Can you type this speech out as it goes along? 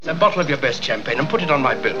A bottle of your best champagne and put it on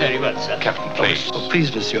my bill. Very well, sir. Captain, please. Oh,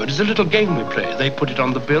 please, monsieur. It is a little game we play. They put it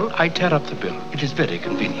on the bill, I tear up the bill. It is very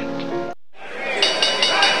convenient.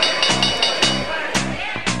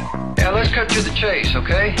 Yeah, let's cut to the chase,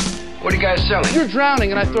 okay? What are you guys selling? You're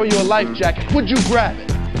drowning and I throw you a life jacket. Would you grab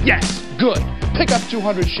it? Yes. Good. Pick up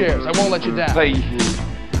 200 shares. I won't let you down. Pay him.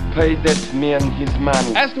 Pay that man his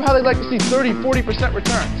money. Ask them how they'd like to see 30, 40%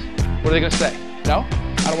 returns. What are they going to say? No?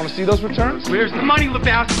 I don't want to see those returns? Where's the money,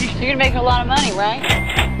 Lebowski? You're going to make a lot of money, right?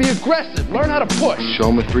 Be aggressive. Learn how to push. Show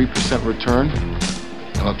him a 3% return,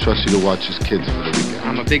 and I'll trust you to watch his kids for the weekend.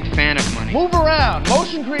 I'm a big fan of money. Move around.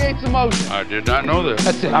 Motion creates emotion. I did not know this.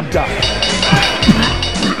 That's it. I'm done.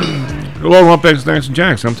 Hello, Lumpex, Snacks, and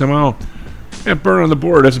Jacks. I'm Tim Al. And burn on the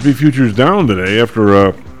board. S&P futures down today after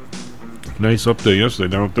a nice update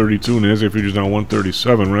yesterday. Down 32, and the S&P futures down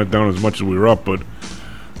 137. We're not down as much as we were up, but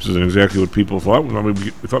this isn't exactly what people thought. We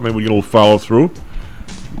thought maybe we'd get a little follow through.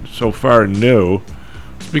 So far, no.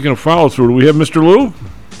 Speaking of follow through, do we have Mr. Lou?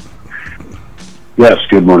 Yes.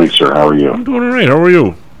 Good morning, sir. How are you? I'm doing all right. How are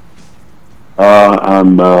you?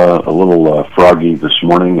 I'm a little froggy this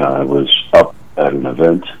morning. I was up at an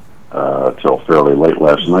event till fairly late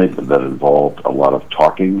last night that involved a lot of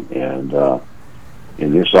talking, and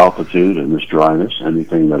in this altitude and this dryness,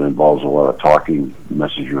 anything that involves a lot of talking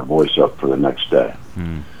messes your voice up for the next day.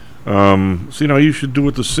 See, now you should do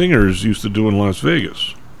what the singers used to do in Las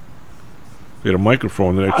Vegas. They had a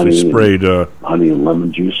microphone that actually sprayed honey and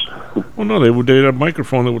lemon juice. Well, no, they had a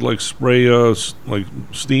microphone that would like spray like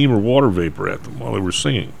steam or water vapor at them while they were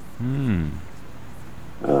singing.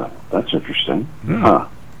 That's interesting. Yeah. Huh.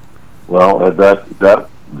 Well, that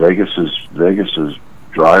Vegas is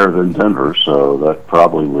drier than Denver, so that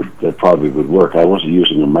probably would work. I wasn't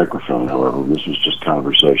using a microphone, however. This was just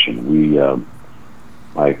conversation.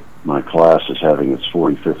 My class is having its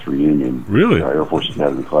 45th reunion. Really? Our Air Force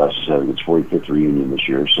Academy class is having its 45th reunion this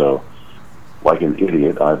year. So, like an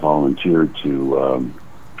idiot, I volunteered to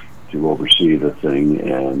oversee the thing,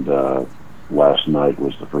 and last night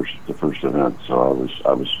was the first event. So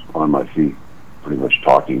I was on my feet, pretty much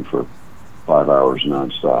talking for 5 hours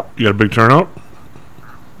nonstop. You got a big turnout?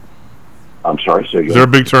 I'm sorry, say again. Is there a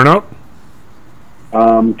big turnout?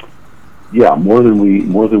 Yeah, more than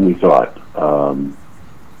we thought.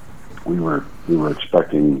 We were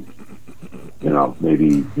expecting,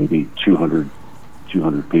 maybe 200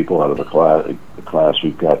 people out of the class. I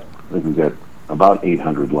think we've got about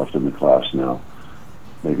 800 left in the class now,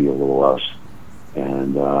 maybe a little less.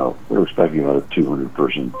 And we were expecting about a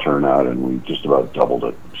 200-person turnout, and we just about doubled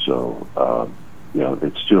it. So,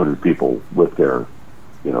 it's 200 people with their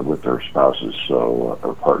spouses, so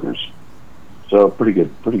or partners. So pretty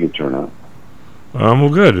good turnout. Well,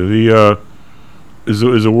 good. Is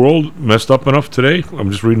the world messed up enough today?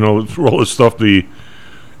 I'm just reading all this stuff. The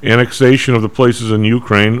annexation of the places in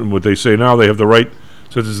Ukraine. What they say now, they have the right,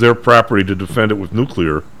 since it's their property, to defend it with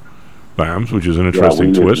nuclear bombs, which is an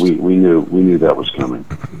interesting twist. We knew that was coming.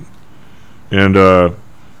 And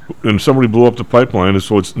somebody blew up the pipeline,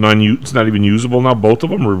 so it's not even usable now. Both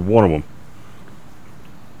of them, or one of them?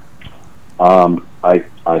 I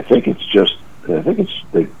think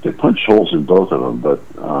they punch holes in both of them, but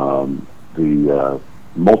the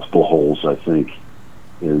multiple holes, I think,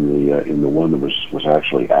 in the one that was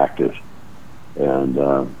actually active. And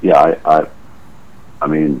I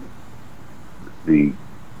mean the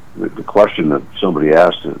question that somebody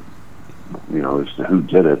asked, as to who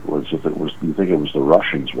did it, was if it was, do you think it was the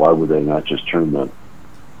Russians? Why would they not just turn the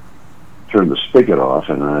spigot off?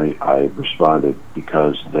 And I responded,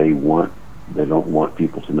 because they don't want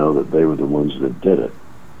people to know that they were the ones that did it,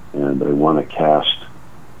 and they want to cast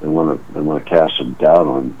some doubt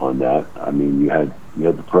on that. I mean, you had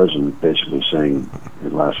the president basically saying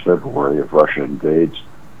in last February, if Russia invades,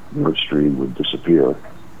 Nord Stream would disappear,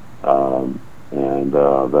 and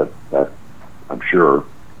that I'm sure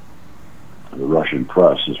the Russian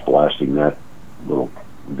press is blasting that little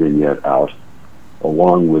vignette out,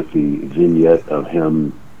 along with the vignette of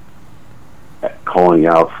him calling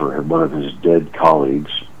out for one of his dead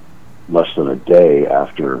colleagues less than a day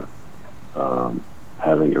after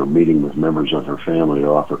having or meeting with members of her family to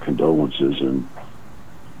offer condolences and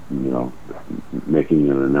making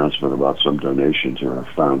an announcement about some donation to her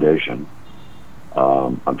foundation.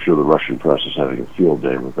 I'm sure the Russian press is having a field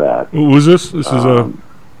day with that. Who was this? This is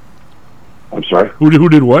I'm sorry? Who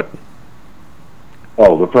did what?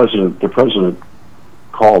 Oh, the president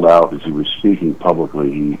called out as he was speaking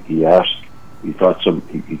publicly. He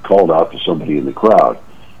called out to somebody in the crowd,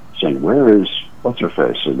 saying, "Where is what's her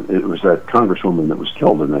face?" And it was that congresswoman that was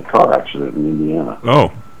killed in that car accident in Indiana.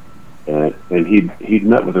 Oh, and he'd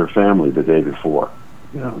met with her family the day before,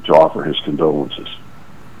 to offer his condolences,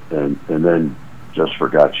 and then just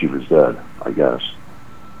forgot she was dead, I guess.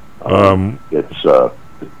 It's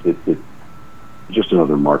just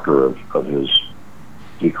another marker of his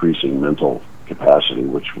decreasing mental capacity,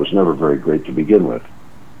 which was never very great to begin with.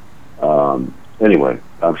 Anyway,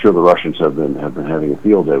 I'm sure the Russians have been having a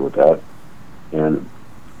field day with that, and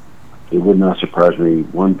it would not surprise me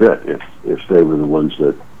one bit if they were the ones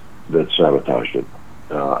that sabotaged it.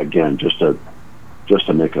 Again, just to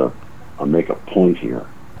make a point here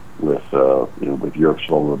with Europe's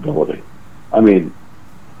vulnerability. I mean,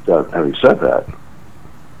 having said that,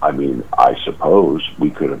 I mean, I suppose we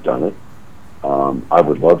could have done it. I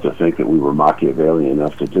would love to think that we were Machiavellian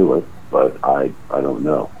enough to do it, but I don't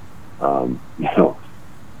know.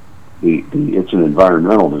 It's an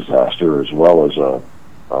environmental disaster as well as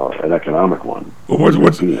an economic one. Well, it's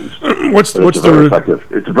a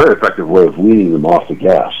very effective way of weaning them off the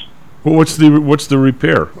gas. Well, what's the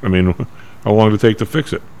repair? I mean, how long did it take to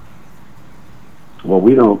fix it? Well,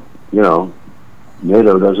 we don't.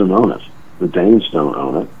 NATO doesn't own it. The Danes don't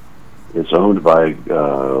own it. It's owned by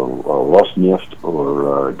Rosneft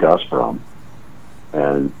or Gazprom,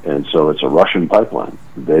 and so it's a Russian pipeline.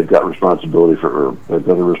 They've got a responsibility for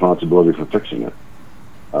fixing it.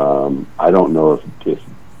 I don't know if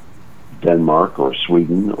Denmark or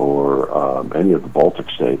Sweden or any of the Baltic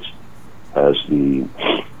states has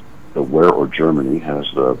or Germany has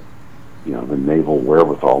the naval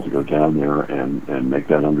wherewithal to go down there and make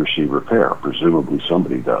that undersea repair. Presumably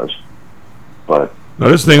somebody does, but now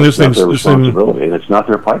this thing's responsibility, and it's not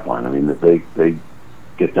their pipeline. I mean, if they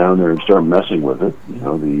get down there and start messing with it,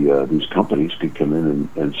 these companies could come in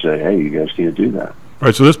and say, "Hey, you guys can't do that."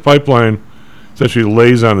 Right. So this pipeline essentially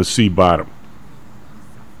lays on the sea bottom.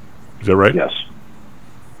 Is that right? Yes.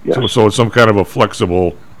 So it's some kind of a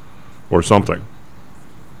flexible or something.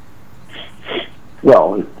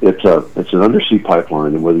 Well, it's an undersea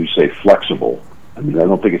pipeline, and whether you say flexible, I mean, I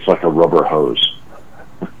don't think it's like a rubber hose.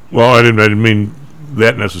 Well, I didn't mean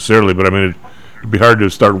that necessarily, but I mean it'd be hard to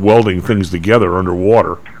start welding things together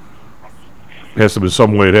underwater. It has to be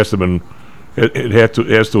some way. It has to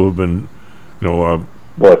have been, Well,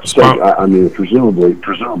 presumably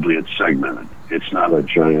it's segmented. It's not a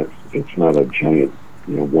giant.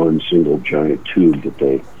 One single giant tube that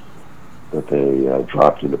they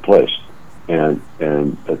dropped into place, and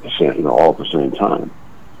at the same, all at the same time.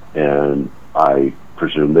 And I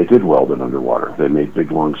presume they did weld it underwater. They made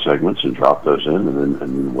big long segments and dropped those in, and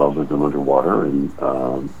then welded them underwater and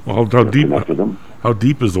how deep? Connected them. How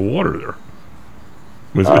deep is the water there?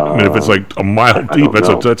 I mean, if it's like a mile deep,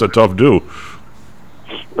 that's a tough do.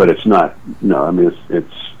 But it's not. No, I mean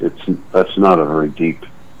that's not a very deep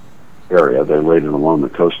area. They laid it along the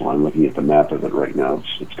coastline. Looking at the map of it right now,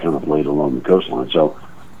 it's kind of laid along the coastline. So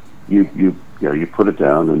you put it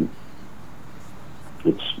down, and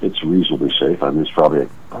it's reasonably safe. I mean, it's probably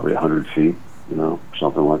 100 feet,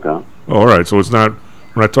 something like that. Oh, all right. So it's not.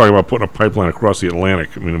 We're not talking about putting a pipeline across the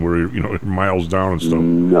Atlantic. I mean, we're miles down and stuff.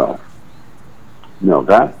 No,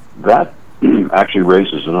 that actually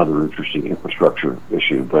raises another interesting infrastructure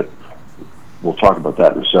issue, but we'll talk about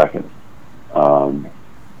that in a second.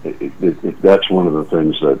 That's one of the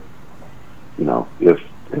things that, if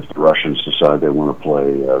the Russians decide they want to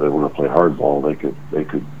play hardball, they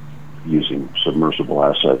could using submersible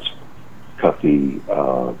assets cut the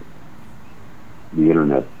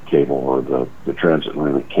internet cable or the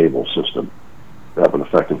transatlantic cable system. That would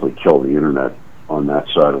effectively kill the internet on that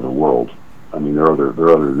side of the world. I mean, there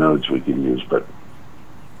are other nodes we can use, but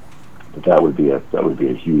that would be a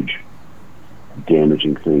huge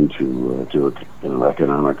damaging thing to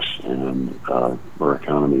economics and or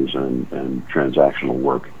economies and transactional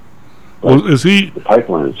work. But the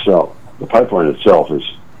pipeline itself? The pipeline itself is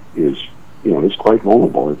it's quite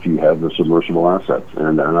vulnerable if you have the submersible assets,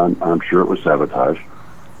 and I'm sure it was sabotaged.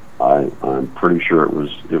 I'm pretty sure it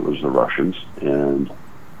was the Russians, and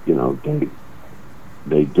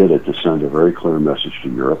they did it to send a very clear message to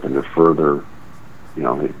Europe and to further,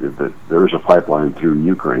 that there is a pipeline through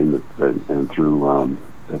Ukraine and through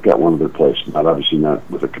they've got one other place, obviously not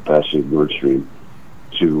with the capacity of Nord Stream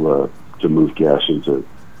to move gas into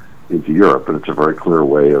Europe, but it's a very clear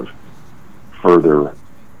way of further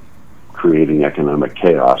creating economic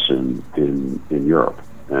chaos in Europe,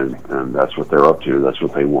 and that's what they're up to. That's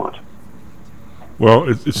what they want. Well,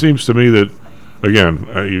 it seems to me that, again,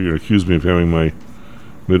 you accuse me of having my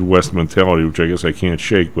Midwest mentality, which I guess I can't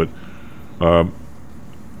shake, but are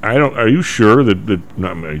you sure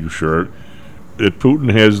are you sure that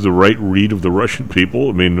Putin has the right read of the Russian people?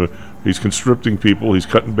 I mean, he's conscripting people, he's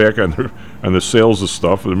cutting back on the sales of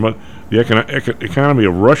stuff. The economy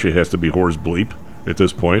of Russia has to be horse bleep. at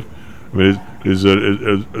this point. I mean, is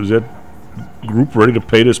that group ready to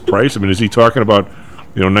pay this price? I mean, is he talking about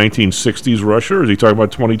 1960s Russia, or is he talking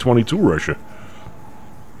about 2022 Russia?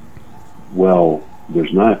 Well,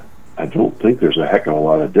 I don't think there's a heck of a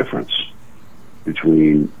lot of difference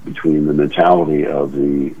between the mentality of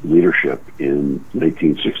the leadership in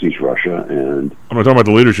 1960s Russia and... I'm not talking about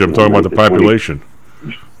the leadership, I'm talking about the population.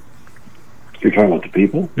 You're talking about the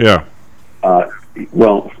people? Yeah.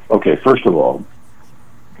 Well, okay, first of all,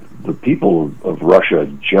 the people of Russia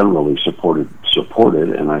generally supported,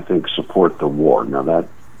 and I think support the war. Now that,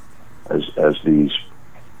 as this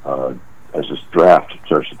draft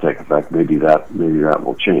starts to take effect, maybe that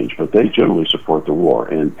will change. But they generally support the war,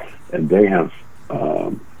 and they have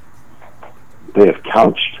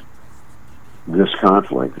couched this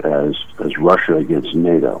conflict as Russia against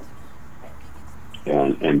NATO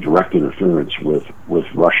and direct interference with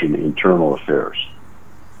Russian internal affairs.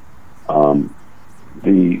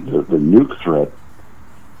 The nuke threat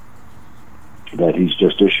that he's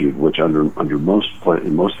just issued, which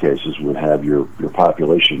in most cases would have your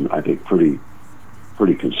population, I think, pretty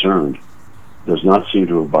concerned, does not seem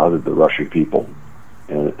to have bothered the Russian people,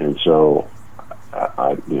 and so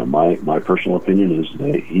my personal opinion is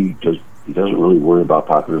that he doesn't really worry about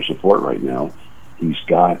popular support right now. He's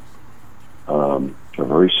got a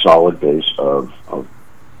very solid base of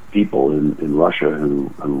people in Russia who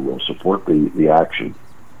will support the action.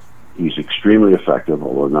 He's extremely effective,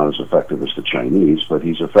 although not as effective as the Chinese, but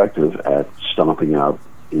he's effective at stomping out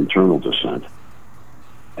internal dissent.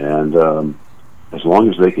 And as long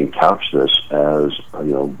as they can couch this as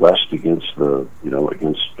West against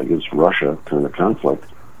against Russia kind of conflict,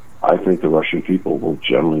 I think the Russian people will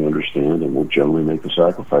generally understand and will generally make the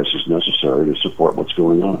sacrifices necessary to support what's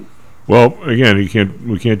going on. Well, again,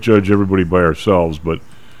 we can't judge everybody by ourselves, but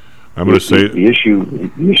I'm going to say the issue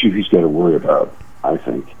he's got to worry about, I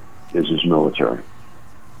think, is his military,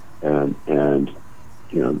 and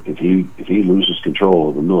if he loses control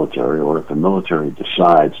of the military, or if the military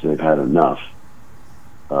decides they've had enough,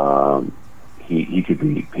 he could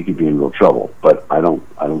be in real trouble. But I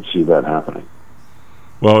don't see that happening.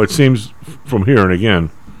 Well, it seems from here, and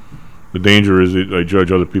again, the danger is that I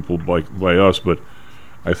judge other people by us, but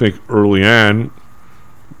I think early on,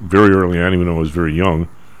 very early on, even though I was very young,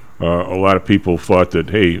 a lot of people thought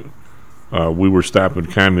that, hey, we were stopping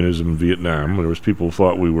communism in Vietnam. There was people who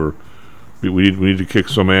thought we need to kick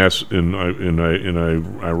some ass in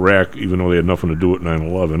Iraq, even though they had nothing to do with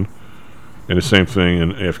 9/11, and the same thing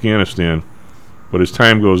in Afghanistan. But as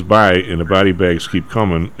time goes by and the body bags keep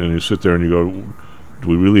coming, and you sit there and you go, do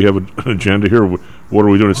we really have an agenda here? What are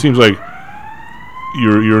we doing? It seems like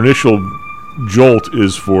your initial jolt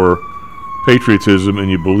is for patriotism,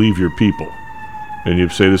 and you believe your people. And you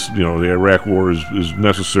say this, the Iraq war is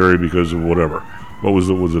necessary because of whatever. What was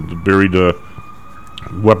it? The buried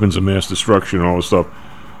weapons of mass destruction and all this stuff.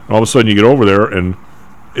 And all of a sudden you get over there, and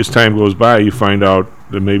as time goes by, you find out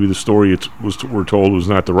that maybe the story we're told was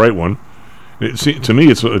not the right one. To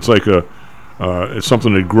me, it's like it's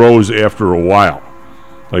something that grows after a while.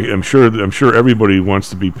 Like I'm sure everybody wants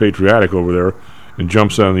to be patriotic over there and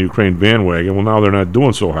jumps on the Ukraine bandwagon. Well, now they're not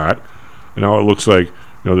doing so hot, and now it looks like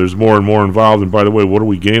there's more and more involved. And by the way, what are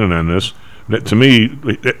we gaining on this? To me,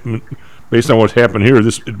 based on what's happened here,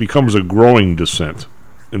 it becomes a growing dissent,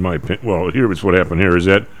 in my opinion. Well, here it's what happened here.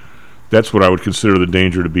 That's what I would consider the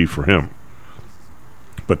danger to be for him.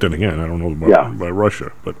 But then again, I don't know about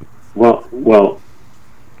Russia. But well,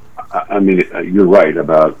 I mean, you're right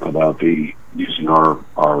about the using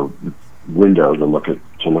our window to look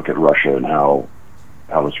at Russia and how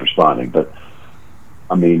it's responding. But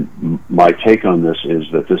I mean, my take on this is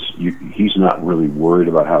that he's not really worried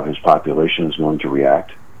about how his population is going to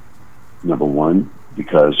react. Number one,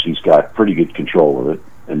 because he's got pretty good control of it,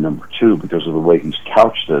 and number two, because of the way he's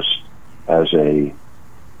couched this as a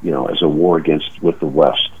war with the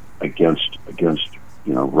West against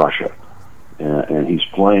Russia, and he's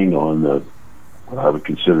playing on what I would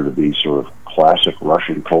consider to be sort of classic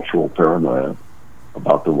Russian cultural paranoia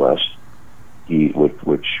about the West,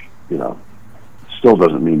 which still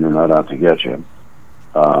doesn't mean they're not out to get you.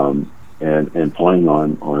 And playing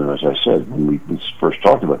on, as I said, when we first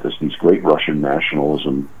talked about this, these great Russian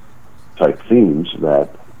nationalism type themes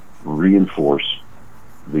that reinforce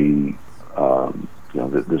this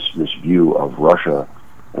view of Russia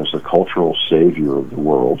as the cultural savior of the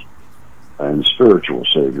world and the spiritual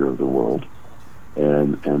savior of the world,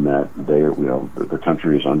 and that the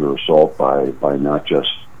country is under assault by not just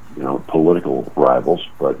political rivals,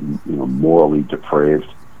 but morally depraved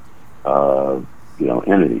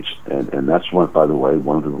entities, and that's by the way,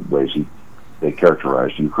 one of the ways they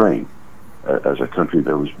characterized Ukraine. as a country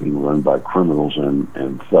that was being run by criminals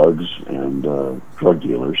and thugs and drug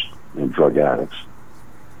dealers and drug addicts,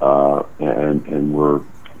 and we're,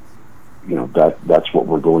 you know, that's what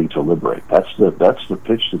we're going to liberate. That's the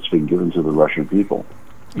pitch that's been given to the Russian people.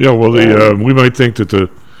 Yeah, well, we might think that the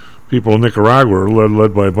people in Nicaragua are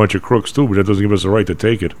led by a bunch of crooks too, but that doesn't give us the right to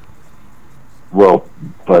take it. Well,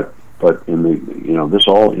 but in the, you know, this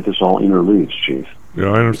all interleaves, Chief.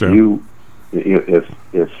 Yeah, I understand.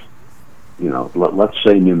 If you know, let's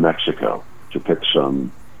say New Mexico, to pick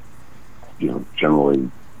some, you know, generally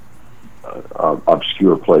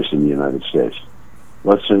obscure place in the United States.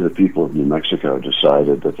 Let's say the people of New Mexico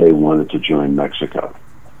decided that they wanted to join Mexico,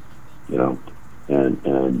 you know,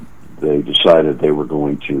 and they decided they were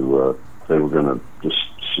going to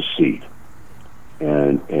secede,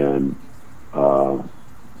 and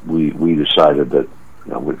we decided that,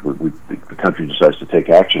 you know, the country decides to take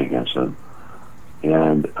action against them,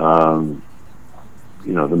 and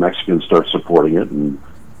you know, the Mexicans start supporting it, and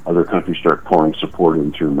other countries start pouring support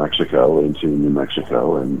into New Mexico,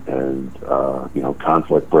 and you know,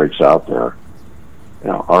 conflict breaks out there. You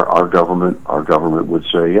know, our government would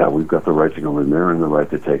say, yeah, we've got the right to go in there and the right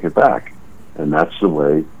to take it back, and that's the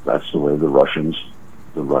way the Russians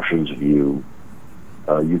view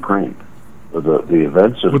Ukraine. The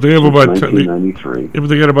events of 1993. But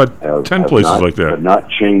they got about 10 places like that. Have not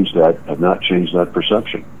changed that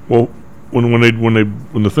perception. Well,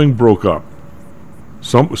 when the thing broke up,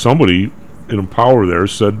 somebody in power there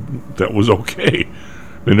said that was okay. I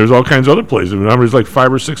mean, there's all kinds of other places. I mean, there's like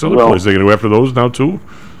 5 or 6 other places. They're going to go after those now too?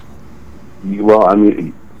 Well, I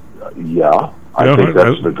mean, yeah. I think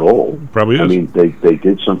that's the goal. Probably is. I mean, they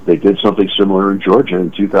did something similar in Georgia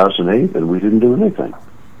in 2008, and we didn't do anything.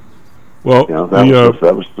 Well, you know, that was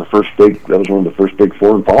one of the first big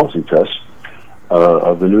foreign policy tests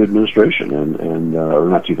of the new administration, and or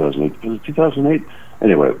not 2008. Was it 2008?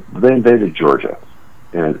 Anyway, they invaded Georgia,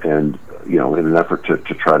 and you know, in an effort to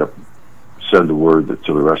try to send the word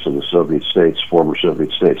to the rest of the former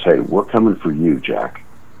Soviet states, hey, we're coming for you, Jack.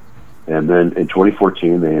 And then in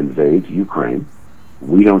 2014, they invade Ukraine.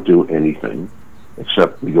 We don't do anything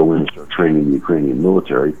except we go in and start training the Ukrainian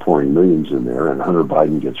military, pouring millions in there, and Hunter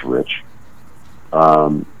Biden gets rich.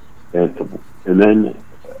 And then,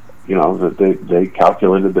 you know, that they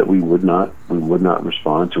calculated that we would not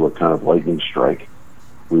respond to a kind of lightning strike.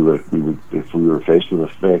 We would if we were faced with a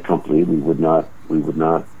fait accompli, we would not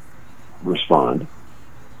respond.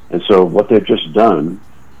 And so what they've just done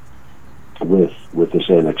with this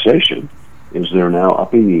annexation is they're now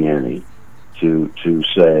upping the ante to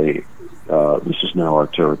say this is now our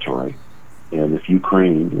territory, and if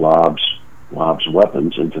Ukraine lobs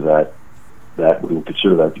weapons into that we will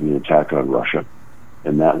consider that to be an attack on Russia,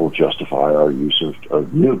 and that will justify our use of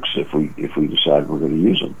nukes if we decide we're going to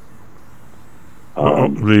use them.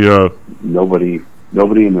 Nobody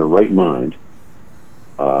in their right mind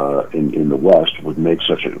in the West would make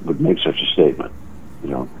such a statement. You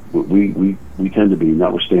know, we tend to be,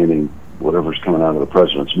 notwithstanding whatever's coming out of the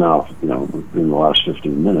president's mouth, you know, in the last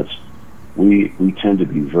 15 minutes, we tend to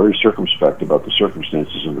be very circumspect about the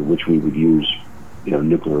circumstances under which we would use, you know,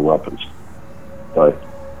 nuclear weapons. But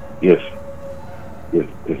if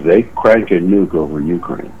they crank a nuke over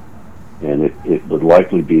Ukraine, and it would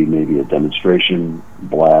likely be maybe a demonstration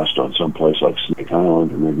blast on some place like Snake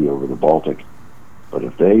Island or maybe over the Baltic. But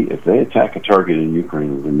if they attack a target in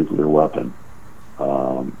Ukraine with a nuclear weapon,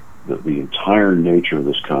 the entire nature of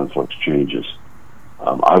this conflict changes.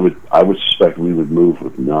 I would suspect we would move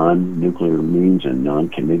with non-nuclear means and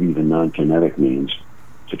maybe even non-kinetic means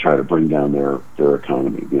to try to bring down their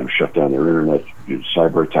economy. You know, shut down their internet,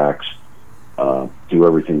 cyber attacks, do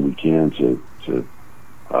everything we can to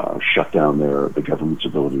shut down the government's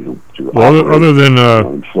ability to operate, other than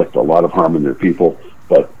inflict a lot of harm on their people.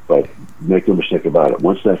 But make no mistake about it.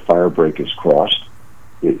 Once that fire break is crossed,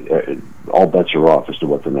 all bets are off as to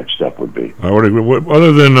what the next step would be. I would agree.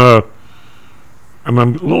 Other than, I'm a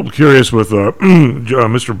little curious with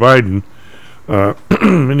Mr. Biden,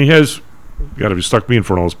 and he has got to be stuck being in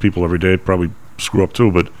front of all those people every day. Probably screw up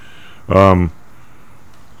too, but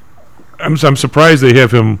I'm surprised they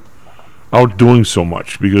have him out doing so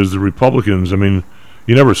much, because the Republicans, I mean,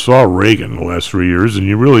 you never saw Reagan the last 3 years, and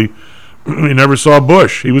you never saw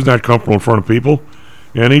Bush. He was not comfortable in front of people,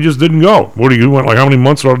 and he just didn't go. What do you want? Like, how many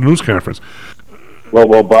months without a news conference? Well,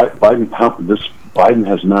 Biden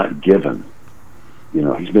has not given. You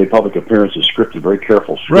know, he's made public appearances, very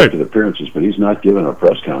careful scripted appearances, but he's not given a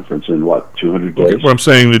press conference in 200 days. Okay, well, I'm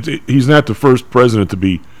saying that he's not the first president to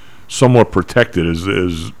be somewhat protected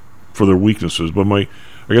as for their weaknesses. But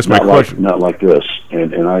I I guess my not question. not like this,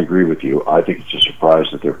 and I agree with you. I think it's a surprise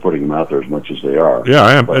that they're putting him out there as much as they are. Yeah,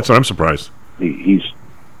 I am. That's what I'm surprised.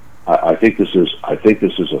 I think this is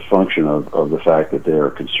a function of the fact that they are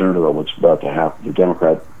concerned about what's about to happen. The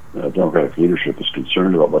Democratic leadership is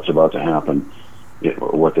concerned about what's about to happen,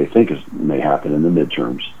 or what they think may happen in the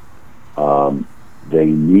midterms. They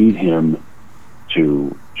need him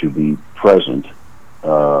to be present.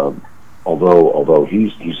 Although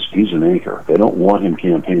he's an anchor, they don't want him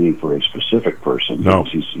campaigning for a specific person. No,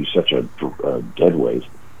 because he's such a dead weight.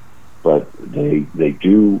 But they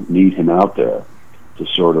do need him out there to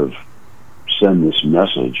sort of send this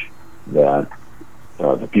message that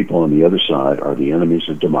the people on the other side are the enemies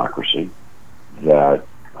of democracy. That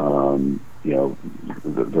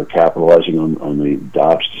they're capitalizing on the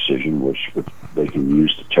Dobbs decision, which they can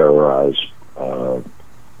use to terrorize.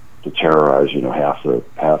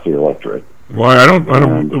 Half the electorate. Well, I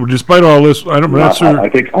don't. Despite all this, I'm not sure. I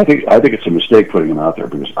think it's a mistake putting him out there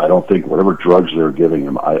because I don't think whatever drugs they're giving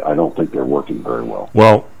him, I don't think they're working very well.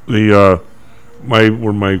 Well,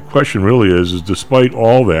 my question really is despite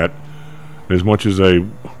all that, as much as I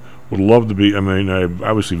would love to be, I mean, I'm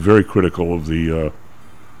obviously very critical of the.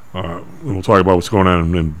 We'll talk about what's going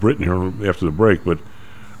on in Britain here after the break, but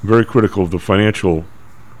very critical of the financial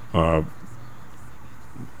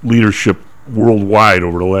leadership worldwide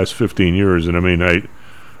over the last 15 years. And I mean, I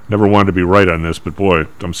never wanted to be right on this, but boy,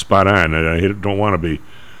 I'm spot on. I don't want to be.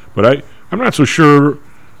 But I'm not so sure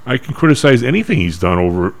I can criticize anything he's done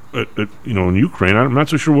over in Ukraine. I'm not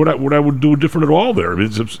so sure what I would do different at all there.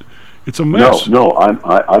 It's a mess. No,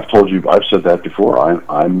 I've told you, I've said that before.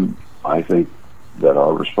 I think that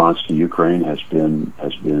our response to Ukraine has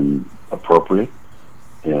been appropriate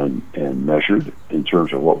and measured in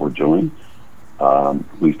terms of what we're doing.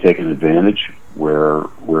 We've taken advantage where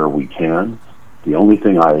we can. The only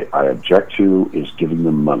thing I object to is giving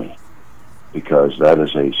them money, because that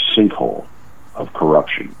is a sinkhole of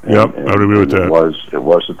corruption. Yep, I would agree with that. It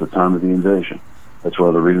was at the time of the invasion. That's one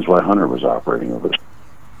of the reasons why Hunter was operating over there.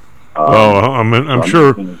 I'm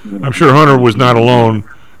sure Hunter was not alone,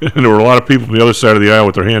 and there were a lot of people from the other side of the aisle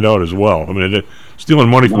with their hand out as well. I mean, stealing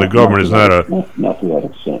money from the government is not to that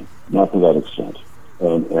extent. Not to that extent.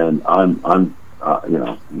 And I'm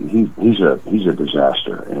he's a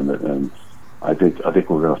disaster, and I think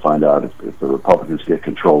we're going to find out if the Republicans get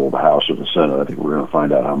control of the House or the Senate. I think we're going to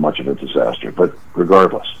find out how much of a disaster. But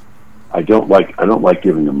regardless, I don't like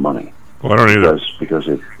giving them money. Well, I don't either, because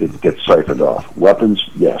it gets siphoned off. Weapons,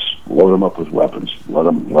 yes, load them up with weapons. Let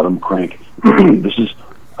them crank. This is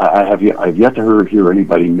I've yet to hear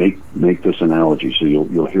anybody make this analogy, so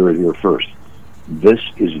you'll hear it here first. This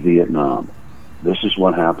is Vietnam. This is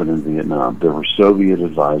what happened in Vietnam. There were Soviet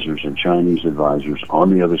advisors and Chinese advisors on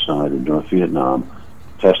the other side in North Vietnam,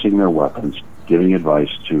 testing their weapons, giving advice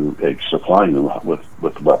to supplying them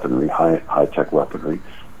with weaponry, high-tech weaponry,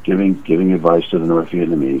 giving advice to the North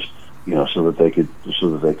Vietnamese, so that they could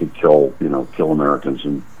kill Americans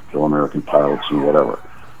and kill American pilots and whatever.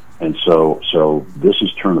 And so this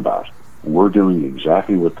is turnabout. We're doing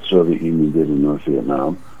exactly what the Soviet Union did in North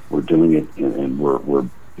Vietnam. We're doing it, and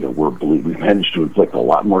we've managed to inflict a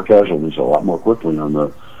lot more casualties a lot more quickly on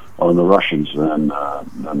the Russians than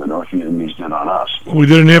the North Vietnamese did on us. Well, we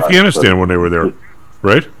did it in Afghanistan when they were there,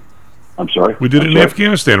 right? I'm sorry? We did it in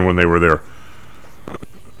Afghanistan when they were there.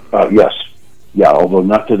 Yes. Yeah, although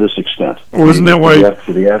not to this extent. Well, isn't that why...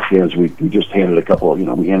 For the Afghans, we just handed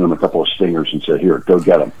them a couple of stingers and said, here, go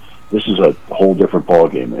get them. This is a whole different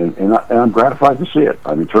ballgame, and I'm gratified to see it.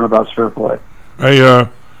 I mean, turnabout's fair play.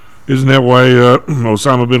 Isn't that why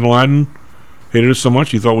Osama bin Laden hated us so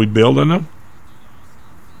much? He thought we bailed on them?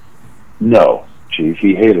 No, Chief.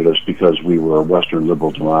 He hated us because we were a Western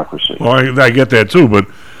liberal democracy. Well, I get that too, but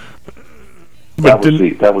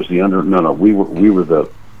that was the under. No, we were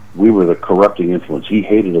the corrupting influence. He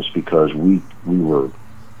hated us because we were.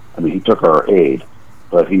 I mean, he took our aid,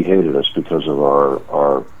 but he hated us because of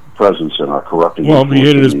our presence and our corrupting. Well, he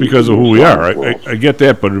hated us because of who we are. I get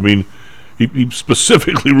that, but I mean. He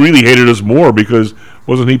specifically really hated us more because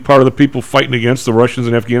wasn't he part of the people fighting against the Russians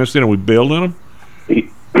in Afghanistan and we bailed on him?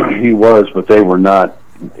 He was, but they were not.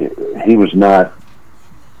 He was not,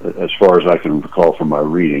 as far as I can recall from my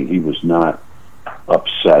reading, he was not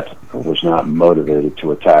upset or was not motivated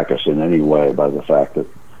to attack us in any way by the fact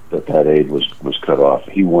that aid was cut off.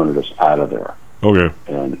 He wanted us out of there. Okay.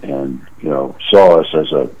 And saw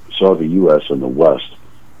the U.S. and the West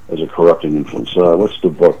as a corrupting influence. What's the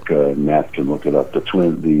book? Matt can look it up. The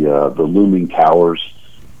Looming Towers,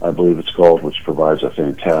 I believe it's called, which provides a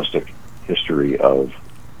fantastic history of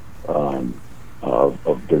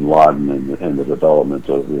of Bin Laden and the development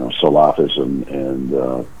of Salafism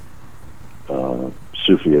and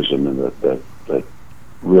Sufism, and that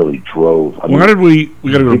really drove. Well, how did we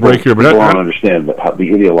got to go to break here, but people don't understand, but how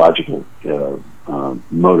the ideological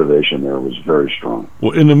motivation there was very strong.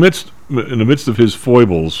 Well, in the midst of his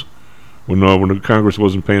foibles, when the Congress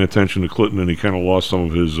wasn't paying attention to Clinton and he kind of lost some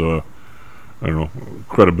of his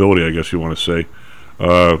credibility, I guess you want to say,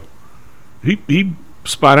 he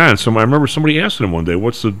spot on. I remember somebody asking him one day,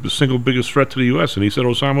 "What's the single biggest threat to the U.S.?" and he said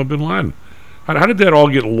Osama bin Laden. How did that all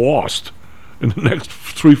get lost in the next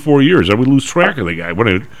 3-4 years? How we lose track of the guy? We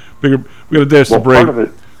got to dash the break. Part of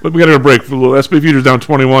it, we got to break. SP futures down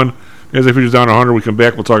 21. NASDAQ futures down 100. We come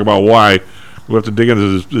back. We'll talk about why. We'll have to dig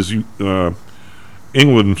into this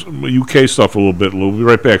England, UK stuff a little bit. We'll be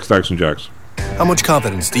right back. Stocks and Jocks. How much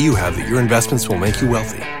confidence do you have that your investments will make you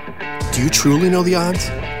wealthy? Do you truly know the odds?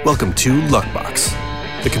 Welcome to Luckbox,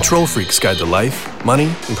 the control freak's guide to life,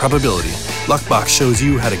 money, and probability. Luckbox shows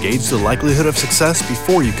you how to gauge the likelihood of success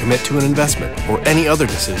before you commit to an investment or any other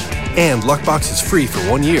decision. And Luckbox is free for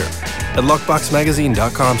 1 year at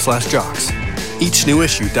luckboxmagazine.com/jocks. Each new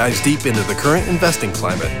issue dives deep into the current investing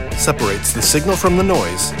climate, separates the signal from the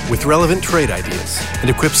noise with relevant trade ideas, and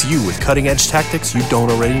equips you with cutting-edge tactics you don't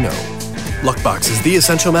already know. Luckbox is the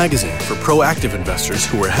essential magazine for proactive investors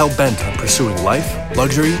who are hell-bent on pursuing life,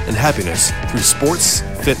 luxury, and happiness through sports,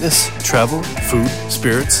 fitness, travel, food,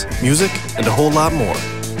 spirits, music, and a whole lot more.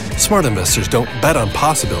 Smart investors don't bet on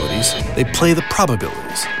possibilities, they play the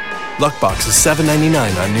probabilities. Luckbox is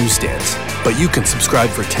 $7.99 on newsstands, but you can subscribe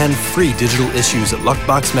for 10 free digital issues at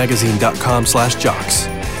luckboxmagazine.com/jocks.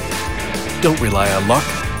 Don't rely on luck.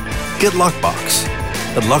 Get Luckbox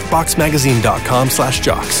at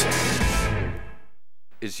luckboxmagazine.com/jocks.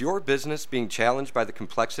 Is your business being challenged by the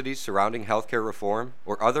complexities surrounding healthcare reform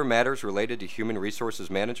or other matters related to human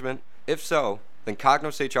resources management? If so, then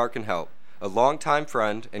Cognos HR can help. A longtime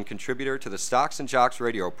friend and contributor to the Stocks and Jocks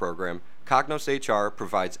radio program, Cognos HR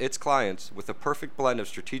provides its clients with a perfect blend of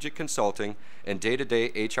strategic consulting and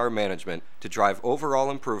day-to-day HR management to drive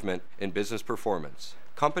overall improvement in business performance.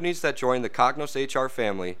 Companies that join the Cognos HR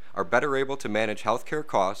family are better able to manage healthcare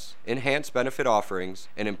costs, enhance benefit offerings,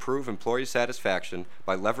 and improve employee satisfaction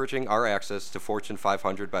by leveraging our access to Fortune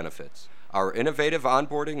 500 benefits. Our innovative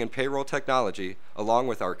onboarding and payroll technology, along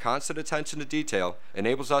with our constant attention to detail,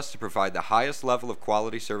 enables us to provide the highest level of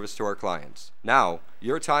quality service to our clients. Now,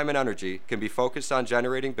 your time and energy can be focused on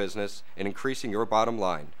generating business and increasing your bottom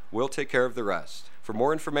line. We'll take care of the rest. For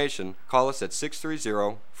more information, call us at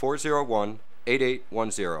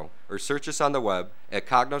 630-401-8810 or search us on the web at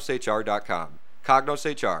cognoshr.com. Cognos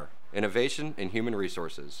HR, Innovation in Human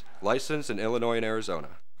Resources, licensed in Illinois and Arizona.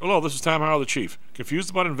 Hello, this is Tom Howell, the Chief. Confused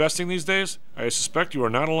about investing these days? I suspect you are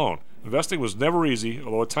not alone. Investing was never easy,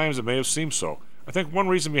 although at times it may have seemed so. I think one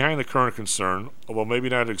reason behind the current concern, although maybe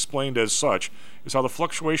not explained as such, is how the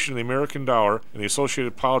fluctuation in the American dollar and the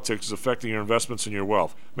associated politics is affecting your investments and your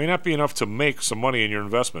wealth. It may not be enough to make some money in your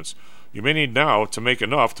investments. You may need now to make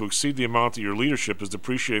enough to exceed the amount that your leadership is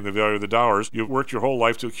depreciating the value of the dollars you've worked your whole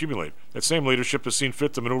life to accumulate. That same leadership has seen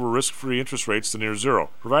fit to maneuver risk-free interest rates to near zero.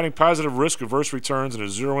 Providing positive risk-averse returns in a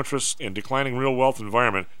zero-interest and declining real wealth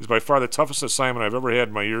environment is by far the toughest assignment I've ever had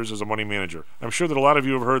in my years as a money manager. I'm sure that a lot of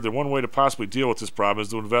you have heard that one way to possibly deal with this problem is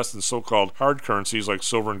to invest in so-called hard currencies like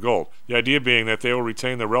silver and gold. The idea being that they will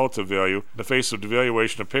retain their relative value in the face of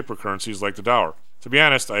devaluation of paper currencies like the dollar. To be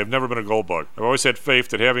honest, I have never been a gold bug. I've always had faith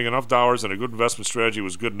that having enough dollars and a good investment strategy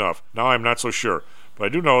was good enough. Now I'm not so sure. But I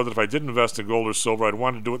do know that if I did invest in gold or silver, I'd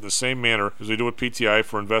want to do it in the same manner as we do with PTI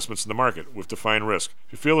for investments in the market, with defined risk.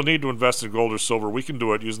 If you feel the need to invest in gold or silver, we can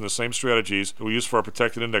do it using the same strategies that we use for our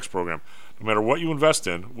protected index program. No matter what you invest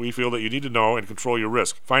in, we feel that you need to know and control your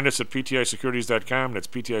risk. Find us at ptisecurities.com. That's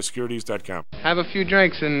ptisecurities.com. Have a few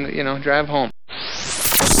drinks and, drive home.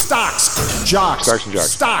 Stocks, Jocks. Stocks and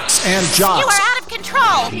Jocks. Stocks and Jocks. You are out of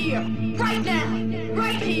control. Here, right now,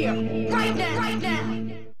 right here, right now, right now.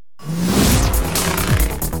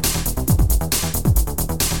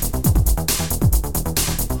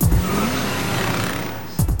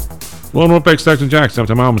 Well, and back Stocks and Jocks. I'm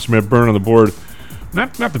Tom Howell, Mr. Matt Byrne on the board.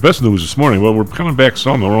 Not the best news this morning. Well, we're coming back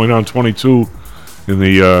some. We're only down 22 in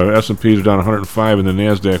the S&Ps are down 105 in the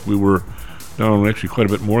NASDAQ. We were down actually quite a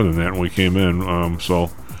bit more than that when we came in.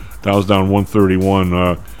 So Dow's down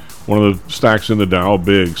 131. One of the stocks in the Dow,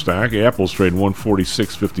 big stock, Apple's trading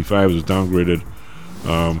 146.55 is downgraded.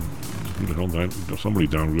 Who the hell somebody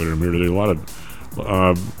downgraded them here today. A lot of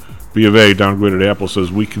B of A downgraded Apple,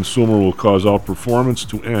 says weak consumer will cause outperformance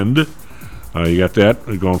to end. You got that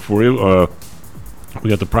going for you. We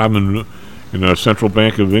got the problem in the Central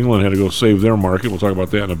Bank of England had to go save their market. We'll talk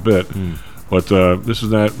about that in a bit. But this is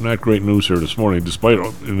not great news here this morning, despite,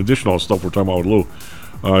 in addition to all the stuff we're talking about with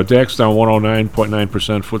Lou. DAX down 109.9%,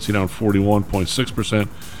 FTSE down 41.6%,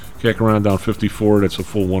 CAC around down 54, that's a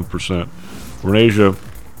full 1%. We're in Asia,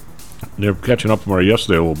 they're catching up from our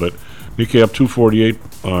yesterday a little bit. Nikkei up 248,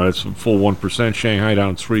 that's a full 1%. Shanghai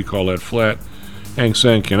down 3, call that flat. Hang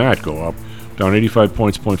Seng cannot go up, down 85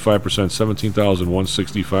 points, 0.5%,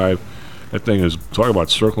 17,165. That thing is, talk about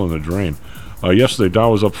circling the drain. Yesterday,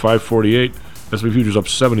 Dow was up 548, S&P futures up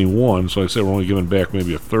 71, so I say we're only giving back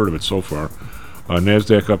maybe a third of it so far.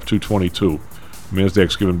 NASDAQ up 222.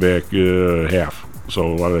 NASDAQ's giving back half, so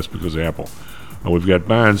a lot of that's because of Apple. We've got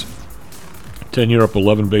bonds, 10-year up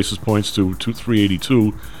 11 basis points to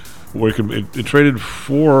 382. It traded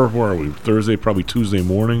 4, where are we? Thursday, probably Tuesday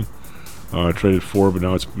morning. Traded 4, but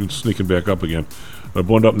now it's sneaking back up again.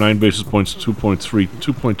 Bond up 9 basis points to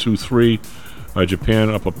 2.23. Japan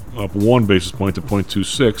up 1 basis point to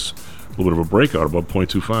 0.26. A little bit of a breakout above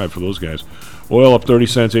 0.25 for those guys. Oil up 30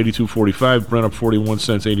 cents, 82.45. Brent up 41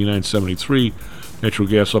 cents, 89.73. Natural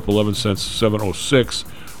gas up 11 cents,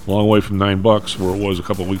 7.06. Long way from $9 where it was a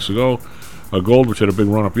couple of weeks ago. Gold, which had a big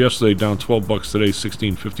run up yesterday, down $12 today,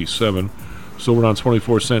 16.57. Silver down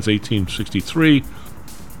 24 cents, 18.63.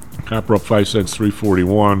 Copper up 5 cents,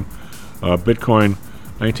 3.41. Bitcoin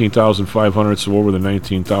 19,500, so over the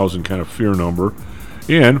 19,000 kind of fear number.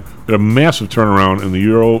 And got a massive turnaround in the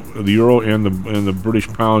euro and the British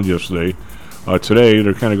pound yesterday. Today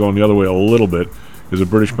they're kind of going the other way a little bit, as the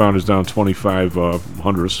British pound is down 25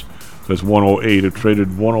 hundredths. So that's 108. It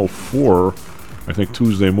traded 104, I think,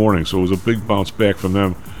 Tuesday morning. So it was a big bounce back from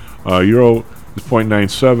them. Euro is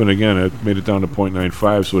 0.97 again. It made it down to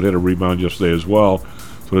 0.95, so it had a rebound yesterday as well.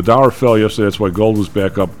 So the dollar fell yesterday. That's why gold was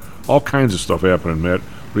back up. All kinds of stuff happening, Matt.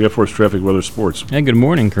 What do you have for us, traffic, weather, sports? Hey, good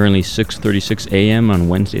morning. Currently 6:36 a.m. on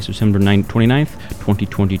Wednesday, September 29th,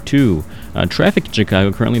 2022. Traffic in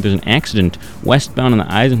Chicago. Currently there's an accident westbound on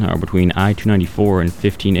the Eisenhower between I-294 and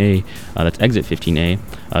 15A. That's exit 15A.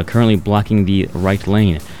 Currently blocking the right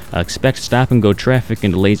lane. Expect stop-and-go traffic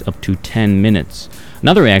and delays up to 10 minutes.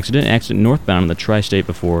 Another accident northbound on the Tri-State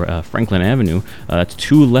before Franklin Avenue. That's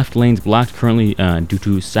 2 left lanes blocked currently due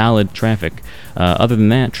to solid traffic. Other than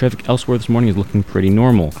that, traffic elsewhere this morning is looking pretty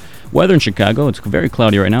normal. Weather in Chicago, it's very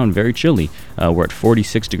cloudy right now and very chilly. We're at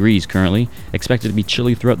 46 degrees currently. Expected to be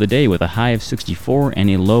chilly throughout the day with a high of 64 and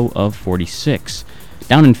a low of 46.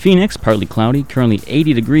 Down in Phoenix, partly cloudy, currently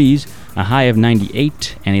 80 degrees, a high of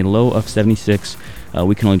 98 and a low of 76.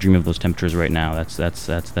 We can only dream of those temperatures right now. That's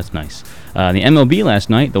nice. The MLB last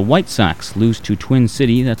night, the White Sox lose to Twin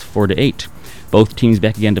City. That's 4-8. Both teams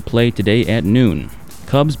back again to play today at noon.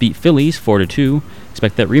 Cubs beat Phillies 4-2.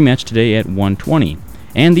 Expect that rematch today at 1:20.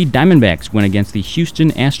 And the Diamondbacks win against the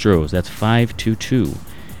Houston Astros. That's 5-2.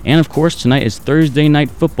 And of course, tonight is Thursday night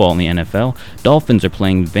football in the NFL. Dolphins are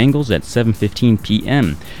playing Bengals at 7:15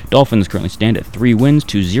 p.m. Dolphins currently stand at 3 wins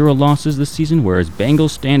to 0 losses this season, whereas Bengals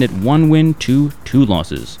stand at 1 win to 2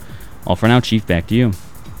 losses. All for now, Chief. Back to you.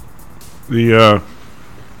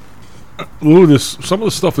 Lou, some of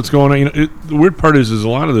the stuff that's going on. The weird part is a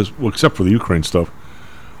lot of this, well, except for the Ukraine stuff,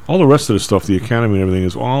 all the rest of the stuff, the economy and everything,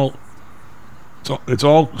 it's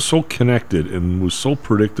all so connected and was so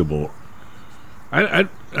predictable. I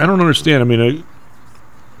don't understand. I mean,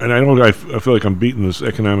 I feel like I'm beating this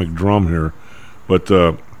economic drum here, but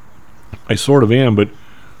I sort of am. But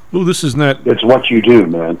Lou, this is not. It's what you do,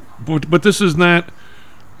 man. But this is not.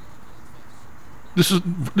 This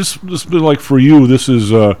is like for you. This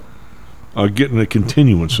is getting a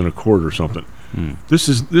continuance in a court or something. This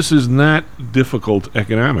is not difficult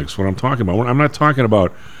economics. What I'm talking about. I'm not talking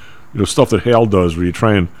about stuff that Hal does, where you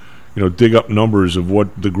try and dig up numbers of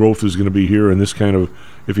what the growth is going to be here, and this kind of,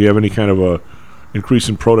 if you have any kind of a increase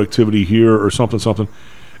in productivity here or something.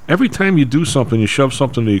 Every time you do something, you shove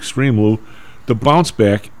something to the extreme, Lou, the bounce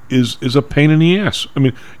back is a pain in the ass. I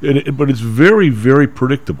mean, but it's very, very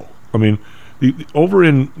predictable. I mean, over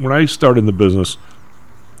in when I started in the business,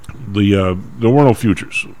 there were no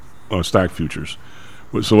futures, stock futures,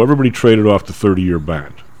 so everybody traded off the 30-year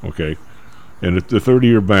bond. Okay, and the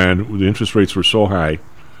 30-year bond, the interest rates were so high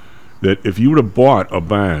that if you would have bought a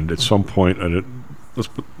bond at some point, and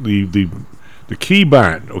the key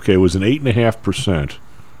bond, okay, was an 8.5%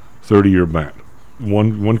 30-year bond.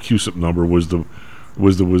 One CUSIP number was the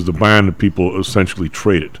bond that people essentially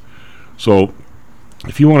traded. So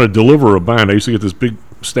if you want to deliver a bond, I used to get this big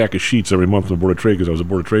stack of sheets every month from the Board of Trade because I was a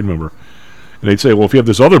Board of Trade member, and they'd say, well, if you have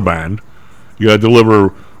this other bond, you got to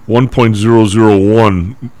deliver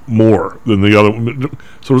 1.001 more than the other.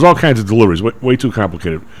 So there's all kinds of deliveries, way too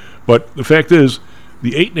complicated. But the fact is,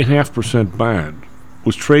 the 8.5% bond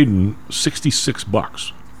was trading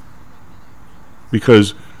 $66.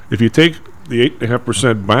 because if you take the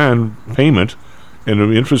 8.5% bond payment and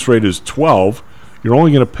the interest rate is 12, you're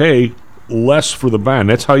only going to pay less for the bond.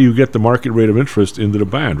 That's how you get the market rate of interest into the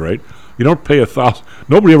bond, right? You don't pay $1,000.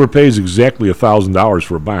 Nobody ever pays exactly $1,000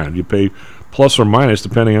 for a bond. You pay plus or minus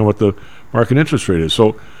depending on what the market interest rate is.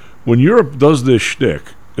 So when Europe does this shtick,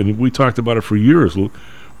 and we talked about it for years, Lou,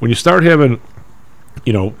 when you start having,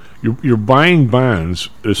 you're buying bonds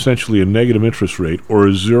at essentially a negative interest rate or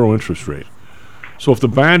a zero interest rate. So if the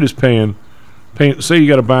bond is paying, say you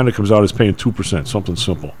got a bond that comes out is paying 2%, something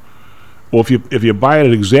simple. Well, if you buy it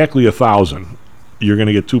at exactly 1,000, you're going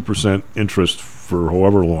to get 2% interest for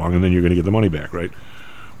however long, and then you're going to get the money back, right?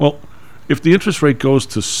 Well, if the interest rate goes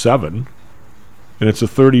to 7, and it's a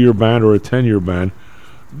 30-year bond or a 10-year bond,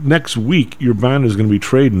 next week your bond is going to be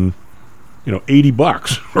trading,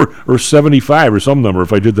 $80 or 75 or some number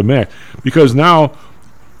if I did the math, because now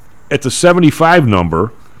at the 75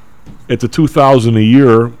 number, at the 2,000 a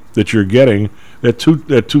year that you're getting, that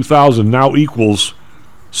 2,000 now equals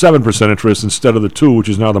 7% interest instead of the 2, which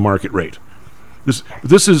is now the market rate. This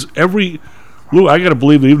is Lou, I got to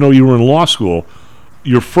believe that even though you were in law school,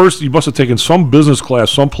 you must have taken some business class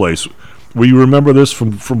someplace where you remember this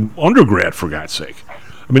from undergrad, for God's sake.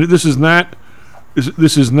 I mean, this is not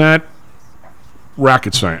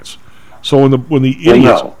rocket science. So when the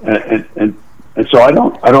idiots, and so I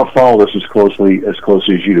don't follow this as closely as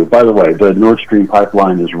you do. By the way, the Nord Stream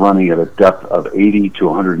pipeline is running at a depth of 80 to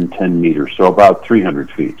 110 meters, so about 300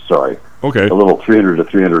 feet. Sorry, okay, a little 300 to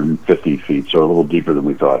 350 feet, so a little deeper than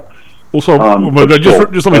we thought. Well, so but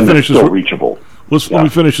just let me finish this. Reachable. Let me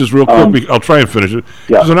finish this real quick. I'll try and finish it.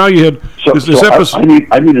 Yeah. So now you had this episode.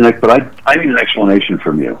 I need an explanation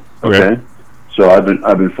from you. Okay. So I've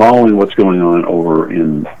been following what's going on over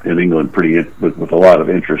in England with a lot of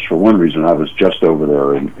interest. For one reason, I was just over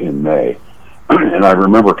there in May, and I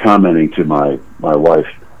remember commenting to my wife,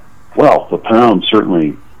 "Well, the pound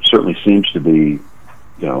certainly seems to be,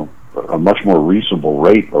 a much more reasonable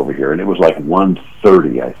rate over here." And it was like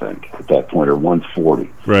 130, I think, at that point, or 140.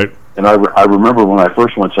 Right. And I remember when I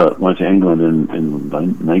first went to England in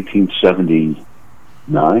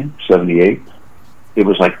 1979, 78, it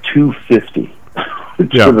was like 250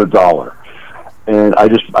 to the dollar. And I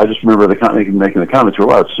just remember making the comment to her,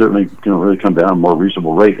 "Well, it's certainly going to really come down a more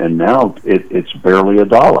reasonable rate." And now it's barely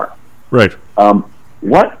 $1. Right.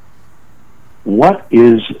 What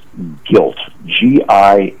is gilt?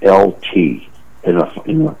 GILT as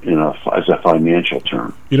a financial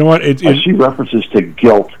term. You know what? I see references to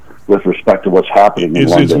gilt with respect to what's happening in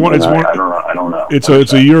London. I don't know.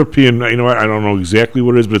 It's a European. I don't know exactly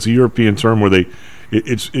what it is, but it's a European term where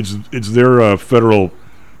it's their federal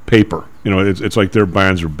paper. It's like their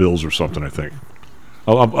bonds or bills or something. I think.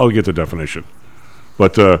 I'll get the definition.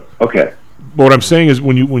 But okay. But what I'm saying is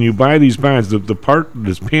when you buy these bonds, the part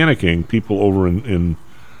that's panicking people over in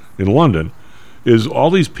London is all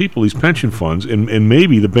these people, these pension funds, and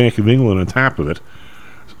maybe the Bank of England on top of it,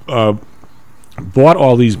 bought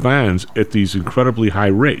all these bonds at these incredibly high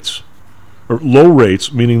rates, or low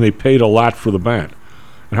rates, meaning they paid a lot for the bond.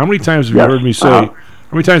 And how many times have you heard me say? How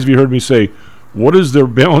many times have you heard me say, what is their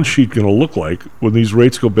balance sheet going to look like when these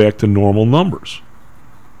rates go back to normal numbers?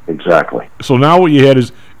 Exactly. So now what you had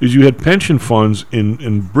is you had pension funds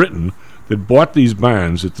in Britain that bought these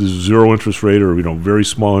bonds at the zero interest rate or very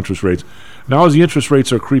small interest rates. Now as the interest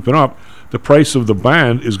rates are creeping up, the price of the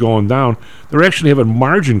bond is going down. They're actually having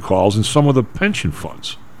margin calls in some of the pension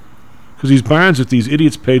funds because these bonds that these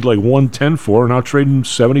idiots paid like 110 for are now trading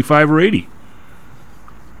 75 or 80.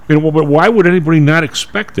 But why would anybody not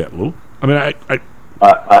expect that, Lou? I mean,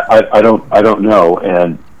 I don't know,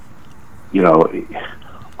 and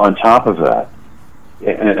on top of that,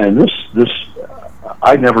 and this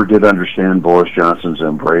I never did understand Boris Johnson's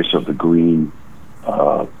embrace of the green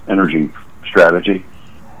energy strategy,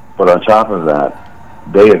 but on top of that,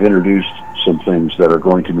 they have introduced some things that are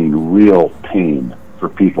going to mean real pain for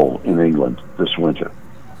people in England this winter,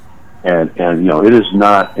 and it is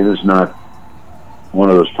not one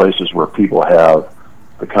of those places where people have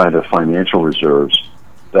the kind of financial reserves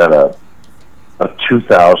that a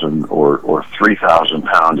 2,000 or 3,000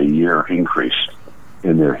 pound a year increase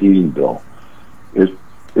in their heating bill is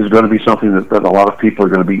going to be something that a lot of people are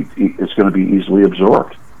going to be. It's going to be easily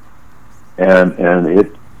absorbed, and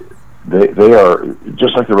they are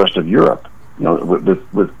just like the rest of Europe.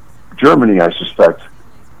 With Germany, I suspect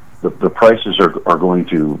the prices are going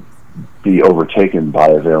to be overtaken by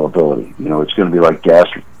availability. It's going to be like gas.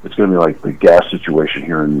 It's going to be like the gas situation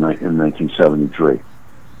here in 1973.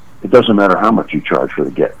 It doesn't matter how much you charge for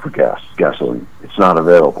gasoline. It's not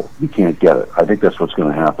available. You can't get it. I think that's what's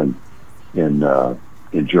going to happen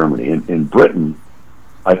in Germany. In Britain,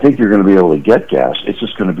 I think you're going to be able to get gas. It's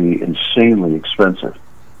just going to be insanely expensive,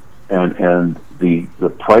 and the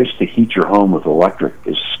price to heat your home with electric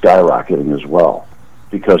is skyrocketing as well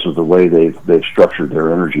because of the way they've structured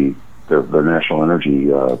their energy, their national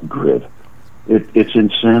energy grid. It's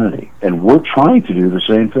insanity, and we're trying to do the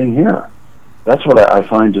same thing here. That's what I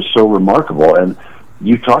find just so remarkable. And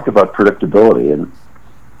you talk about predictability and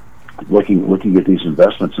looking at these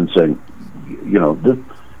investments and saying,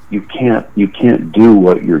 you can't do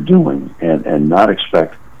what you're doing and not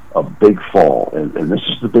expect a big fall. And this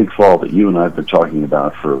is the big fall that you and I have been talking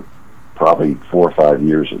about for probably 4 or 5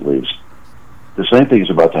 years at least. The same thing is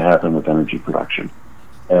about to happen with energy production.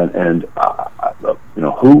 And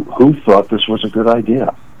who thought this was a good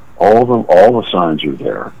idea? All the signs are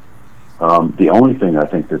there. The only thing I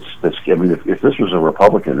think that's I mean, if this was a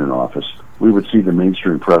Republican in office, we would see the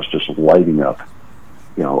mainstream press just lighting up.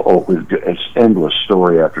 It's endless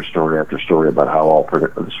story after story after story about how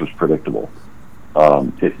this was predictable.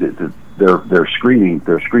 They're screening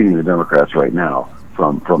the Democrats right now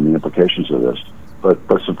from the implications of this, but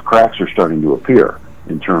some cracks are starting to appear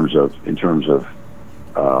in terms of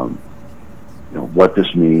what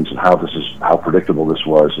this means and how predictable this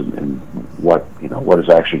was and what is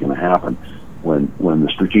actually going to happen when the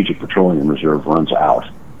Strategic Petroleum Reserve runs out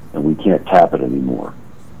and we can't tap it anymore.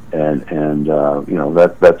 And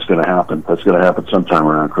that's going to happen. That's going to happen sometime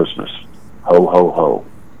around Christmas. Ho ho ho.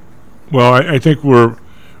 Well, I think we're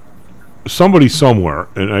somebody somewhere,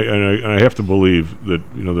 and I have to believe that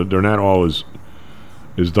that they're not all as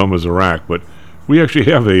dumb as Iraq, but we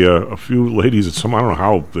actually have a few ladies at I don't know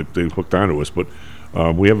how they hooked onto us, but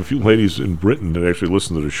we have a few ladies in Britain that actually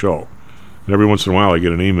listen to the show. And every once in a while I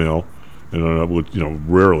get an email,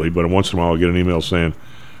 and rarely, but once in a while I get an email saying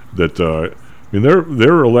that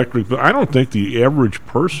they're electric, but I don't think the average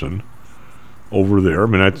person over there,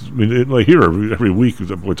 like here every week we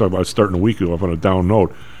talk about starting a week off on a down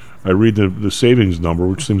note. I read the savings number,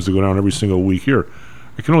 which seems to go down every single week here.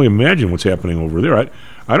 I can only imagine what's happening over there.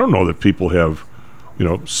 I don't know that people have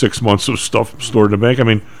 6 months of stuff stored in the bank. I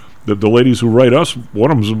mean, the ladies who write us,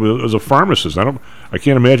 one of them is a pharmacist. I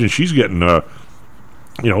can't imagine she's getting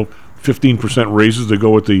 15% raises to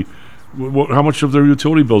go with the. How much of their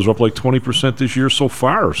utility bills are up like 20% this year so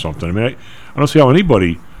far or something? I mean, I don't see how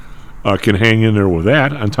anybody can hang in there with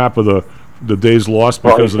that on top of the days lost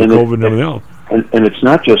because of the COVID and everything else. And it's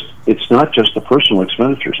not just the personal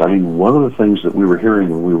expenditures. I mean, one of the things that we were hearing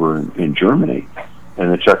when we were in Germany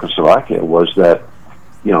and in Czechoslovakia was that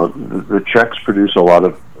the Czechs produce a lot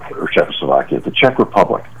of, or Czechoslovakia, the Czech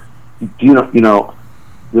Republic.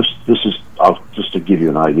 This is just to give you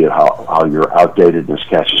an idea of how your outdatedness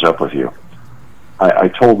catches up with you. I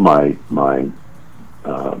told my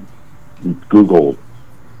Google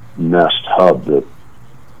Nest hub that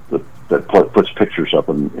puts pictures up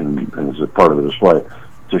and is a part of the display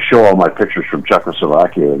to show all my pictures from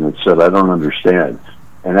Czechoslovakia, and it said, I don't understand.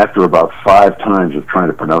 And after about 5 times of trying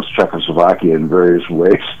to pronounce Czechoslovakia in various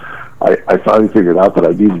ways, I finally figured out that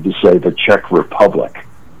I needed to say the Czech Republic,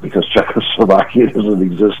 because Czechoslovakia doesn't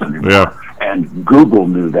exist anymore. Yeah. And Google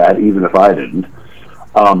knew that, even if I didn't.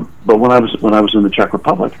 But when I was in the Czech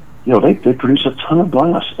Republic, they produce a ton of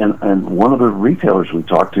glass, and one of the retailers we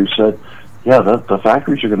talked to said, yeah, the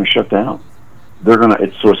factories are going to shut down.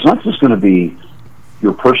 So it's not just going to be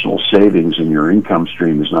your personal savings and your income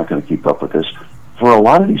stream is not going to keep up with this. For a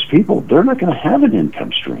lot of these people, they're not going to have an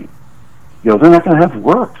income stream. They're not going to have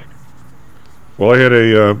work. Well, I had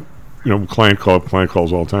a client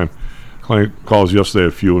calls all the time. Client calls yesterday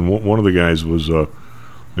a few, and one of the guys was I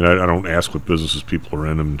don't ask what businesses people are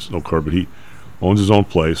in, and no car, but he owns his own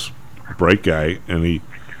place, bright guy, and he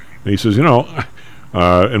says,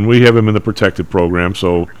 and we have him in the protected program,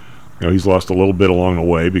 so he's lost a little bit along the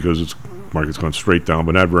way because market's gone straight down,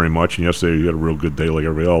 but not very much. And yesterday he had a real good day like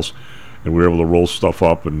everybody else, and we were able to roll stuff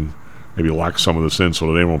up and maybe lock some of this in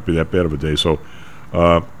so they won't be that bad of a day. So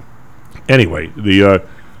anyway,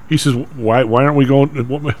 he says, why aren't we going?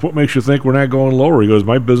 What makes you think we're not going lower? He goes,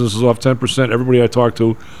 my business is off 10%. Everybody I talk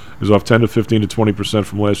to is off 10 to 15 to 20%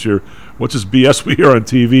 from last year. What's this BS we hear on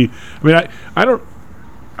TV? I mean, I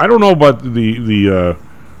don't know about the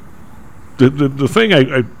thing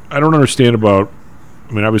I don't understand about.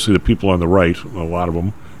 I mean, obviously the people on the right, a lot of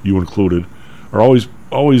them, you included, are always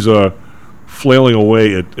flailing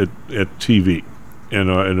away at TV and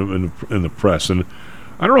in the press. And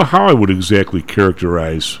I don't know how I would exactly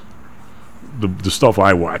characterize the stuff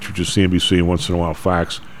I watch, which is CNBC and once in a while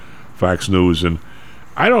Fox News. And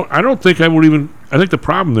I don't think I would even. I think the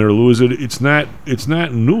problem there, Lou, is that it's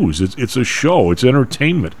not news. It's a show. It's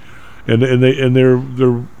entertainment, and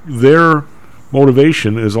their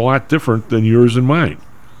motivation is a lot different than yours and mine.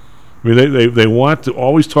 I mean, they want to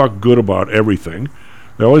always talk good about everything.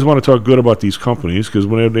 They always want to talk good about these companies because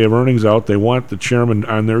when they have earnings out, they want the chairman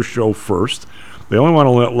on their show first. They only want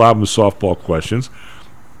to lob them softball questions.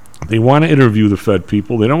 They want to interview the Fed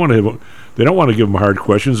people. They don't want to give them hard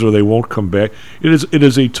questions, or they won't come back. It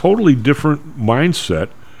is a totally different mindset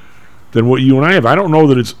than what you and I have. I don't know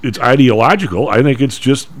that it's ideological. I think it's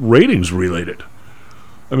just ratings related.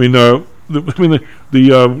 I mean, the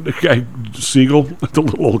guy Siegel, the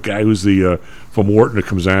little old guy who's from Wharton that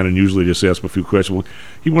comes on and usually just asks a few questions. Well,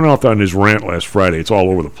 he went off on his rant last Friday. It's all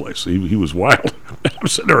over the place. He was wild. I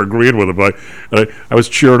was sitting there agreeing with him, but I was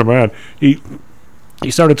cheering him on. He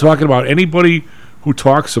started talking about anybody who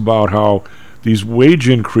talks about how these wage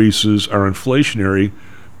increases are inflationary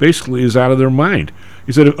basically is out of their mind.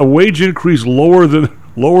 He said a wage increase lower than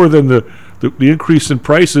the increase in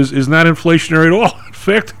prices is not inflationary at all. In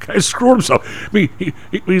fact, the guy screwed himself. I mean,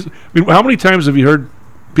 how many times have you heard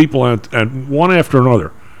people on one after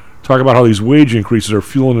another talk about how these wage increases are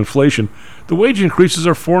fueling inflation? The wage increases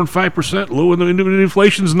are 4% and 5%, Lou, and the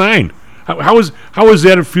inflation's 9%. How is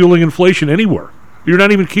that fueling inflation anywhere? You're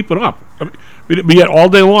not even keeping up. I mean, yet all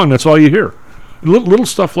day long, that's all you hear. Little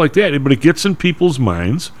stuff like that, but it gets in people's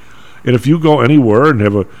minds. And if you go anywhere and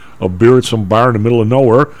have a beer at some bar in the middle of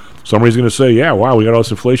nowhere, somebody's going to say, yeah, wow, we got all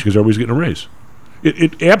this inflation because everybody's getting a raise.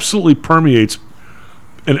 It absolutely permeates.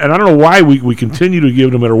 And I don't know why we continue to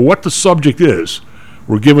give, no matter what the subject is,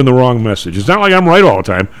 we're giving the wrong message. It's not like I'm right all the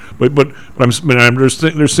time, but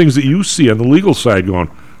there's things that you see on the legal side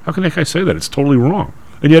going, how can that guy say that? It's totally wrong.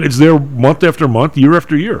 And yet it's there month after month, year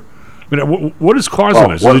after year. I mean, what is causing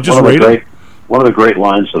this? Is it just rating? One of the great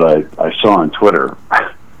lines that I saw on Twitter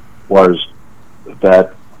was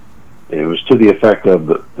that it was to the effect of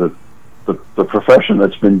the profession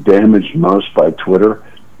that's been damaged most by Twitter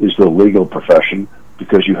is the legal profession,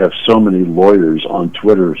 because you have so many lawyers on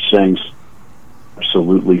Twitter saying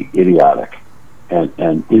absolutely idiotic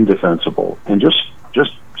and indefensible and just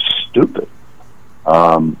stupid.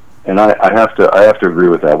 And I have to agree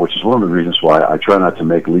with that, which is one of the reasons why I try not to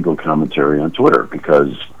make legal commentary on Twitter,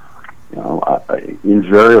 because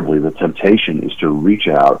invariably the temptation is to reach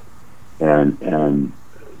out and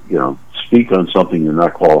speak on something you're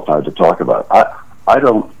not qualified to talk about. I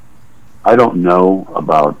don't know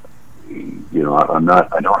about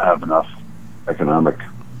I don't have enough economic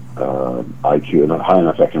IQ, not high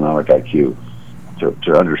enough economic IQ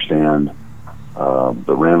to understand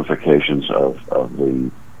the ramifications of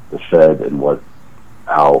the Fed and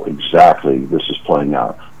how exactly this is playing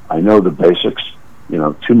out. I know the basics.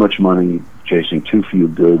 Too much money chasing too few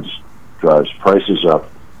goods drives prices up,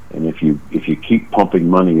 and if you keep pumping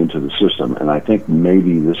money into the system, and I think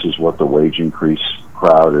maybe this is what the wage increase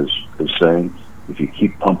crowd is saying, if you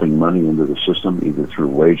keep pumping money into the system, either through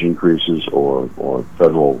wage increases or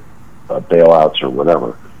federal bailouts or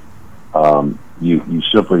whatever, you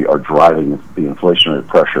simply are driving the inflationary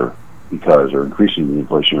pressure or increasing the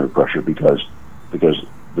inflationary pressure because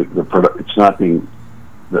it's not being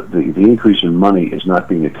the increase in money is not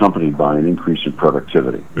being accompanied by an increase in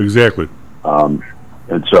productivity. Exactly.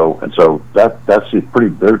 And so that's the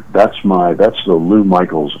Lou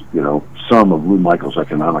Michaels, sum of Lou Michaels'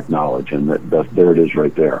 economic knowledge, and that there it is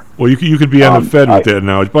right there. Well, you could be on the Fed with that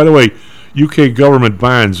knowledge. By the way, UK government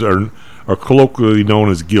bonds are colloquially known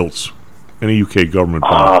as gilts. Any UK government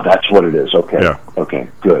bond. That's what it is. Okay. Yeah. Okay.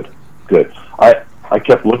 Good. I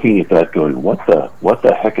kept looking at that, going, what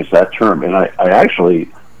the heck is that term? And I actually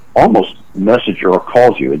almost messaged or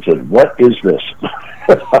called you and said, what is this?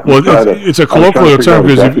 Well, it's a colloquial term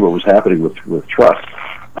because exactly what was happening with Truss.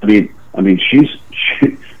 I mean,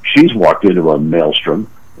 she's walked into a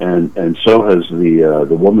maelstrom, and so has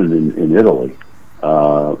the woman in Italy,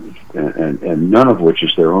 and none of which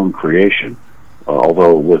is their own creation.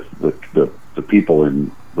 Although with the people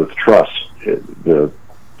with Truss, the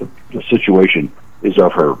situation is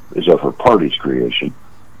of her party's creation.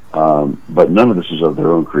 But none of this is of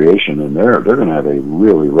their own creation, and they're going to have a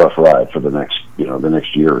really rough ride for the next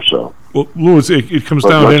year or so. Well, Louis, it comes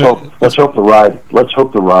down. Let's hope the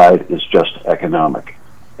ride is just economic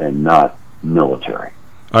and not military.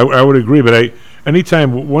 I would agree, but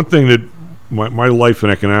anytime one thing that my life in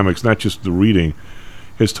economics, not just the reading,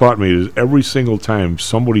 has taught me is every single time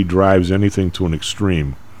somebody drives anything to an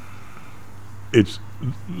extreme, it's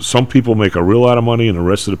some people make a real lot of money and the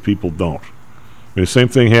rest of the people don't. I mean, the same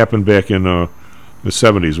thing happened back in the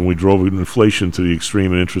 70s when we drove inflation to the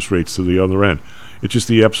extreme and interest rates to the other end. It's just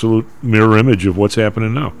the absolute mirror image of what's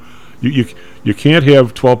happening now. You can't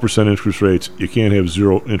have 12% interest rates. You can't have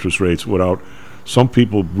zero interest rates without some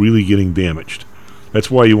people really getting damaged.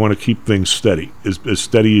 That's why you want to keep things steady, as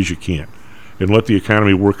steady as you can. and let the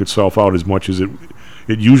economy work itself out as much as it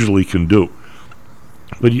usually can do.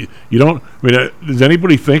 But you don't. I mean, does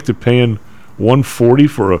anybody think that paying $140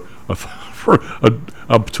 for a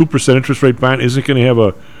 2% interest rate bond isn't going to have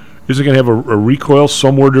a recoil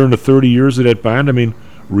somewhere during the 30 years of that bond? I mean,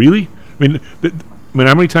 really? I mean,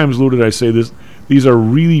 how many times, Lou, did I say this? These are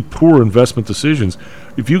really poor investment decisions.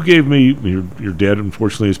 If you gave me your dad,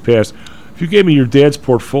 unfortunately, has passed. If you gave me your dad's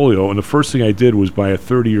portfolio, and the first thing I did was buy a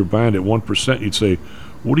 30-year bond at 1%, you'd say,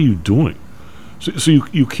 "What are you doing?" So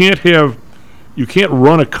you can't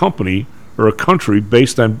run a company or a country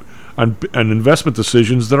based on investment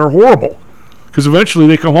decisions that are horrible, because eventually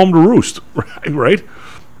they come home to roost, right?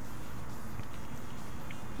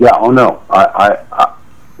 Yeah. Oh no.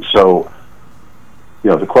 So,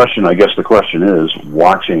 the question is,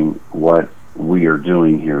 watching what we are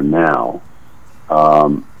doing here now,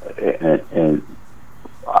 and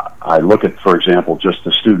I look at, for example, just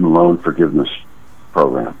the student loan forgiveness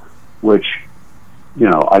program, which,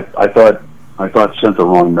 I thought sent the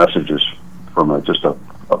wrong messages from a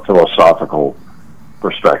philosophical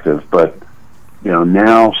perspective. But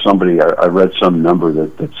now I read some number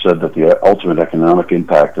that said that the ultimate economic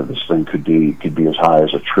impact of this thing could be as high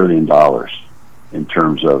as $1 trillion in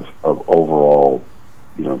terms of overall,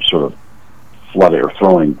 sort of flooding or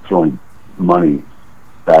throwing money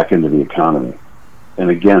back into the economy,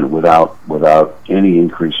 and again without any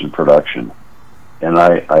increase in production. And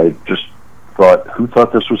I just thought, who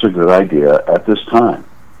thought this was a good idea at this time,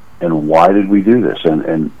 and why did we do this?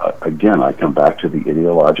 And again, I come back to the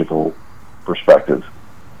ideological perspective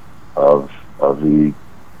of the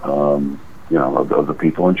of the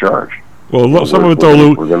people in charge. Well, some of it though,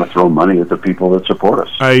 Lou, we're going to throw money at the people that support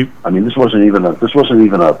us. I mean, this wasn't even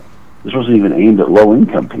aimed at low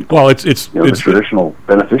income people. Well, it's the traditional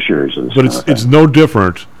beneficiaries of this. But it's no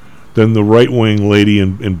different than the right wing lady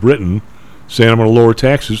in Britain saying, "I'm going to lower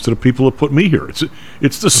taxes to the people that put me here."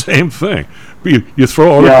 It's the same thing. You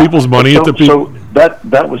throw other people's money at the people. So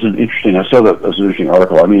that was an interesting. I saw that as an interesting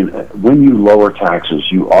article. I mean, when you lower taxes,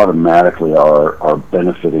 you automatically are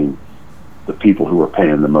benefiting the people who are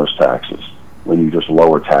paying the most taxes. When you just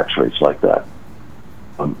lower tax rates like that,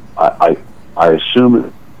 I assume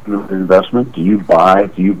an investment. Do you lower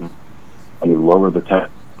the tax?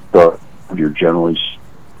 You're generally.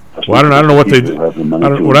 Well, I don't know what they. I don't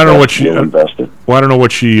know what she. Well, I don't know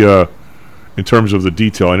what she. In terms of the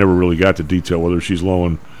detail, I never really got the detail whether she's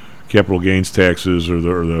lowering capital gains taxes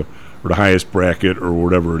or the highest bracket or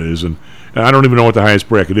whatever it is, and I don't even know what the highest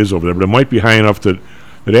bracket is over there. But it might be high enough that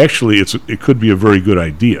actually it could be a very good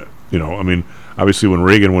idea. I mean, obviously when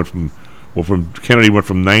Reagan went from Kennedy went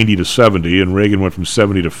from 90 to 70, and Reagan went from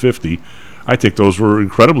 70 to 50. I think those were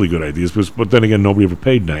incredibly good ideas. But then again, nobody ever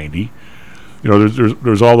paid 90.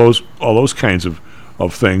 There's all those kinds of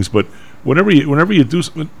things. But whenever you do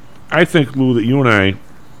something, I think, Lou, that you and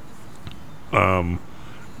I,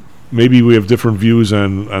 maybe we have different views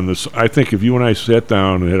on this. I think if you and I sat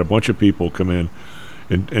down and had a bunch of people come in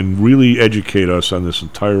and really educate us on this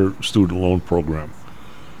entire student loan program,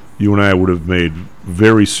 you and I would have made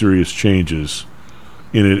very serious changes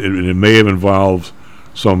in it. It may have involved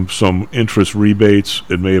some interest rebates.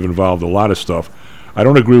 It may have involved a lot of stuff. I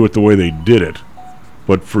don't agree with the way they did it,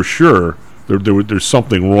 but for sure there's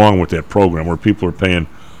something wrong with that program where people are paying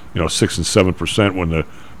 6 and 7% when the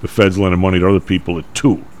Fed's lending money to other people at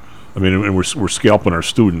 2%. I mean, and we're scalping our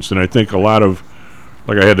students. And I think a lot of,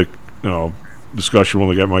 like, I had a discussion when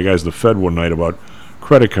we got my guys at the Fed one night about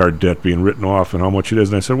credit card debt being written off and how much it is,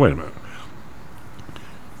 and I said, wait a minute.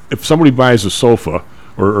 If somebody buys a sofa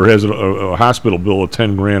or has a hospital bill of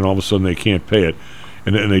 $10,000, all of a sudden they can't pay it,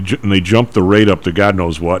 and they jump the rate up to God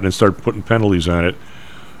knows what, and then start putting penalties on it,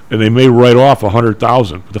 and they may write off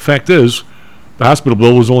 $100,000. But the fact is, the hospital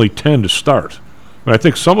bill was only $10,000 to start. And I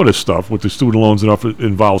think some of this stuff with the student loans and stuff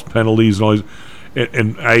involves penalties and all these.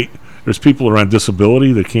 And there's people who are on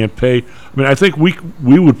disability that can't pay. I mean, I think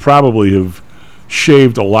we would probably have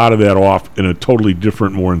shaved a lot of that off in a totally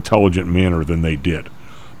different, more intelligent manner than they did.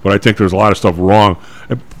 But I think there's a lot of stuff wrong.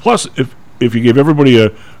 And plus, if you gave everybody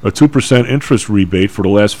a 2% interest rebate for the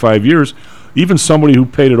last 5 years, even somebody who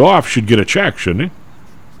paid it off should get a check, shouldn't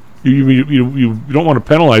he? You don't want to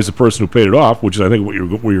penalize the person who paid it off, which is, I think, where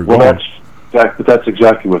you're going. That's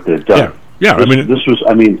exactly what they've done. Yeah. I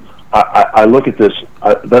look at this.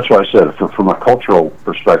 That's why I said, from a cultural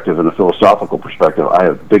perspective and a philosophical perspective, I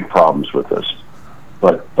have big problems with this.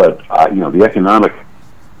 But the economic,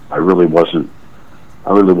 I really wasn't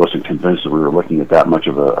convinced that we were looking at that much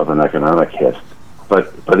of an economic hit.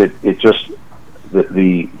 But it just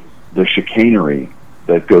the chicanery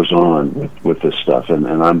that goes on with this stuff, and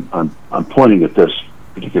I'm pointing at this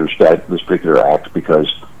particular act because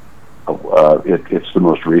it's the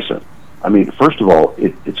most recent. I mean, first of all,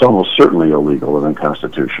 it's almost certainly illegal and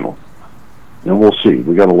unconstitutional. And we'll see.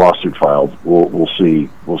 We got a lawsuit filed. We'll see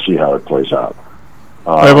how it plays out.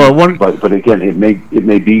 But again, it may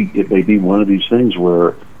be one of these things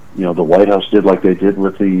where the White House did like they did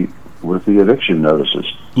with the eviction notices.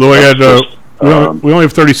 Lou, we only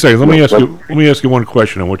have 30 seconds. Let me ask you one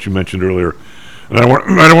question on what you mentioned earlier, and I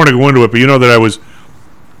don't want to go into it, but you know that I was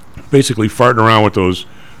basically farting around with those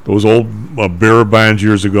old bearer bonds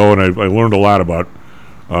years ago, and I learned a lot about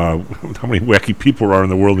how many wacky people are in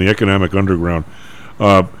the world in the economic underground.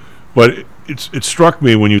 But it struck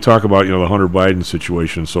me when you talk about the Hunter Biden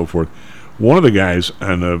situation and so forth. One of the guys,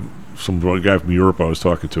 and some guy from Europe I was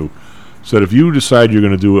talking to, said if you decide you're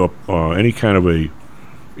going to do any kind of a,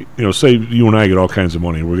 say you and I get all kinds of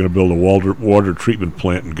money and we're going to build a water treatment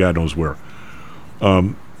plant in God knows where.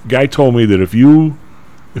 Guy told me that if you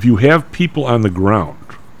have people on the ground,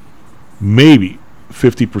 maybe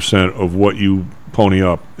 50% of what you pony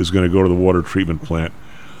up is going to go to the water treatment plant.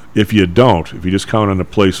 If you just count on the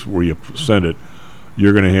place where you send it,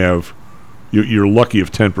 you're going to have, you're lucky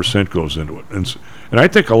if 10% goes into it. And I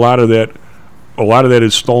think a lot of that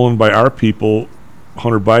is stolen by our people.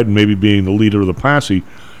 Hunter Biden maybe being the leader of the posse.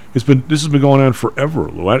 This has been going on forever.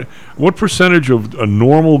 What percentage of a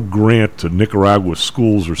normal grant to Nicaragua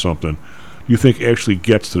schools or something do you think actually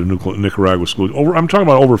gets to the Nicaragua schools? I'm talking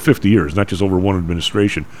about over 50 years, not just over one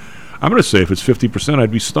administration. I'm going to say if it's 50%,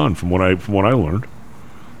 I'd be stunned from what I learned.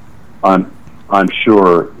 I'm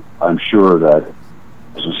sure that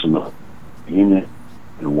business in the union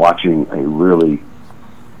and watching a really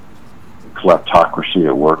kleptocracy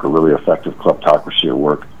at work, a really effective kleptocracy at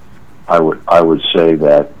work, I would say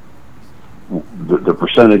that the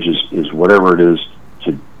percentage is whatever it is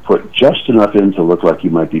to put just enough in to look like you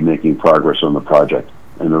might be making progress on the project,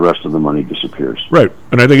 and the rest of the money disappears. Right,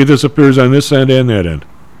 and I think it disappears on this end and that end.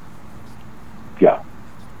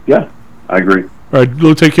 Yeah, I agree. All right,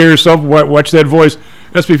 Lou, take care of yourself. Watch that voice.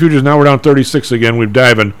 SP Futures now we're down 36 again. We've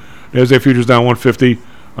diving. NASDAQ Futures down 150.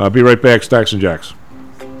 Be right back. Stocks and Jocks.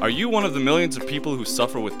 Are you one of the millions of people who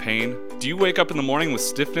suffer with pain? Do you wake up in the morning with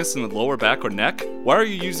stiffness in the lower back or neck? Why are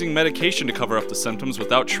you using medication to cover up the symptoms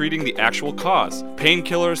without treating the actual cause?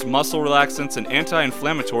 Painkillers, muscle relaxants, and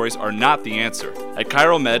anti-inflammatories are not the answer. At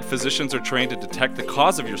ChiroMed, physicians are trained to detect the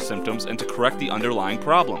cause of your symptoms and to correct the underlying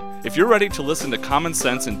problem. If you're ready to listen to common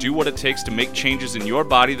sense and do what it takes to make changes in your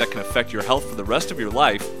body that can affect your health for the rest of your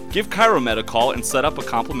life, give ChiroMed a call and set up a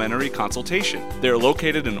complimentary consultation. They are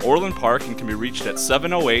located in Orland Park and can be reached at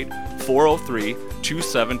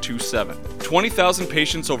 708-403-2727. 20,000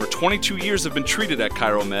 patients over 22 years have been treated at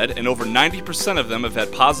ChiroMed, and over 90% of them have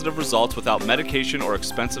had positive results without medication or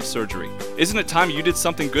expensive surgery. Isn't it time you did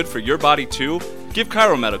something good for your body too? Give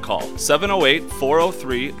ChiroMed a call,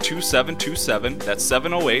 708-403-2727. That's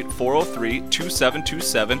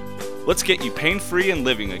 708-403-2727. Let's get you pain-free and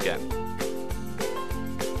living again.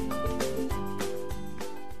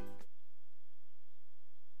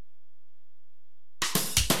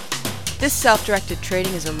 This self-directed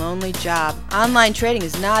trading is a lonely job. Online trading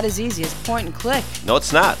is not as easy as point and click. No,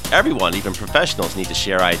 it's not. Everyone, even professionals, need to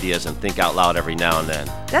share ideas and think out loud every now and then.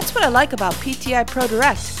 That's what I like about PTI Pro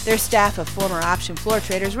Direct. Their staff of former option floor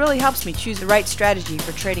traders really helps me choose the right strategy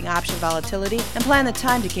for trading option volatility and plan the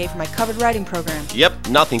time decay for my covered writing program. Yep,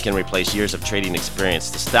 nothing can replace years of trading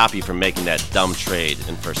experience to stop you from making that dumb trade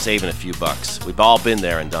and for saving a few bucks. We've all been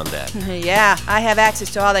there and done that. Yeah, I have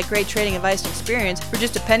access to all that great trading advice and experience for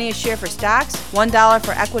just a penny a share for stocks, $1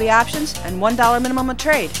 for equity options, and $1 minimum a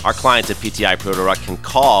trade. Our clients at PTI Pro Direct can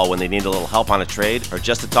call when they need a little help on a trade or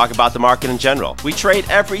just to talk about the market in general. We trade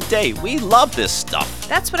every day. We love this stuff.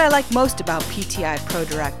 That's what I like most about PTI Pro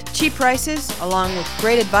Direct. Cheap prices, along with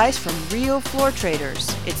great advice from real floor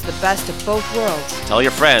traders. It's the best of both worlds. Tell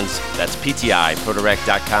your friends. That's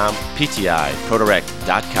PTIProDirect.com,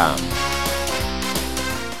 PTIProDirect.com.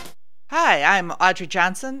 Hi, I'm Audrey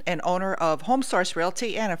Johnson, an owner of Home Source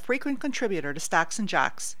Realty and a frequent contributor to Stocks and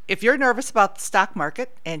Jocks. If you're nervous about the stock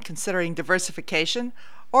market and considering diversification,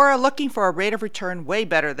 or are looking for a rate of return way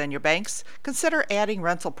better than your banks, consider adding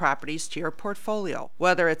rental properties to your portfolio.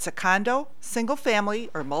 Whether it's a condo, single family,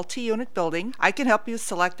 or multi-unit building, I can help you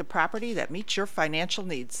select a property that meets your financial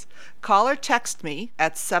needs. Call or text me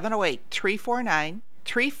at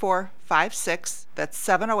 708-349-3456. That's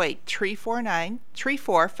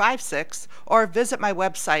 708-349-3456, or visit my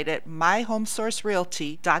website at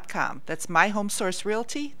myhomesourcerealty.com. That's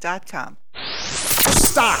myhomesourcerealty.com.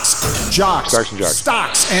 Stocks, jocks, Stocks and Jocks.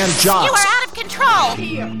 Stocks and jocks. You are out of control.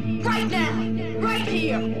 Here, right now, right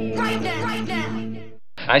here, right now, right now.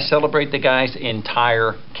 I celebrate the guy's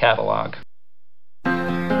entire catalog.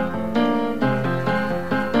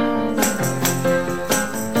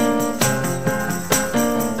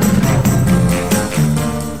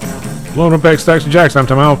 Blowing up back, Stocks and Jocks. I'm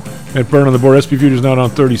Tom Al at Burn on the Board. SP Futures now down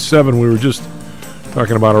 37. We were just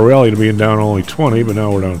talking about a rally to being down only 20, but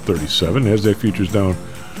now we're down 37. NASDAQ Futures down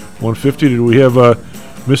 150. Did we have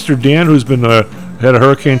Mr. Dan, who's been had a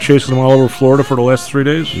hurricane chasing them all over Florida for the last 3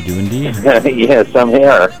 days? You do indeed. Yes, I'm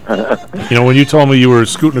here. When you told me you were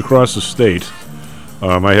scooting across the state,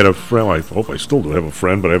 I had a friend. I hope I still do have a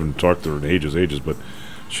friend, but I haven't talked to her in ages. But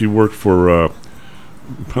she worked for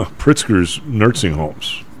Pritzker's nursing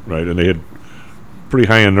homes, right? And they had pretty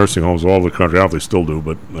high-end nursing homes all over the country. I don't know if they still do,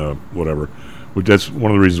 but whatever. That's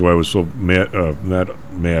one of the reasons why I was so mad,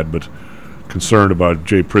 not mad, but concerned about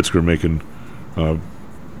Jay Pritzker making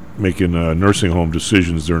nursing home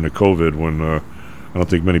decisions during the COVID when I don't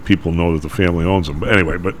think many people know that the family owns them. But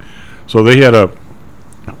anyway, so they had a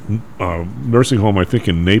nursing home, I think,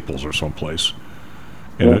 in Naples or someplace.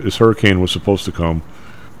 And this hurricane was supposed to come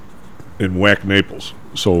and whack Naples.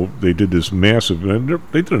 So they did this massive, and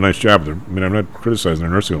they did a nice job. I mean, I'm not criticizing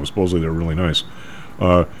their nursing home. Supposedly they're really nice.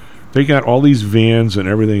 They got all these vans and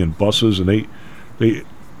everything and buses, and they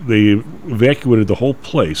evacuated the whole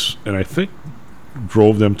place, and I think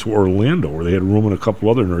drove them to Orlando, where they had room in a couple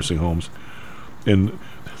other nursing homes. And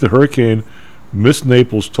the hurricane missed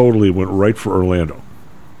Naples totally, went right for Orlando.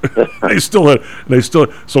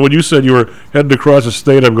 So when you said you were heading across the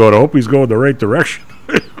state, I'm going, I hope he's going the right direction.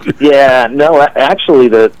 Yeah, no, actually,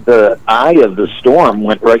 the eye of the storm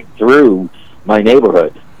went right through my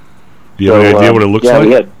neighborhood. Do you have any idea what it looks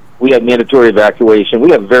like? We had mandatory evacuation.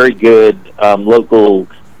 We have very good local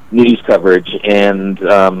news coverage, and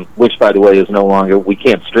which, by the way, is no longer. We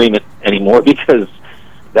can't stream it anymore because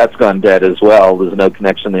that's gone dead as well. There's no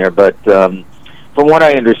connection there. But from what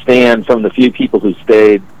I understand from the few people who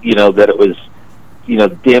stayed, that it was,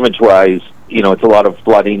 damage-wise, it's a lot of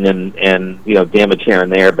flooding and damage here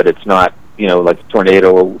and there, but it's not, like a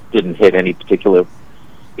tornado didn't hit any particular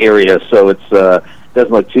area, so it's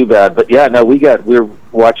doesn't look too bad. But yeah, no, we were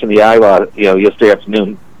watching the Iowa, yesterday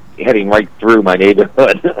afternoon, heading right through my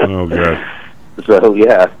neighborhood. Oh god. So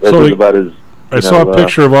yeah, that was about as. I saw a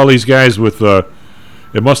picture of all these guys with. There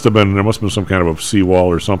must have been some kind of a seawall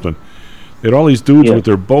or something. They had all these dudes with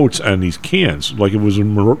their boats on these cans, like it was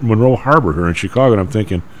in Monroe Harbor here in Chicago. And I'm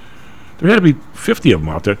thinking, there had to be 50 of them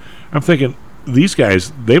out there. I'm thinking, these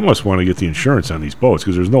guys, they must want to get the insurance on these boats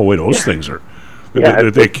because there's no way those things are.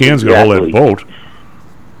 They cans going to hold that boat.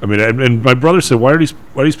 I mean, and my brother said, why are these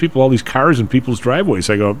people all these cars in people's driveways?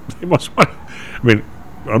 I go, they must want. I mean,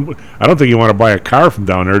 I don't think you want to buy a car from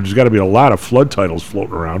down there. There's got to be a lot of flood titles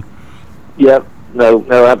floating around. Yep.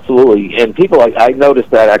 No, absolutely. And people, I noticed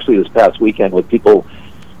that actually this past weekend with people's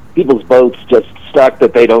boats just stuck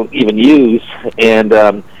that they don't even use, and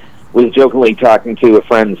was jokingly talking to a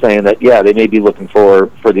friend saying that they may be looking for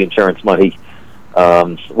the insurance money,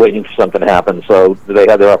 waiting for something to happen. So they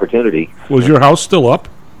had their opportunity. Was your house still up?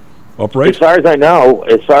 Upright? As far as I know,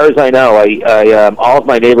 I all of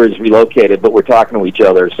my neighbors relocated, but we're talking to each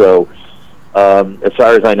other. So as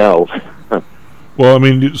far as I know. Well, I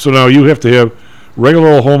mean, so now you have to have regular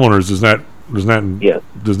old homeowners.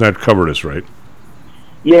 Does not cover this, right?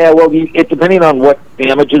 Yeah, well, it depending on what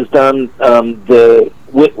damage is done.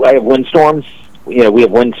 I have windstorms. We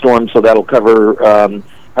have windstorms, so that'll cover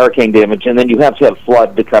hurricane damage, and then you have to have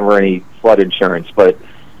flood to cover any flood insurance. But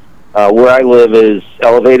where I live is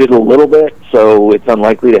elevated a little bit, so it's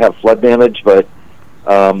unlikely to have flood damage, but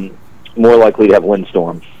more likely to have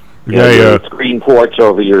windstorms. The screen porch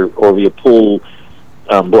over your pool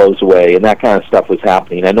blows away, and that kind of stuff was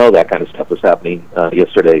happening. I know that kind of stuff was happening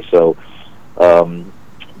yesterday. So,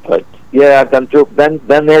 but yeah, I've been through, been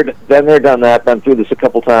there, done that. Been through this a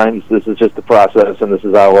couple times. This is just the process, and this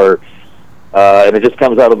is our. And it just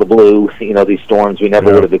comes out of the blue. These storms, we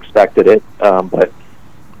never would have expected it.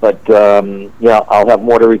 But I'll have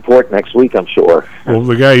more to report next week, I'm sure. Well,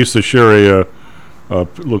 the guy used to share a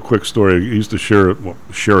little quick story. He used to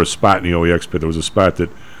share a spot in the OEX pit. There was a spot that,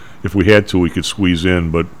 if we had to, we could squeeze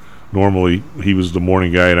in, but normally he was the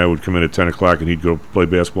morning guy, and I would come in at 10 o'clock, and he'd go play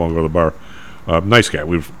basketball and go to the bar. Nice guy.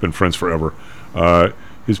 We've been friends forever.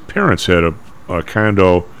 His parents had a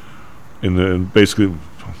condo in basically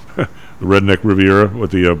the Redneck Riviera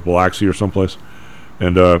with the Biloxi or someplace.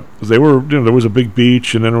 And they were, there was a big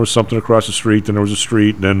beach, and then there was something across the street, then there was a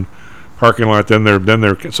street, and then parking lot, then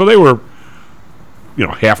there. So they were,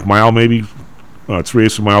 half mile maybe,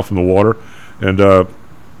 3/8 of a mile from the water. And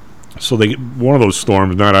so one of those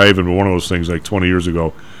storms, not Ivan, but one of those things like 20 years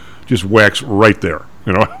ago, just whacks right there.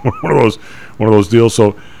 You know, one of those deals.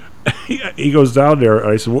 So he goes down there.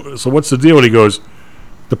 I said, "So what's the deal?" And he goes,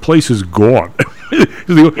 "The place is gone."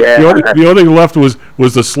 The only thing left was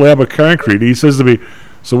the slab of concrete. He says to me,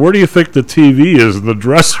 "So where do you think the TV is in the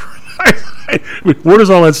dresser?" I mean, where does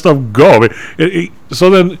all that stuff go? I mean, so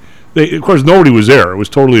then, of course, nobody was there. It was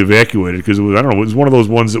totally evacuated because it was, I don't know, it was one of those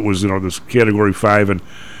ones that was, this Category 5, and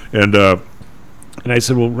I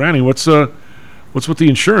said, "Well, Ronnie, what's with the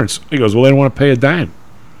insurance?" He goes, "Well, they don't want to pay a dime.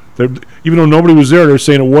 Even though nobody was there, they're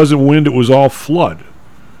saying it wasn't wind, it was all flood."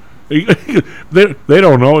 They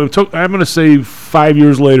don't know. It took, I'm going to say 5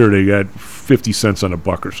 years later, they got 50 cents on a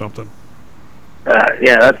buck or something.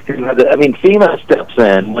 Yeah, that's too bad. I mean, FEMA steps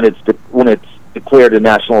in when it's declared a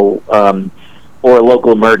national or a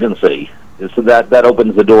local emergency, so that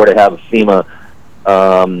opens the door to have FEMA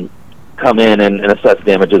come in and assess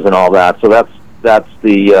damages and all that. So that's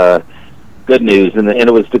the good news, and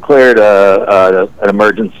it was declared an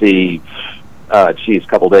emergency. A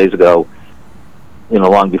couple days ago.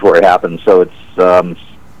 Long before it happened. So it's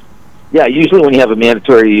usually when you have a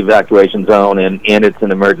mandatory evacuation zone and it's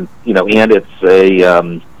an emergency, and it's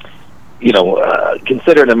a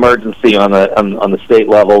considered an emergency on the state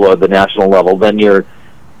level or the national level, then you're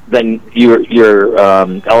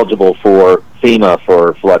eligible for FEMA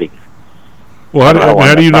for flooding. Well,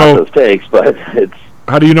 how do you know? Takes, but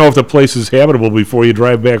how do you know if the place is habitable before you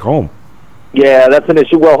drive back home? Yeah, that's an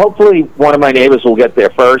issue. Well, hopefully one of my neighbors will get there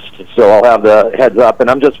first, so I'll have the heads up. And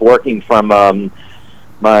I'm just working from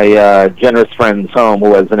my generous friend's home,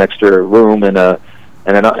 who has an extra room and a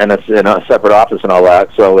separate office and all that.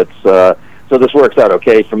 So it's so this works out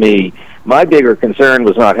okay for me. My bigger concern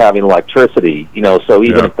was not having electricity. So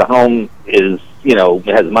even if the home is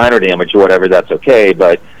has minor damage or whatever, that's okay.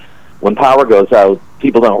 But when power goes out,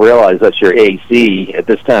 people don't realize that's your AC at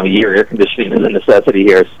this time of year. Air conditioning is a necessity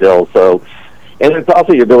here still. So. And it's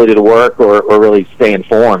also your ability to work or really stay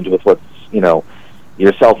informed with what's, your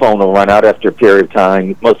cell phone will run out after a period of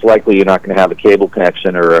time. Most likely you're not going to have a cable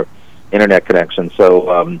connection or an internet connection.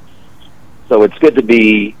 So so it's good to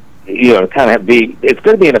be, it's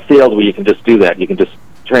good to be in a field where you can just do that. You can just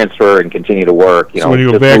transfer and continue to work, So when you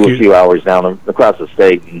go just back, move a few hours down across the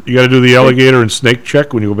state. You got to do the alligator and snake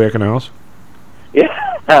check when you go back in the house?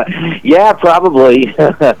 Yeah, probably.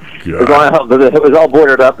 It was all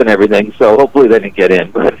boarded up and everything, so hopefully they didn't get in.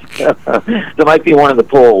 But there might be one in the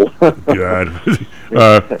pool. God.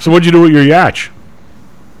 So what'd you do with your yacht?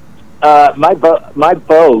 My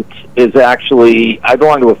boat is actually, I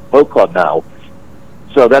belong to a boat club now,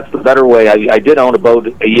 so that's the better way. I did own a boat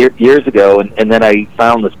years ago, and then I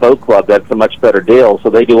found this boat club that's a much better deal. So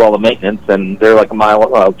they do all the maintenance, and they're like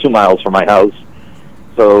 2 miles from my house.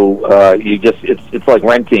 So it's like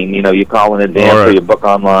renting. You call in advance or you book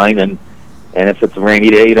online, and if it's a rainy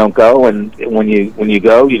day, you don't go. And when you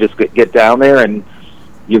go, you just get down there, and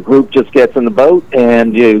your group just gets in the boat,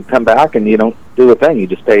 and you come back, and you don't do a thing. You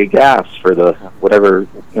just pay gas for the whatever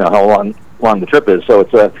how long the trip is. So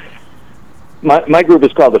it's my group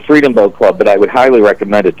is called the Freedom Boat Club, but I would highly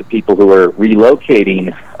recommend it to people who are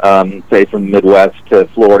relocating, say from the Midwest to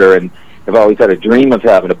Florida, and have always had a dream of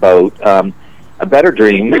having a boat. A better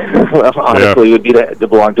dream, honestly, would be to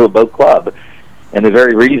belong to a boat club, and they're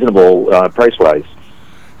very reasonable price-wise.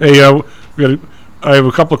 Hey, I have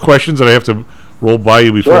a couple of questions that I have to roll by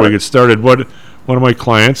you before we get started. One of my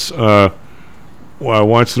clients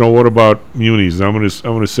wants to know, what about munis? I'm going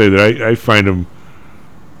to say that I find them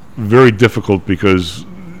very difficult because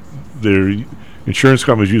their insurance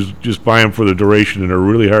companies just buy them for the duration, and they're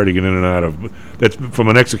really hard to get in and out of. That's from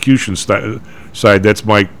an execution side. That's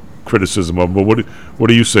my criticism of them. But what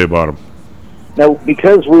do you say about them? Now,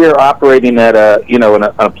 because we are operating at a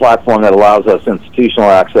platform that allows us institutional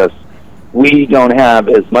access, we don't have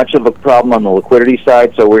as much of a problem on the liquidity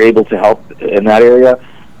side, so we're able to help in that area.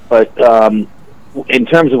 But in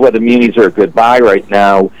terms of whether munis are a good buy right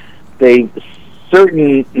now,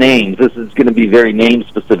 certain names, this is going to be very name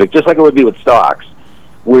specific, just like it would be with stocks,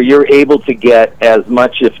 where you're able to get as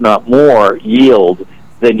much, if not more, yield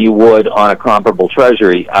than you would on a comparable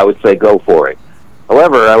treasury. I would say go for it.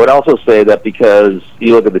 However, I would also say that because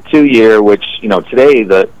you look at the 2-year, which today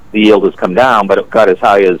the yield has come down, but it got as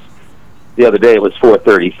high as the other day it was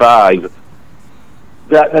 4.35.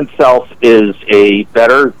 That in itself is a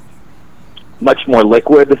better, much more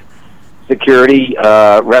liquid security,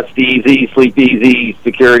 rest easy, sleep easy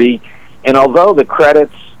security. And although the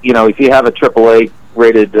credits, if you have a AAA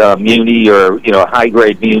rated muni or a high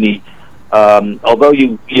grade muni, although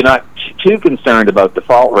you're not too concerned about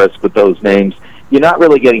default risk with those names, you're not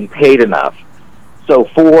really getting paid enough. So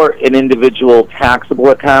for an individual taxable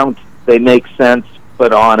account, they make sense,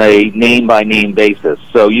 but on a name-by-name basis.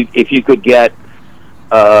 So if you could get,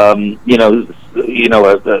 a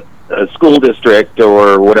school district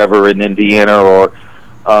or whatever in Indiana, or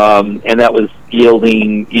and that was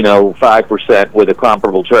yielding 5% with a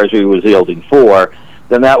comparable treasury was yielding 4%,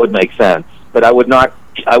 then that would make sense. But I would not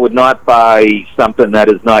buy something that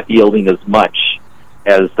is not yielding as much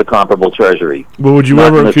as the comparable treasury. Well, would you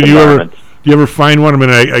ever? Do you ever find one? I mean,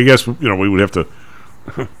 I guess we would have to.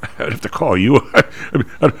 I'd have to call you. I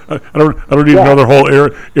don't even know the whole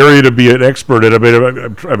area to be an expert in. I mean,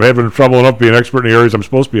 I'm having trouble enough being an expert in the areas I'm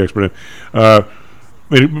supposed to be expert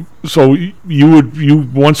in. So you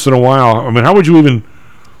once in a while. I mean, how would you even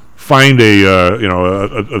find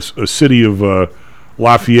a city of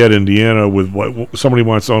Lafayette, Indiana, with what somebody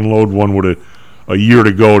wants to unload one with a year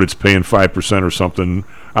to go that's paying 5% or something?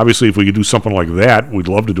 Obviously, if we could do something like that, we'd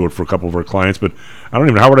love to do it for a couple of our clients. But I don't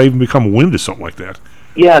even know how would I even become wind to something like that.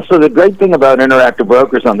 Yeah. So the great thing about Interactive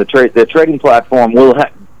Brokers on the trading platform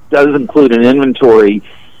does include an inventory,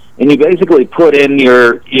 and you basically put in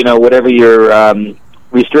your whatever your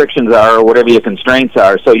restrictions are or whatever your constraints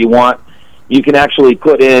are. So you can actually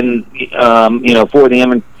put in to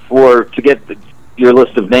get your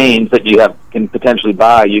list of names that you can potentially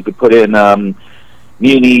buy. You could put in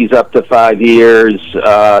munis up to 5 years,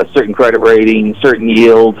 certain credit rating, certain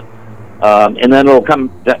yield, and then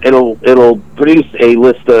it'll produce a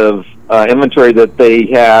list of inventory that they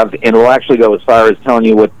have, and it'll actually go as far as telling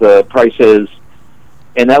you what the price is,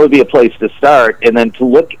 and that would be a place to start. And then to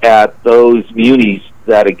look at those munis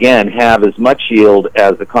that again have as much yield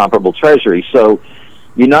as the comparable treasury. So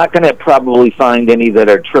you're not going to probably find any that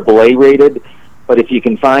are AAA rated, but if you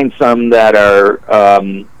can find some that are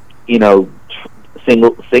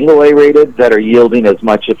single A rated that are yielding as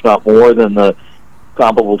much, if not more, than the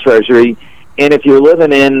comparable treasury. And if you're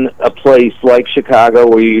living in a place like Chicago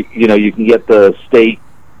where you can get the state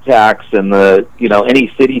tax and the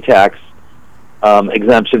any city tax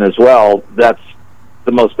exemption as well, that's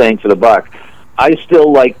the most bang for the buck. I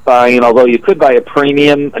still like buying, although you could buy a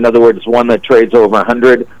premium, in other words, one that trades over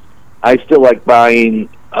 100. I still like buying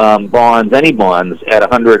bonds, any bonds at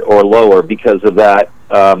 100 or lower, because of that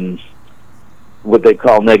what they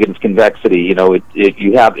call negative convexity.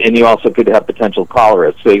 You also could have potential call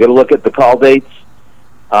risk. So you got to look at the call dates,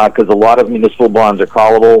 because a lot of municipal bonds are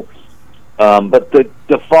callable. But the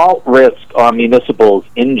default risk on municipals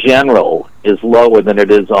in general is lower than it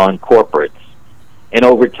is on corporates. And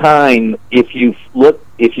over time, if you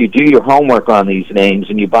do your homework on these names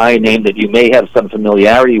and you buy a name that you may have some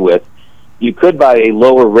familiarity with, you could buy a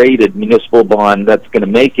lower rated municipal bond that's going to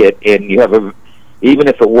make it, and you have even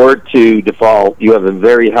if it were to default, you have a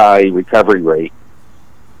very high recovery rate.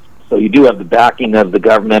 So you do have the backing of the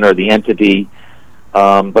government or the entity,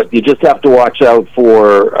 but you just have to watch out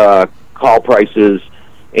for call prices.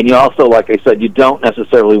 And you also, like I said, you don't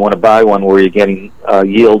necessarily want to buy one where you're getting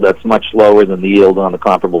yield that's much lower than the yield on the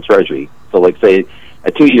comparable treasury. So like, say,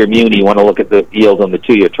 a 2-year muni, you want to look at the yield on the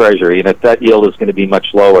 2-year treasury, and if that yield is going to be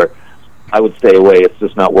much lower, I would stay away. It's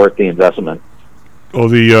just not worth the investment. Oh,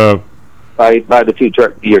 buy the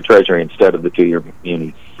 2-year treasury instead of the 2-year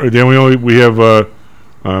muni. Right, Dan, we have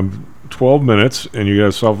 12 minutes, and you got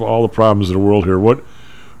to solve all the problems of the world here.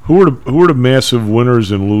 Who are the massive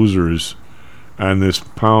winners and losers on this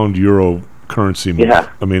pound-euro currency move? Yeah.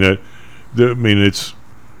 I mean,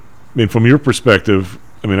 from your perspective,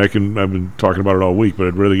 I've been talking about it all week, but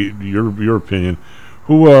I'd rather get your opinion.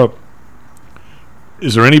 Who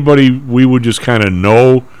is there anybody we would just kind of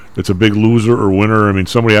know that's a big loser or winner? I mean,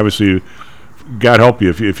 somebody, obviously, God help you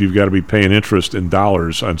if you've got to be paying interest in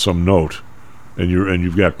dollars on some note, and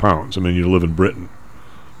you've got pounds. I mean, you live in Britain.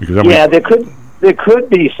 There could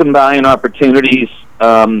be some buying opportunities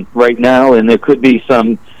right now, and there could be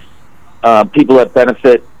some people that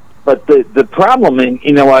benefit. But the problem,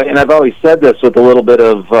 and I've always said this with a little bit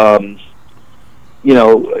of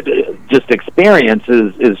just experience,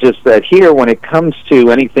 is just that here, when it comes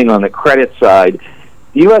to anything on the credit side,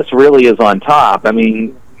 the U.S. really is on top. I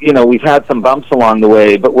mean, we've had some bumps along the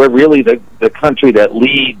way, but we're really the country that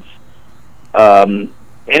leads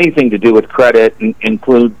anything to do with credit,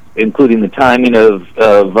 including the timing of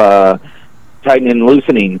tightening and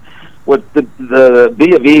loosening. What the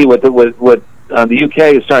B of E, what the UK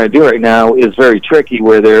is trying to do right now is very tricky,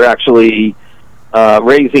 where they're actually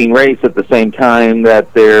raising rates at the same time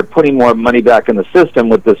that they're putting more money back in the system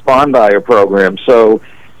with this bond buyer program. So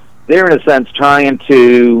they're, in a sense, trying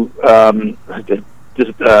to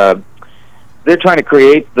they're trying to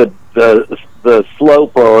create the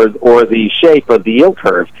slope or the shape of the yield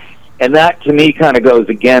curve, and that to me kind of goes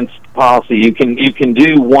against policy. You can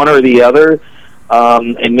do one or the other.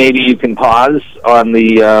 and maybe you can pause on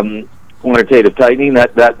the quantitative tightening.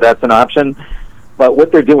 That's an option. But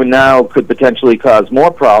what they're doing now could potentially cause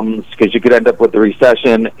more problems because you could end up with a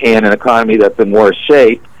recession and an economy that's in worse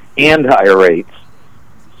shape and higher rates.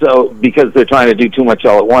 So because they're trying to do too much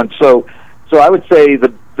all at once. So I would say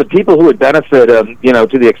the people who would benefit,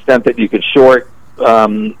 to the extent that you could short,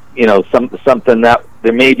 something that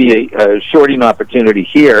there may be a shorting opportunity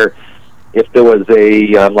here if there was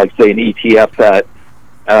a, like say, an ETF that,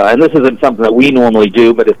 and this isn't something that we normally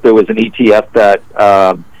do, but if there was an ETF that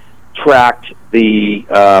tracked the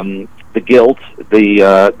gilt,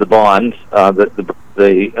 the bond, the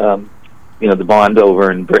bond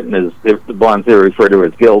over in Britain is the bonds they refer to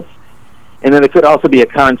as gilts, and then it could also be a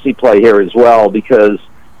currency play here as well because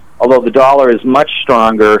although the dollar is much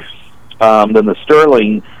stronger than the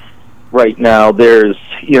sterling right now,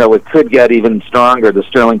 it could get even stronger. The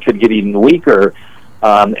sterling could get even weaker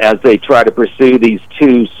as they try to pursue these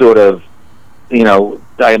two sort of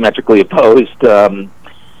diametrically opposed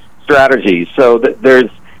strategies. So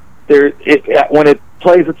when it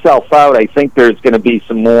plays itself out, I think there's going to be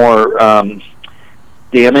some more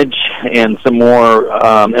damage and some more,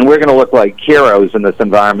 and we're going to look like heroes in this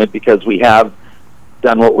environment because we have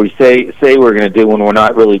done what we say we're going to do when we're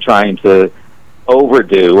not really trying to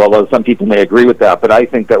overdo. Although some people may agree with that, but I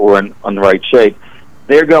think that we're on the right shape.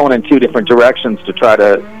 They're going in two different directions to try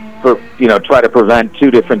to prevent two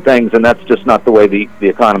different things, and that's just not the way the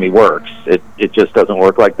economy works. It just doesn't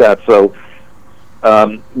work like that. So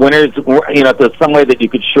if there's some way that you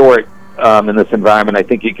could short in this environment, I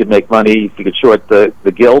think you could make money if you could short the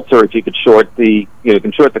gilt, or if you could short you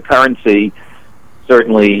can short the currency.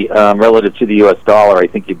 Certainly, relative to the U.S. dollar, I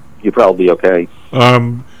think you'd probably be okay.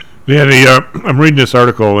 I'm reading this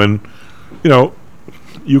article, and you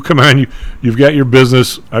come on, you've got your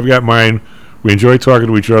business, I've got mine. We enjoy talking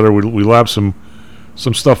to each other. We lob some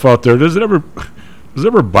stuff out there. Does it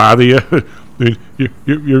ever bother you?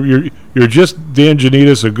 You're just Dan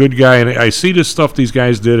Janitas, a good guy, and I see this stuff these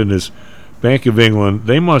guys did in this Bank of England.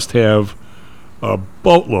 They must have a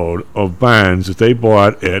boatload of bonds that they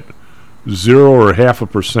bought at 0 or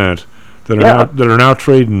 0.5% that are now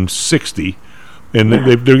trading 60, and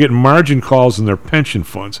they're getting margin calls in their pension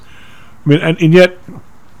funds. I mean, and yet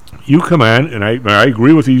you come on, and I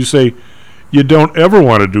agree with you. You say you don't ever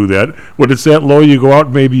want to do that. When it's that low, you go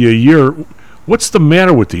out maybe a year. What's the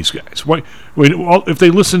matter with these guys? Why? If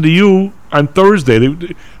they listen to you on Thursday,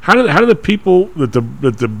 how do the people that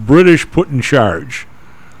the British put in charge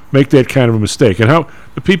make that kind of a mistake? And how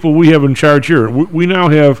the people we have in charge here, we now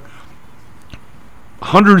have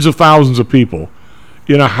hundreds of thousands of people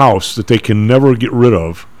in a house that they can never get rid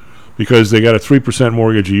of because they got a 3%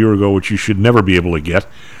 mortgage a year ago, which you should never be able to get,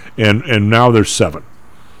 and now there's 7%.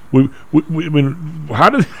 I mean, how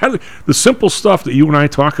do the simple stuff that you and I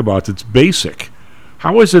talk about that's basic?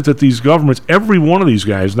 How is it that these governments, every one of these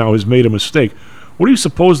guys now has made a mistake? What do you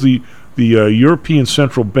suppose the European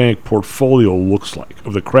Central Bank portfolio looks like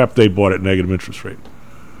of the crap they bought at negative interest rate?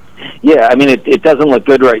 Yeah, I mean, it doesn't look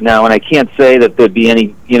good right now, and I can't say that there'd be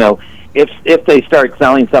any, if they start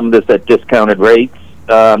selling some of this at discounted rates,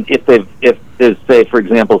 if there's, say, for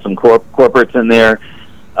example, some corporates in there,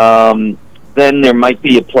 then there might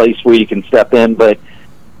be a place where you can step in. But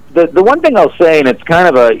the one thing I'll say, and it's kind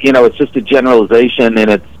of it's just a generalization,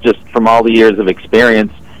 and it's just from all the years of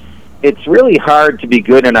experience, it's really hard to be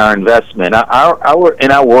good in our investment.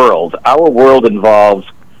 Our world involves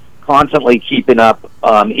constantly keeping up,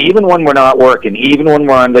 even when we're not working, even when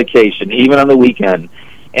we're on vacation, even on the weekend.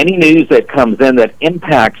 Any news that comes in that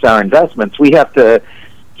impacts our investments, we have to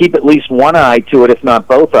keep at least one eye to it, if not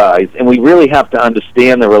both eyes, and we really have to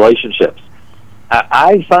understand the relationships.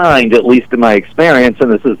 I find, at least in my experience,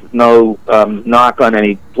 and this is no knock on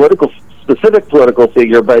any specific political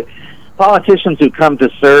figure, but politicians who come to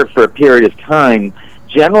serve for a period of time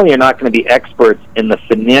generally are not going to be experts in the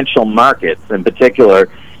financial markets in particular,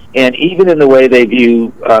 and even in the way they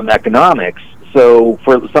view economics. So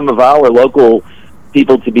for some of our local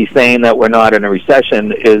people to be saying that we're not in a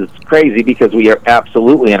recession is crazy, because we are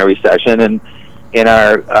absolutely in a recession, and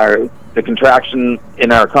the contraction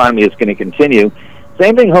in our economy is going to continue.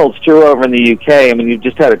 Same thing holds true over in the UK. I mean, you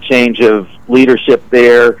just had a change of leadership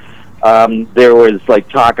there. There was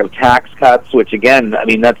talk of tax cuts, which again, I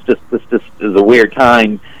mean, this is a weird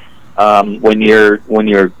time when you're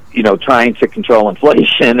trying to control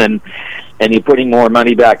inflation and you're putting more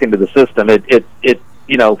money back into the system. The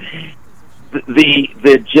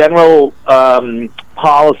general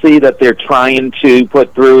policy that they're trying to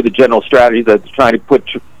put through, the general strategy that's trying to put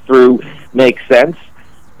through makes sense,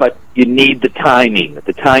 but you need the timing.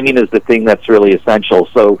 The timing is the thing that's really essential.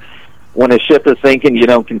 So when a ship is sinking, you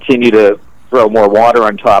don't continue to throw more water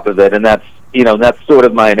on top of it, and that's sort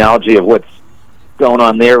of my analogy of what's going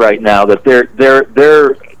on there right now. That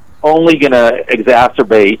they're only going to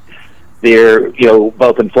exacerbate their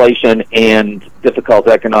both inflation and difficult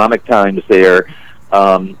economic times there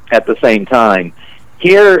at the same time.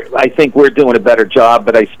 Here, I think we're doing a better job,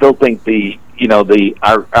 but I still think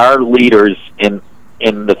our leaders in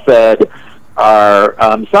the Fed are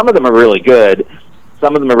some of them are really good,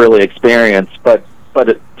 some of them are really experienced, but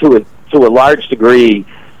to a large degree,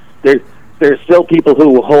 there's still people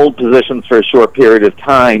who hold positions for a short period of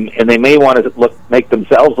time, and they may want to make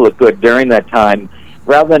themselves look good during that time,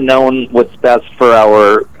 rather than knowing what's best for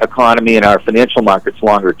our economy and our financial markets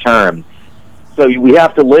longer term. So we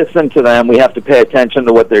have to listen to them. We have to pay attention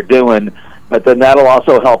to what they're doing, but then that'll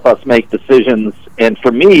also help us make decisions. And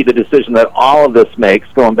for me, the decision that all of this makes,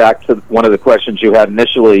 going back to one of the questions you had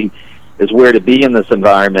initially, is where to be in this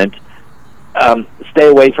environment. Stay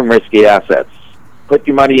away from risky assets. Put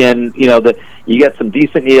your money in. You get some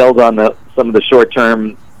decent yield on some of the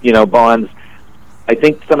short-term bonds. I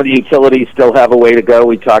think some of the utilities still have a way to go.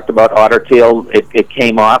 We talked about Otter Tail. It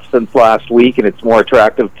came off since last week, and it's more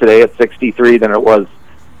attractive today at 63 than it was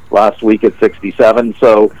last week at 67.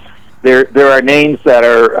 So there are names that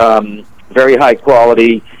are very high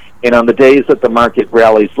quality, and on the days that the market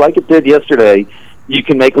rallies, like it did yesterday, you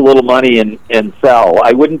can make a little money and sell.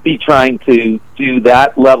 I wouldn't be trying to do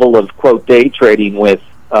that level of, quote, day trading with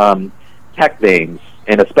tech names,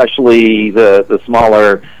 and especially the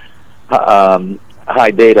smaller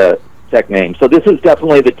high data tech names. So this is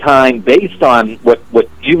definitely the time, based on what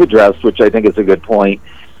you've addressed, which I think is a good point,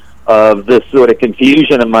 of this sort of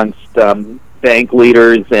confusion amongst bank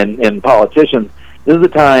leaders and politicians. This is the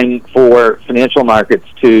time for financial markets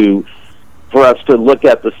for us to look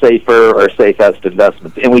at the safer or safest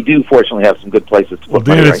investments. And we do, fortunately, have some good places to put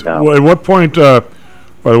money right now. Well, at what point, by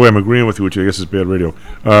the way, I'm agreeing with you, which I guess is bad radio.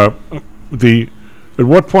 At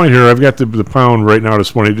what point here, I've got the pound right now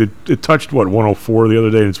this morning, it touched, 104 the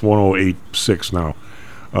other day, and it's 108.6 now.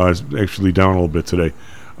 It's actually down a little bit today.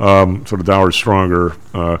 So the dollar's stronger.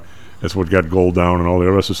 That's what got gold down and all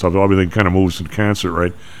the rest of the stuff. Everything kind of moves in concert,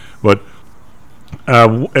 right? But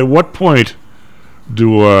at what point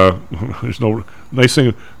there's no nice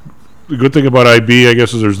thing. The good thing about IB, I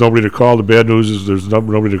guess, is there's nobody to call. The bad news is there's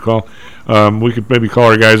nobody to call. We could maybe call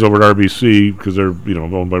our guys over at RBC, because they're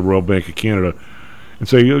owned by Royal Bank of Canada, and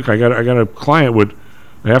say, look, I got a client with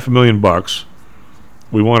 $500,000.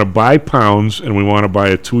 We want to buy pounds, and we want to buy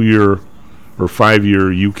a 2-year or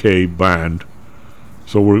 5-year UK bond.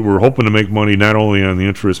 So we're hoping to make money not only on the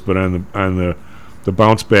interest, but on the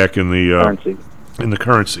bounce back in the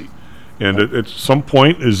currency. And at some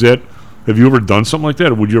point, have you ever done something like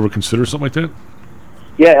that, or would you ever consider something like that?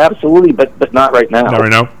 Yeah, absolutely, but not right now. Not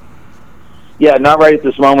right now? Yeah, not right at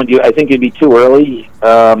this moment. I think it'd be too early.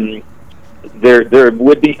 There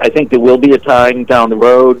would be. I think there will be a time down the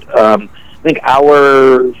road. I think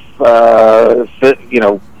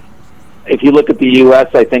if you look at the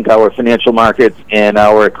U.S., I think our financial markets and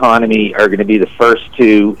our economy are going to be the first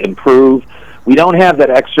to improve. We don't have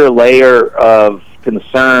that extra layer of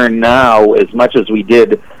concern now as much as we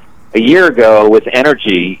did a year ago with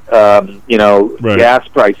energy. Right. Gas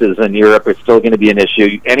prices in Europe are still going to be an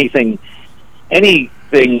issue. Anything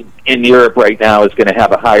in Europe right now is going to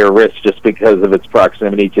have a higher risk just because of its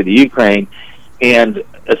proximity to the Ukraine, and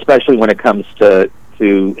especially when it comes to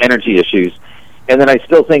energy issues. And then I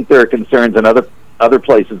still think there are concerns in other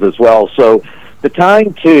places as well. So the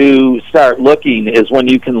time to start looking is when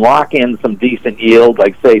you can lock in some decent yield,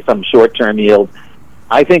 like, say, some short-term yield.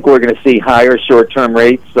 I think we're going to see higher short-term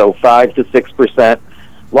rates, so 5 to 6%.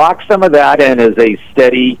 Lock some of that in as a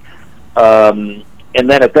steady, and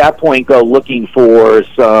then at that point go looking for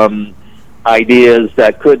some ideas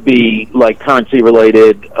that could be like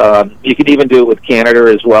currency-related. You could even do it with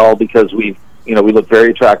Canada as well, because we look very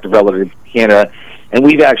attractive relative to Canada, and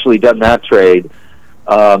we've actually done that trade.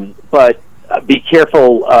 But be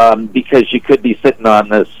careful, because you could be sitting on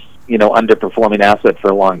this, underperforming asset for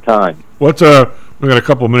a long time. We've got a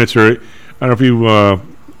couple of minutes here. I don't know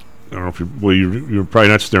if you're probably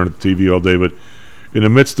not staring at the TV all day, but in the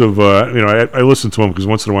midst of, I listen to him because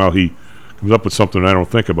once in a while he comes up with something I don't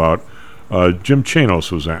think about. Jim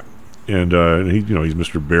Chanos was at, and he's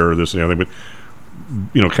Mr. Bear, this and the other, but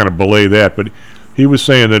kind of belay that. But he was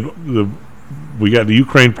saying that we got the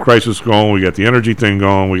Ukraine crisis going, we got the energy thing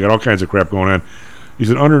going, we got all kinds of crap going on. He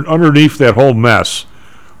said underneath that whole mess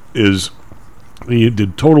is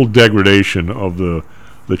the total degradation of the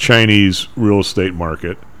Chinese real estate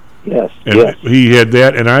market. Yes. And yes. He had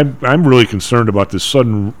that, and I'm really concerned about this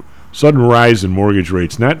sudden rise in mortgage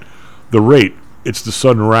rates. Not the rate. It's the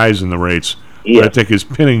sudden rise in the rates that I think is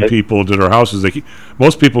pinning people into their houses.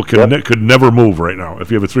 Most people could never move right now.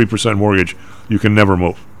 If you have a 3% mortgage, you can never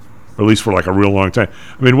move, or at least for like a real long time.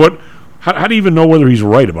 I mean, how do you even know whether he's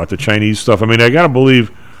right about the Chinese stuff? I mean, I got to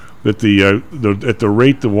believe that at the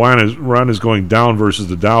rate the yuan is going down versus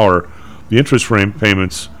the dollar, the interest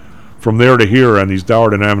payments from there to here on these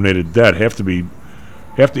dollar-denominated debt have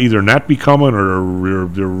to either not be coming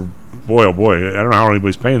or boy, oh boy, I don't know how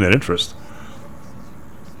anybody's paying that interest.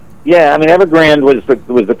 Yeah, I mean, Evergrande was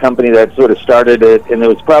the company that sort of started it, and there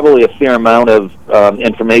was probably a fair amount of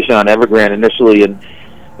information on Evergrande initially. And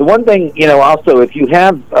the one thing, also, if you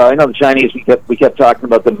have, I know the Chinese, we kept talking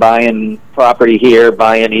about them buying property here,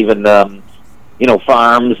 buying even,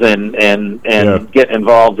 farms and getting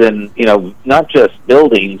involved in, not just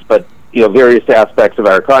buildings, but various aspects of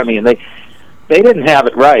our economy, and they didn't have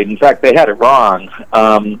it right. In fact, they had it wrong.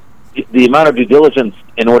 The amount of due diligence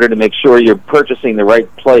in order to make sure you're purchasing the right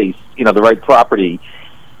place, the right property,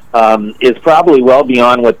 is probably well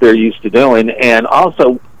beyond what they're used to doing, and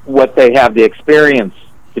also what they have the experience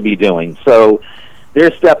to be doing. So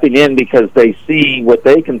they're stepping in because they see what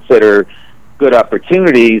they consider good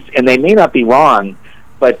opportunities, and they may not be wrong,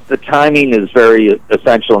 but the timing is very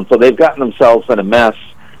essential, and so they've gotten themselves in a mess.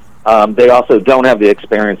 They also don't have the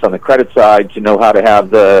experience on the credit side to know how to have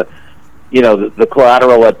the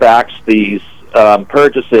collateral that backs these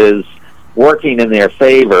purchases working in their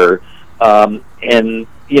favor. And,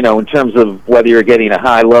 in terms of whether you're getting a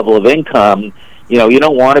high level of income, you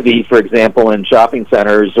don't want to be, for example, in shopping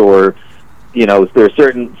centers or, there are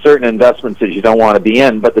certain investments that you don't want to be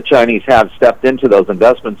in, but the Chinese have stepped into those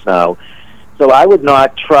investments now. So I would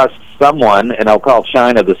not trust someone, and I'll call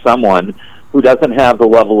China the someone, who doesn't have the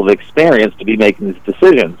level of experience to be making these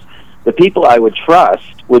decisions. The people I would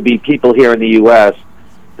trust would be people here in the U.S.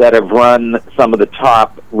 that have run some of the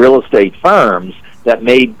top real estate firms that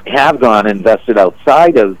may have gone and invested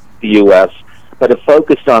outside of the U.S., but have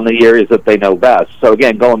focused on the areas that they know best. So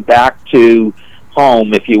again, going back to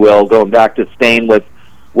home, if you will, going back to staying with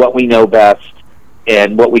what we know best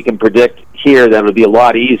and what we can predict here, that would be a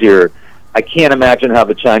lot easier. I can't imagine how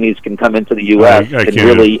the Chinese can come into the U.S. and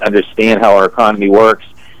really understand how our economy works,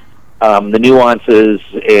 the nuances,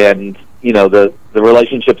 and the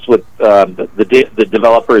relationships with the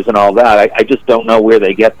developers and all that. I just don't know where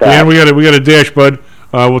they get that. And we got a dash, bud.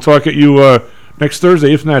 We'll talk at you next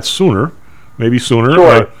Thursday, if not sooner, maybe sooner.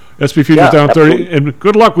 Sure. SP Futures down 30, and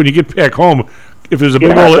good luck when you get back home. If there's a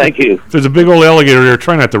big if there's a big old alligator there,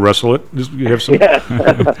 try not to wrestle it. Just have some. Yeah.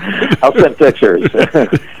 I'll send pictures.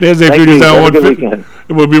 Nasdaq Futures down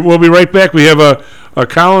 150. We'll be right back. We have a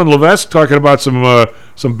Colin Levesque talking about some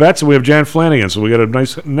bets, and we have John Flanagan. So we got a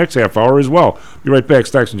nice next half hour as well. Be right back.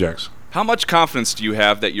 Stocks and Jacks. How much confidence do you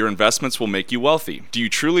have that your investments will make you wealthy? Do you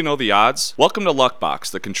truly know the odds? Welcome to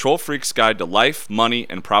Luckbox, the control freak's guide to life, money,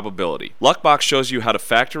 and probability. Luckbox shows you how to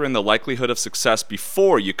factor in the likelihood of success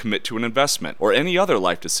before you commit to an investment or any other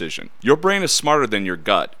life decision. Your brain is smarter than your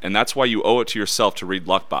gut, and that's why you owe it to yourself to read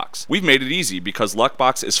Luckbox. We've made it easy because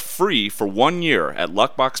Luckbox is free for 1 year at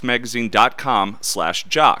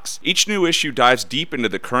luckboxmagazine.com/jocks. Each new issue dives deep into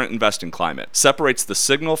the current investing climate, separates the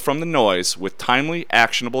signal from the noise with timely,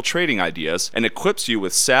 actionable trading ideas, and equips you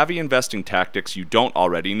with savvy investing tactics you don't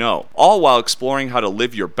already know, all while exploring how to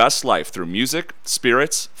live your best life through music,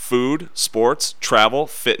 spirits, food, sports, travel,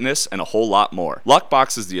 fitness, and a whole lot more.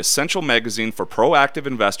 Luckbox is the essential magazine for proactive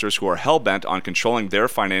investors who are hell-bent on controlling their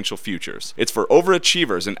financial futures. It's for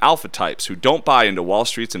overachievers and alpha types who don't buy into Wall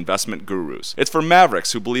Street's investment gurus. It's for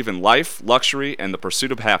mavericks who believe in life, luxury, and the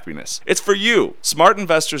pursuit of happiness. It's for you. Smart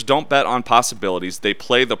investors don't bet on possibilities, they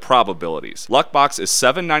play the probabilities. Luckbox is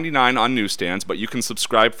 $7.99 on newsstands, but you can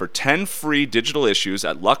subscribe for 10 free digital issues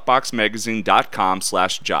at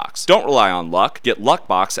luckboxmagazine.com/jocks. Don't rely on luck. Get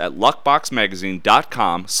Luckbox at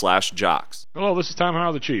luckboxmagazine.com/jocks. Hello, this is Tom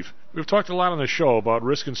Howell, the Chief. We've talked a lot on the show about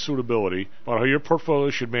risk and suitability, about how your portfolio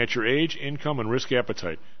should match your age, income, and risk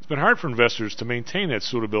appetite. It's been hard for investors to maintain that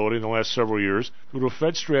suitability in the last several years due to a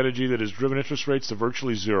Fed strategy that has driven interest rates to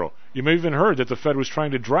virtually zero. You may have even heard that the Fed was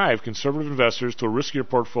trying to drive conservative investors to a riskier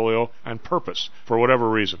portfolio on purpose, for whatever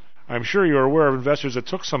reason. I'm sure you are aware of investors that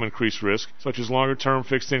took some increased risk, such as longer-term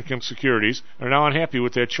fixed-income securities, and are now unhappy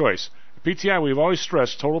with that choice. At PTI, we've always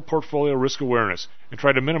stressed total portfolio risk awareness and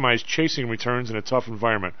tried to minimize chasing returns in a tough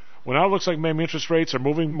environment. Well, now it looks like maybe interest rates are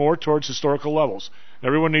moving more towards historical levels.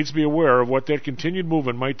 Everyone needs to be aware of what that continued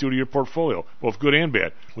movement might do to your portfolio, both good and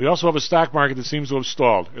bad. We also have a stock market that seems to have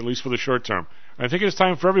stalled, at least for the short term. I think it's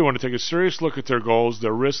time for everyone to take a serious look at their goals,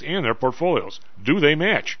 their risks, and their portfolios. Do they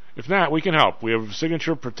match? If not, we can help. We have a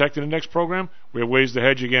Signature Protected Index program. We have ways to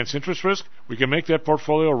hedge against interest risk. We can make that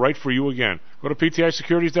portfolio right for you again. Go to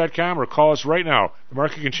PTIsecurities.com or call us right now. The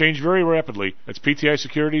market can change very rapidly. That's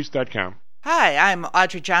PTIsecurities.com. Hi, I'm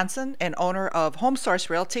Audrey Johnson, an owner of HomeSource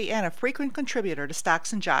Realty and a frequent contributor to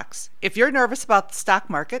Stocks and Jocks. If you're nervous about the stock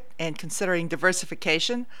market and considering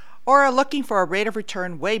diversification, or are looking for a rate of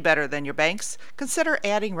return way better than your banks, consider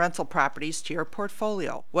adding rental properties to your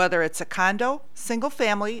portfolio. Whether it's a condo, single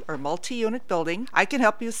family, or multi-unit building, I can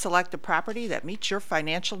help you select a property that meets your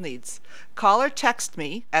financial needs. Call or text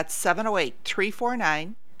me at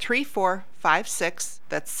 708-349-3456.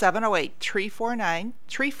 That's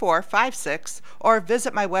 708-349-3456. Or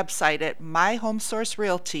visit my website at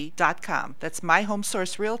myhomesourcerealty.com. That's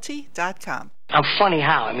myhomesourcerealty.com. I'm funny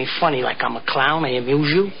how? I mean, funny like I'm a clown. I amuse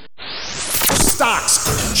you.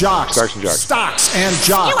 Stocks, jocks, Stocks and jocks. Stocks and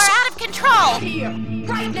jocks. You are out of control. Here,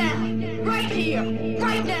 right now, right here,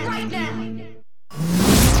 right now, right now.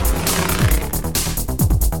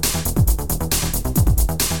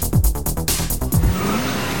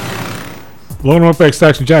 Lone Outback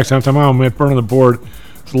Stocks and Jocks. I'm Matt Byrne on the board.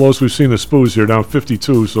 It's the lowest we've seen the SPOOs here, down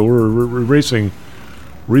 52. So we're racing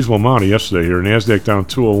reasonable amount yesterday here. NASDAQ down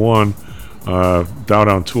 201, Dow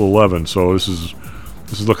down 211. So this is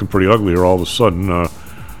looking pretty ugly here all of a sudden.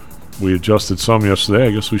 We adjusted some yesterday.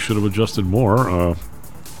 I guess we should have adjusted more. I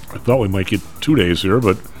thought we might get 2 days here,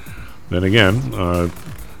 but then again, it's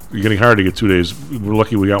getting hard to get 2 days. We're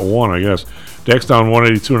lucky we got one, I guess. DAX down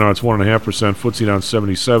 182, now it's 1.5%. FTSE down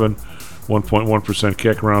 77, 1.1%.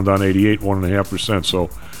 CAC around down 88, 1.5%. So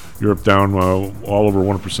Europe down all over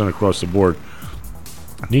 1% across the board.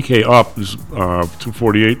 Nikkei up is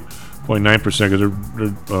 248.9% because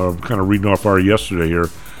they're kind of reading off our yesterday here.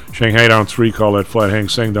 Shanghai down 3, call that flat. Hang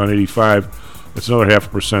Seng down 85. That's another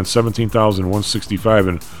 0.5%, 17,165.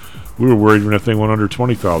 And we were worried when that thing went under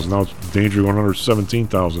 20,000. Now it's danger going under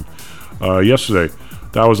 17,000. Yesterday,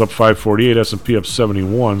 Dow was up 548, S&P up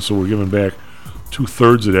 71, so we're giving back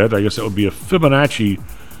 2/3 of that. I guess that would be a Fibonacci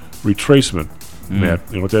retracement, Matt.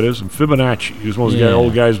 You know what that is? Fibonacci. He's one of those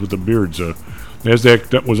old guys with the beards.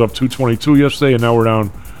 NASDAQ was up 222 yesterday, and now we're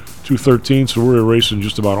down 213, so we're erasing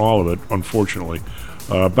just about all of it, unfortunately.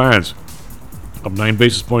 Bonds up 9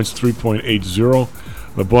 basis points, 3.80.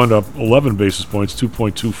 The bond up 11 basis points,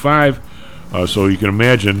 2.25. So you can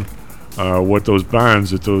imagine what those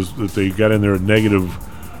bonds that they got in there at negative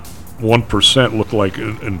 1% look like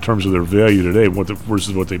in terms of their value today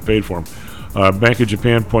versus what they paid for them. Bank of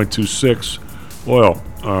Japan 0.26. Oil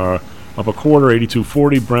up a quarter,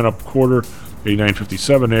 82.40. Brent up a quarter,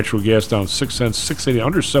 89.57. Natural gas down 6 cents, 6.80,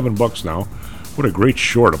 under $7 now. What a great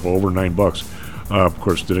short, up over $9. Of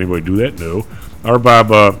course, did anybody do that? No.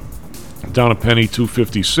 RBOB down a penny,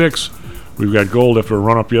 2.56. We've got gold after a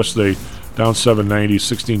run up yesterday, down 7.90,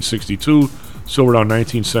 16.62. Silver down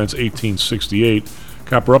 19 cents, 18.68.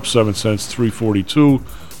 Copper up 7 cents, 3.42.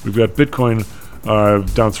 We've got Bitcoin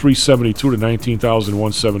down 3.72 to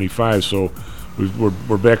 19,175. So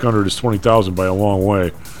we're back under this 20,000 by a long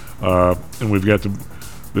way. And we've got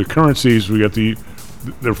the currencies.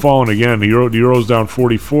 They're falling again. The euro's down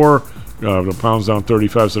 44. The pound's down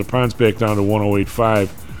 35. So the pound's back down to 108.5.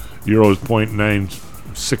 Euro's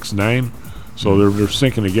 0.969. So they're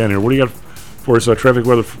sinking again here. What do you got for us? Traffic,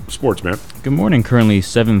 weather, sports, man. Good morning. Currently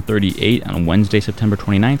 7:38 on Wednesday, September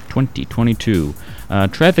 29th, 2022.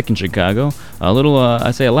 Traffic in Chicago, a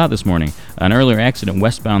lot this morning. An earlier accident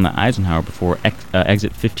westbound the Eisenhower before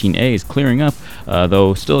exit 15A is clearing up,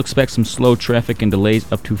 though still expect some slow traffic and delays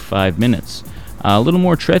up to 5 minutes. A little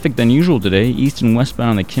more traffic than usual today. East and westbound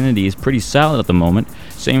on the Kennedy is pretty solid at the moment.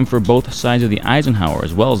 Same for both sides of the Eisenhower.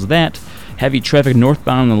 As well as that, heavy traffic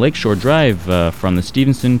northbound on the Lakeshore Drive from the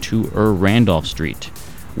Stevenson to Randolph Street.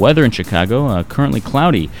 Weather in Chicago, currently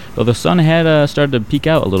cloudy, though the sun had started to peek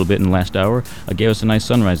out a little bit in the last hour. Gave us a nice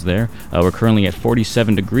sunrise there. We're currently at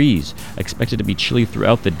 47 degrees. Expected to be chilly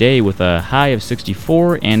throughout the day with a high of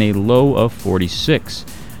 64 and a low of 46.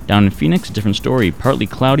 Down in Phoenix, different story. Partly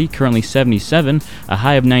cloudy, currently 77, a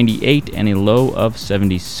high of 98 and a low of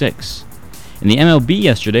 76. In the MLB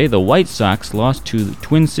yesterday, the White Sox lost to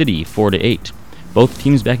Twin City 4-8. Both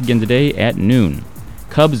teams back again today at noon.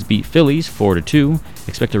 Cubs beat Phillies 4-2.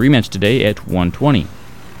 Expect a rematch today at 1:20.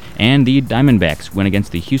 And the Diamondbacks win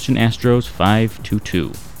against the Houston Astros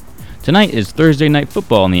 5-2. Tonight is Thursday Night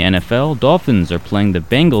Football in the NFL. Dolphins are playing the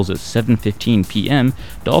Bengals at 7:15 p.m.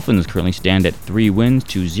 Dolphins currently stand at 3 wins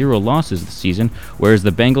to 0 losses this season, whereas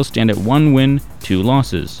the Bengals stand at 1 win, 2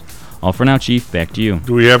 losses. All for now, Chief. Back to you.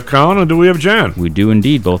 Do we have Colin or do we have John? We do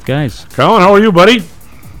indeed, both guys. Colin, how are you, buddy?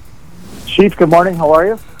 Chief, good morning. How are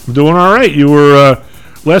you? I'm doing all right. You were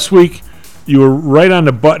last week. You were right on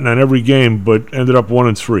the button on every game, but ended up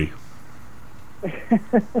 1-3.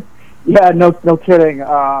 Yeah, no kidding.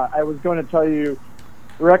 I was going to tell you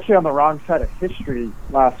we're actually on the wrong side of history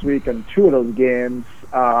last week in 2 of those games.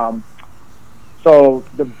 So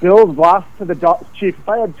the Bills lost to the Chief.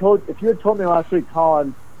 If you had told me last week,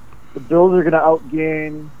 Colin, the Bills are going to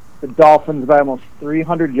outgain the Dolphins by almost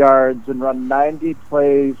 300 yards and run 90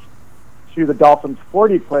 plays to the Dolphins'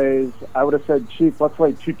 40 plays, I would have said, Chief, let's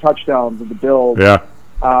lay 2 touchdowns with the Bills. Yeah.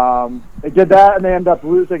 They did that, and they ended up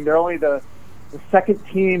losing. They're only the second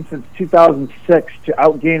team since 2006 to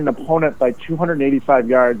outgain an opponent by 285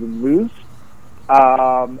 yards and lose.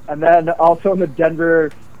 And then also in the Denver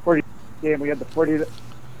 40 game, we had the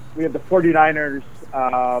 49ers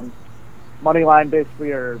money line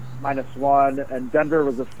basically, or -1, and Denver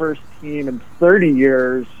was the first team in 30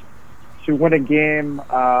 years to win a game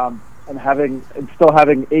and still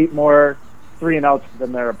having 8 more 3-and-outs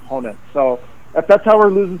than their opponent. So if that's how we're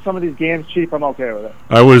losing some of these games, Chief, I'm okay with it.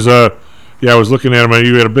 I was looking at him.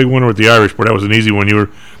 You had a big winner with the Irish, but that was an easy one. You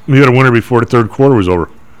had a winner before the third quarter was over.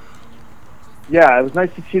 Yeah, it was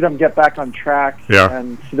nice to see them get back on track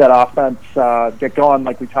and see that offense get going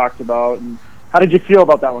like we talked about. And how did you feel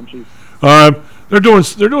about that one, Chief? They're doing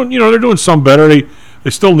some better. They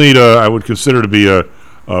still need I would consider to be a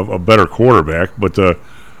better quarterback, but the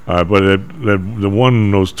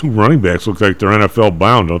those 2 running backs look like they're NFL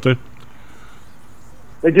bound, don't they?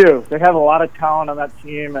 They do. They have a lot of talent on that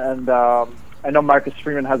team, and I know Marcus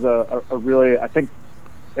Freeman has a really, I think,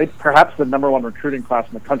 perhaps the #1 recruiting class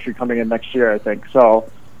in the country coming in next year, I think. So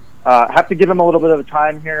have to give him a little bit of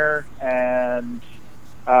time here, and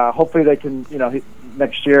hopefully they can,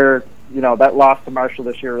 next year, that loss to Marshall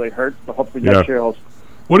this year really hurts, but hopefully next year he'll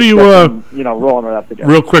rolling with that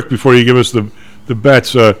together. Real quick before you give us the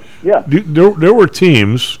bets, there were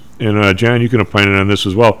teams, and John, you can opine on this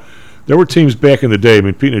as well. There were teams back in the day. I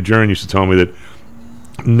mean, Pete Najarian used to tell me that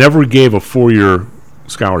never gave a 4-year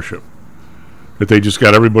scholarship. That they just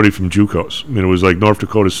got everybody from JUCOs. I mean, it was like North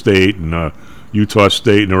Dakota State and Utah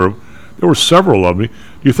State, and there were several of them. Do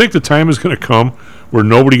you think the time is going to come where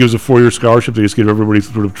nobody gives a 4-year scholarship? They just give everybody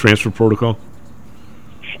sort of transfer protocol.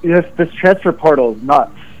 Yes, this transfer portal is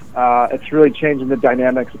nuts. It's really changing the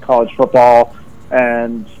dynamics of college football,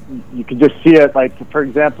 and you can just see it. Like, for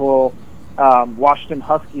example, Washington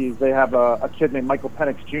Huskies, they have a kid named Michael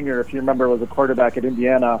Penix Jr., if you remember, was a quarterback at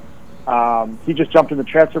Indiana. He just jumped in the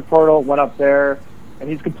transfer portal, went up there, and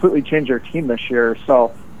he's completely changed their team this year.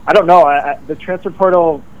 So I don't know. The transfer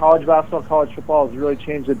portal, college basketball, college football has really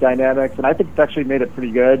changed the dynamics, and I think it's actually made it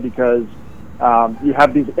pretty good because you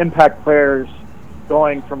have these impact players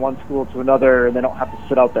going from one school to another, and they don't have to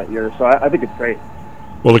sit out that year. So I think it's great.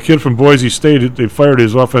 Well, the kid from Boise State, they fired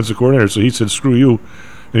his offensive coordinator, so he said, screw you,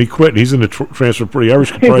 and he quit, and he's in the transfer portal. The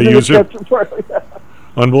Irish could probably use him.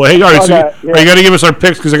 Unbelievable. Hey, all right, so you got to give us our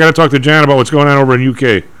picks because I got to talk to John about what's going on over in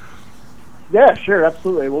UK. Yeah, sure,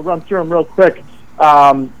 absolutely. We'll run through them real quick.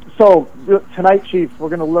 So tonight, Chief, we're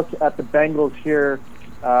going to look at the Bengals here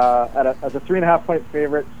as a 3.5-point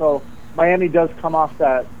favorite. So Miami does come off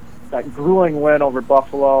that grueling win over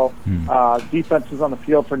Buffalo. Defense was on the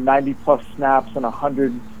field for 90-plus snaps and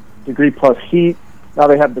 100-degree-plus heat. Now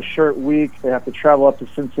they have the short week. They have to travel up to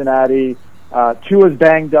Cincinnati. Tua's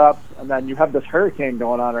banged up, and then you have this hurricane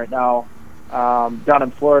going on right now down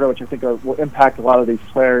in Florida, which I think will impact a lot of these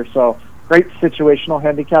players. So great situational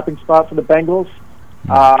handicapping spot for the Bengals.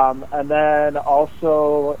 And then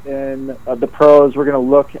also in the pros, we're going to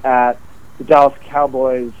look at the Dallas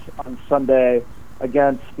Cowboys on Sunday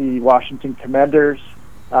against the Washington Commanders.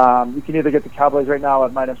 You can either get the Cowboys right now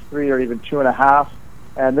at -3 or even 2.5.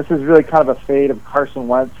 And this is really kind of a fade of Carson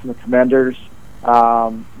Wentz and the Commanders.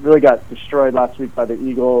 Really got destroyed last week by the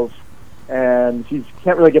Eagles, and he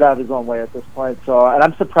can't really get out of his own way at this point. So, and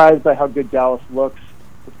I'm surprised by how good Dallas looks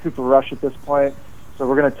with Cooper Rush at this point. So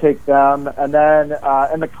we're going to take them. And then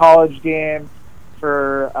in the college game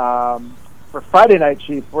for Friday night,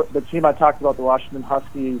 Chief, the team I talked about, the Washington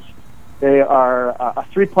Huskies, they are a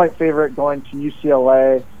 3-point favorite going to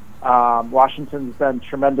UCLA. Washington's been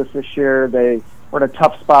tremendous this year. They were in a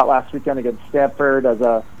tough spot last weekend against Stanford as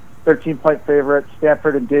a 13-point favorite.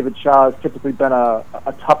 Stanford and David Shaw has typically been a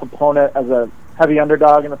tough opponent as a heavy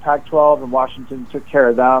underdog in the Pac-12, and Washington took care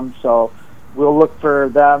of them. So we'll look for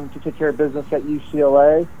them to take care of business at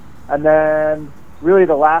UCLA. And then really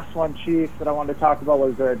the last one, Chief, that I wanted to talk about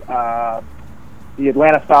was the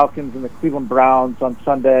Atlanta Falcons and the Cleveland Browns on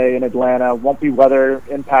Sunday in Atlanta. Won't be weather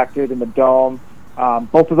impacted in the Dome.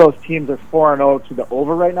 Both of those teams are 4-0 to the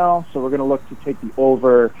over right now, so we're going to look to take the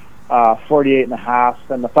over 48.5.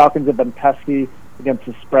 And the Falcons have been pesky against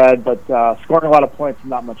the spread, but scoring a lot of points and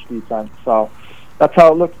not much defense. So that's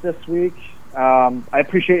how it looks this week. I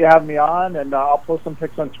appreciate you having me on, and I'll post some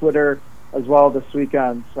pics on Twitter as well this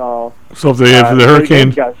weekend. So if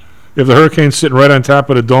the Hurricane's sitting right on top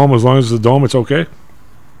of the dome, as long as it's the dome, it's okay.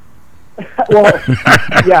 Well,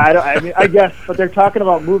 yeah, I guess, but they're talking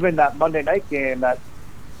about moving that Monday night game, that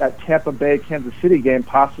Tampa Bay Kansas City game,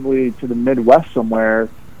 possibly to the Midwest somewhere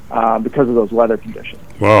because of those weather conditions.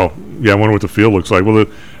 Wow. Yeah, I wonder what the field looks like. Well,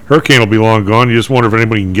 the Hurricane will be long gone. You just wonder if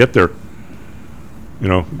anybody can get there. I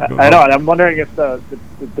know, and I'm wondering if the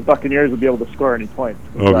Buccaneers will be able to score any points.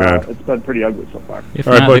 Oh, God. It's been pretty ugly so far.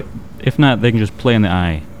 If not, they can just play in the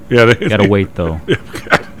eye. Yeah, they gotta wait though.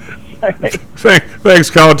 Thanks,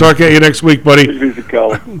 Colin. Talk to you next week, buddy. Easy,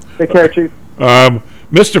 Colin. Take care, Chief.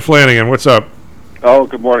 Mr. Flanagan, what's up? Oh,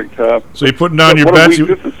 good morning, Tom. So you're putting down your bets.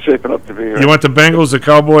 This is shaping up to be here. You want the Bengals, the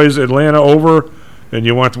Cowboys, Atlanta over, and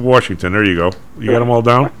you want Washington. There you go. You got them all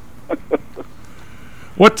down.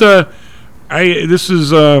 What? I was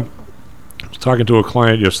talking to a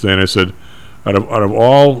client yesterday, and I said, out of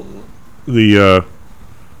all the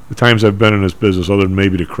times I've been in this business, other than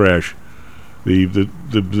maybe the crash, the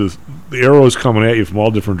arrows coming at you from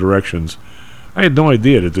all different directions. I had no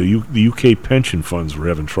idea that the UK pension funds were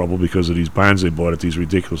having trouble because of these bonds they bought at these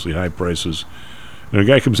ridiculously high prices. And a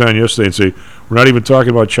guy comes on yesterday and say, we're not even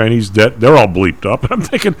talking about Chinese debt. They're all bleeped up. And I'm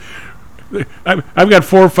thinking, I've got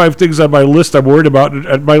 4 or 5 things on my list I'm worried about,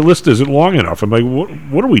 and my list isn't long enough. I'm like,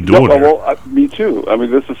 what are we doing here? Well, me too. I mean,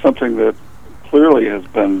 this is something that clearly has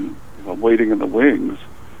been waiting in the wings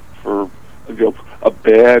for a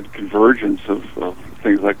bad convergence of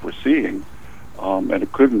things like we're seeing. And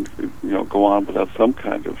it couldn't, go on without some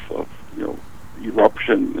kind of,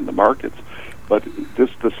 eruption in the markets. But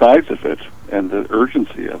the size of it and the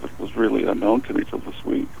urgency of it was really unknown to me till this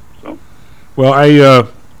week. So, well,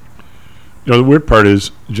 the weird part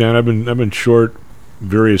is, John, I've been short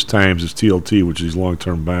various times as TLT, which is these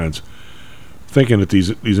long-term bonds, thinking that these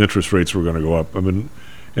interest rates were going to go up. I've been,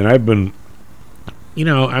 I'm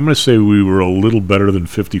going to say we were a little better than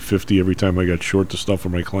 50-50 every time I got short the stuff for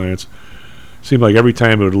my clients. Seemed like every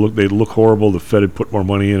time they'd look horrible, the Fed had put more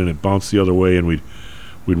money in and it bounced the other way, and we'd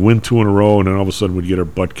win 2 in a row, and then all of a sudden we'd get our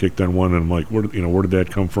butt kicked on one, and I'm like, where did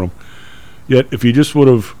that come from? Yet if you just would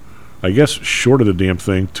have, I guess, shorted the damn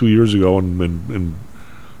thing 2 years ago and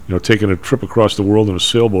taken a trip across the world in a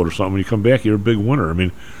sailboat or something, when you come back, you're a big winner. I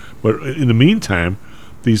mean, but in the meantime,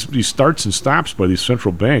 these starts and stops by these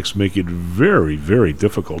central banks make it very, very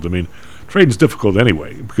difficult. I mean, trading's difficult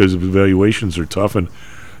anyway because the valuations are tough, and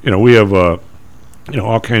we have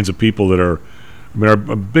all kinds of people that are. I mean, our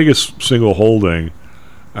biggest single holding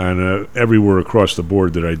on everywhere across the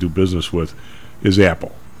board that I do business with is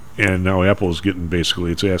Apple, and now Apple is getting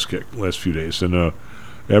basically its ass kicked the last few days, and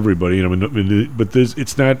everybody, but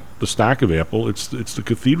it's not the stock of Apple; it's the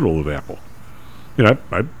cathedral of Apple. I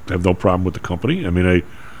have no problem with the company. I mean,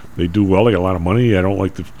 they do well. They got a lot of money. I don't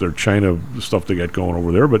like their China stuff they got going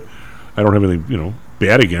over there, but I don't have anything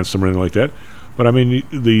bad against them or anything like that. But I mean,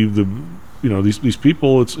 these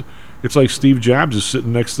people, it's like Steve Jobs is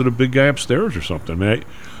sitting next to the big guy upstairs or something. I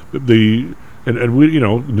mean,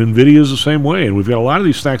 Nvidia is the same way, and we've got a lot of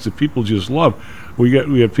these stocks that people just love. We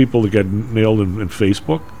have people that got nailed in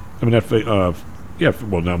Facebook. I mean,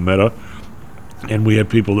 now Meta, and we had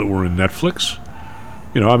people that were in Netflix.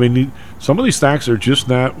 Some of these stocks are just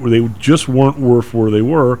not where they just weren't worth where they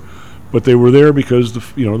were, but they were there because the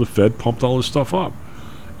Fed pumped all this stuff up,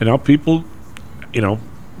 and now people get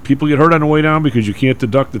hurt on the way down because you can't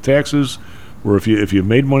deduct the taxes, or if you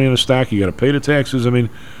made money on a stock, you got to pay the taxes. I mean,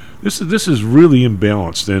 this is really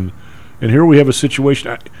imbalanced, and here we have a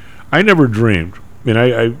situation. I never dreamed. I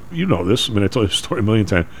mean, you know this. I mean, I told you the story a million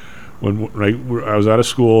times. When I was out of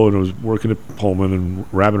school and I was working at Pullman, and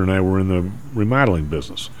Robin and I were in the remodeling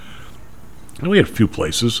business, and we had a few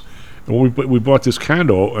places, and we bought this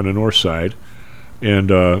condo on the north side, and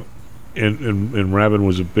Robin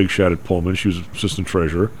was a big shot at Pullman. She was assistant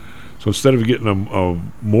treasurer. So instead of getting a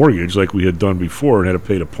mortgage like we had done before and had to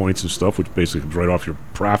pay the points and stuff, which basically comes right off your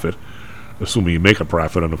profit, assuming you make a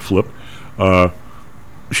profit on the flip,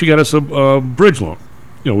 she got us a bridge loan.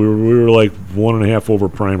 We were like 1.5 over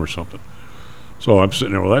prime or something. So I'm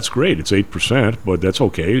sitting there, well, that's great. It's 8%, but that's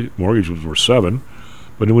okay. Mortgage was worth 7%,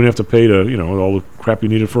 but then we didn't have to pay all the crap you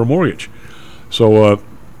needed for a mortgage. So,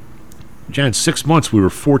 John, 6 months we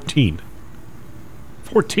were 14.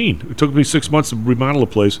 14. It took me 6 months to remodel a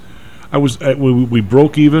place. We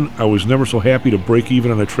broke even. I was never so happy to break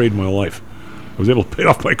even on a trade in my life. I was able to pay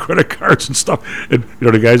off my credit cards and stuff. And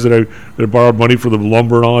the guys that borrowed money for the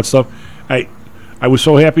lumber and all that stuff. I was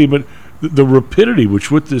so happy, but the rapidity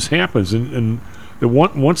with this happens, and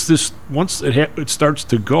once it starts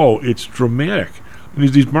to go, it's dramatic. And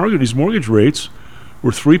these mortgage rates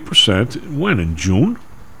were 3% when, in June,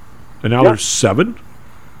 and now they're 7%.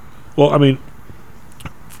 Well, I mean,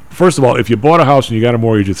 first of all, if you bought a house and you got a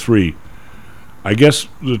mortgage at 3%, I guess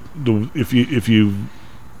if you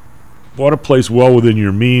bought a place well within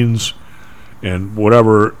your means and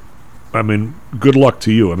whatever, I mean, good luck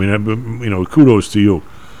to you. I mean, kudos to you.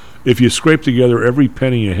 If you scraped together every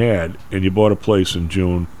penny you had and you bought a place in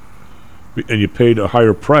June and you paid a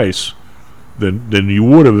higher price than you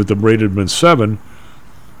would have if the rate had been 7%,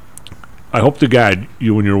 I hope to God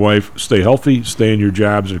you and your wife stay healthy, stay in your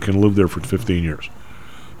jobs, and can live there for 15 years.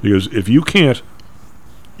 Because if you can't,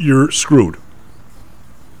 you're screwed.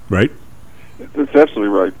 Right? That's absolutely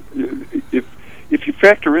right. If you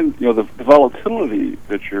factor in, the volatility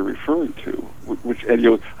that you're referring to, which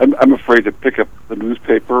I'm afraid to pick up the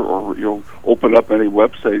newspaper or open up any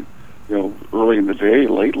website, early in the day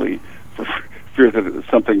lately, for fear that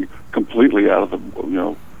something completely out of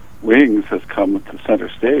the wings has come to center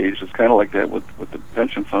stage. It's kind of like that with the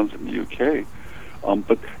pension funds in the UK.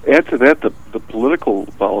 But add to that the political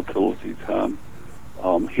volatility, Tom,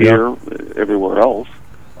 here, everywhere else.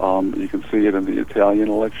 You can see it in the Italian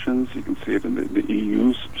elections. You can see it in the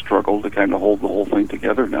EU's struggle to kind of hold the whole thing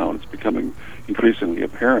together now, and it's becoming increasingly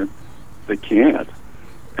apparent they can't.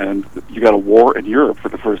 And you got a war in Europe for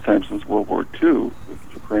the first time since World War II with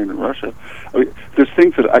Ukraine and Russia. I mean, there's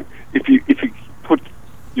things that if you put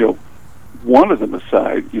one of them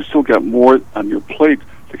aside, you still got more on your plate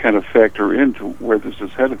to kind of factor into where this is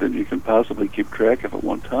headed than you can possibly keep track of at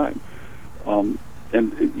one time.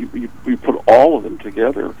 And you put all of them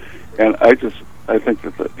together, and I think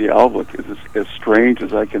that the outlook is as strange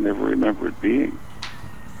as I can ever remember it being.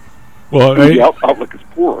 Well, the outlook is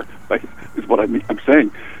poor, is what I'm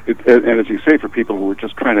saying. And as you say, for people who are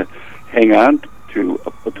just trying to hang on to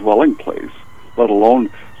a dwelling place, let alone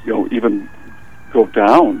even go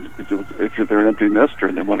down if they're an empty nester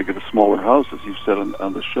and they want to get a smaller house, as you said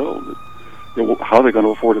on the show. How are they going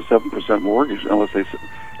to afford a 7% mortgage unless they're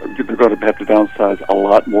going to have to downsize a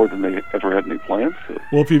lot more than they ever had any plans to?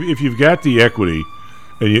 Well, if you've got the equity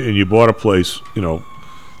and you bought a place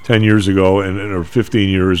 10 years ago or 15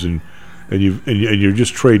 years and you're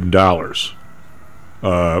just trading dollars,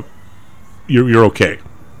 you're okay,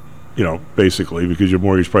 basically, because your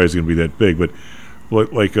mortgage price is going to be that big. But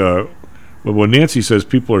when Nancy says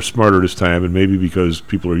people are smarter this time, and maybe because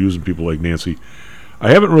people are using people like Nancy, I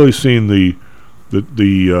haven't really seen the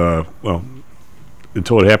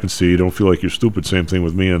until it happens to you, you don't feel like you're stupid. Same thing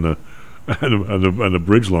with me on the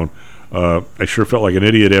bridge loan. I sure felt like an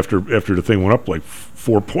idiot after the thing went up like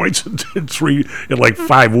 4 points in like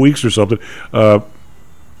 5 weeks or something. I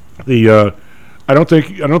don't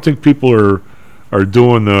think people are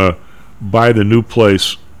doing the buy the new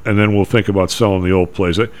place and then we'll think about selling the old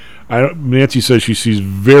place. Nancy says she sees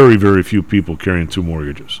very, very few people carrying 2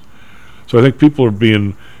 mortgages. So I think people are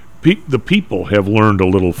the people have learned a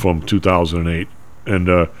little from 2008, and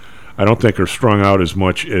I don't think are strung out as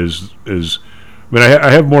much as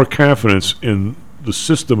I have more confidence in the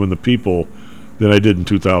system and the people than I did in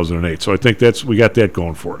 2008. So I think we got that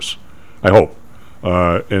going for us. I hope,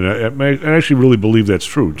 and I actually really believe that's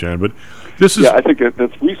true, John. But this is I think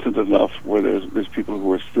that's recent enough where there's people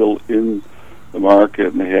who are still in the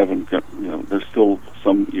market and they haven't got, they're still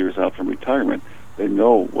some years out from retirement. They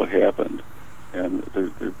know what happened, and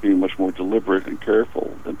they're being much more deliberate and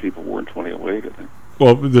careful than people were in 2008, I think.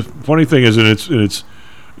 Well, the funny thing is, and it's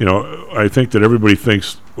I think that everybody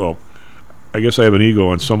thinks, well, I guess I have an ego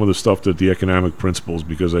on some of the stuff that the economic principles,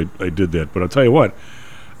 because I did that. But I'll tell you what,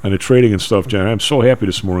 on the trading and stuff, John, I'm so happy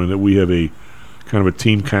this morning that we have a kind of a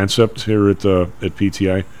team concept here at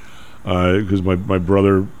PTI, because my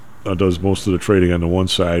brother does most of the trading on the one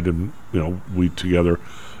side, and we together.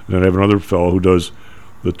 And then I have another fellow who does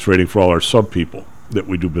the trading for all our sub people that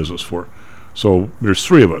we do business for. So there's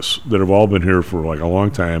 3 of us that have all been here for like a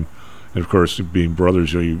long time, and of course, being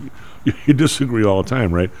brothers, you disagree all the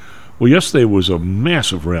time, right? Well, yesterday was a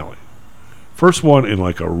massive rally, first one in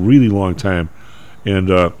like a really long time,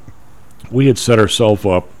 and we had set ourselves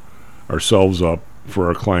up for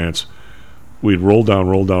our clients. We'd roll down,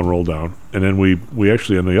 and then we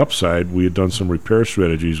actually, on the upside, we had done some repair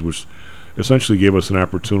strategies, which essentially gave us an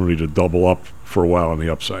opportunity to double up for a while on the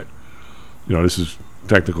upside. This is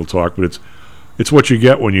technical talk, but it's what you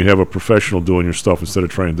get when you have a professional doing your stuff instead of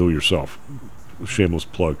trying to do it yourself. Shameless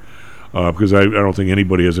plug, because I don't think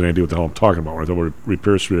anybody has any idea what the hell I'm talking about when I talk about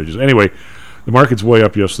repair strategies. Anyway, the market's way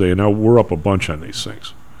up yesterday, and now we're up a bunch on these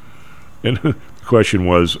things. And the question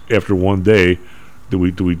was, after one day, do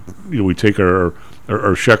we take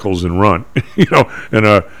our shekels and run?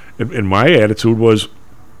 And my attitude was,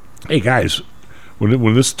 hey guys,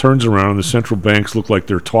 when this turns around and the central banks look like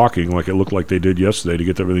they're talking like it looked like they did yesterday to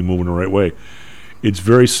get everything moving the right way, it's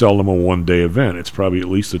very seldom a one-day event. It's probably at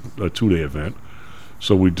least a two-day event.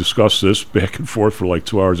 So we discussed this back and forth for like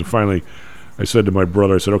 2 hours, and finally I said to my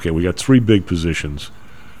brother, I said, okay, we got 3 big positions.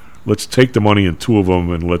 Let's take the money in 2 of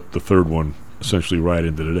them and let the third one essentially ride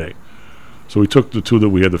into the day. So we took the 2 that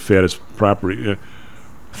we had the fattest property.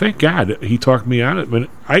 Thank God he talked me out of it.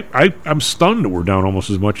 I'm stunned that we're down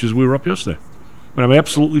almost as much as we were up yesterday. I'm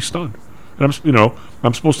absolutely stunned. And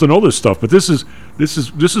I'm supposed to know this stuff, but this is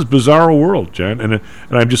bizarro world, Jen. And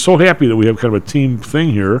I'm just so happy that we have kind of a team thing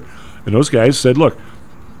here. And those guys said, look,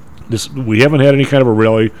 we haven't had any kind of a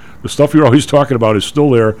rally. The stuff you're always talking about is still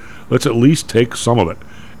there. Let's at least take some of it.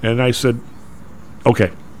 And I said,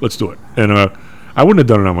 okay, let's do it. And I wouldn't have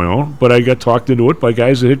done it on my own, but I got talked into it by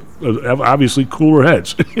guys that have obviously cooler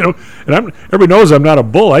heads. And everybody knows I'm not a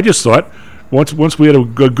bull. I just thought once we had a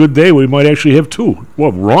good day, we might actually have 2.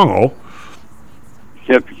 Well, wrong-o.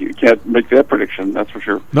 You can't make that prediction, that's for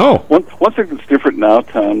sure. No. One thing that's different now,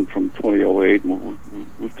 Tom, from 2008, and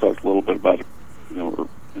we've talked a little bit about it,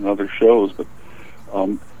 in other shows, but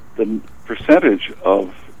the percentage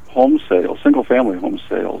of home sales, single-family home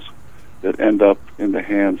sales, that end up in the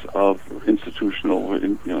hands of institutional,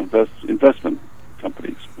 investment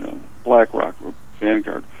companies, BlackRock or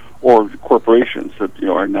Vanguard, or corporations that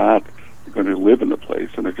are not going to live in the place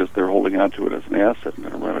and they're holding on to it as an asset and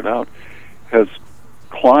going to rent it out, has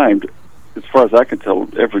climbed, as far as I can tell,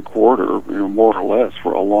 every quarter, more or less,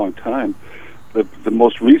 for a long time. The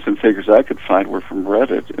most recent figures I could find were from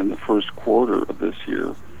Reddit in the first quarter of this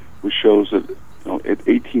year, which shows that at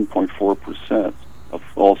 18.4% of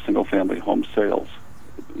all single-family home sales,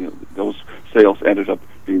 those sales ended up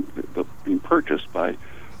being purchased by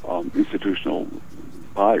institutional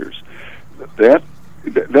buyers.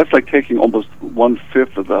 That's like taking almost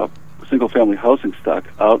 1/5 of the single-family housing stock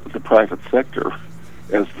out of the private sector,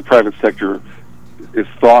 as the private sector is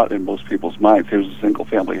thought in most people's minds. Here's a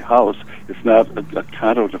single-family house. It's not a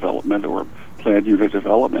condo development or a planned unit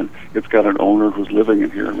development. It's got an owner who's living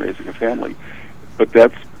in here and raising a family. But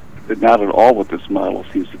that's not at all what this model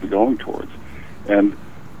seems to be going towards. And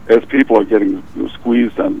as people are getting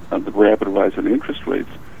squeezed on the rapid rise in interest rates,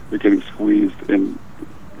 they're getting squeezed in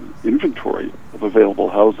inventory of available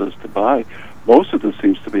houses to buy. Most of this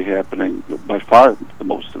seems to be happening, by far the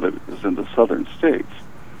most of it is in the southern states,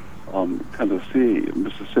 Tennessee,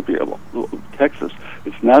 Mississippi, Texas.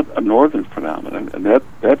 It's not a northern phenomenon, and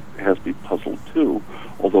that has me puzzled too,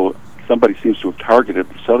 although somebody seems to have targeted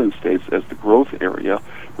the southern states as the growth area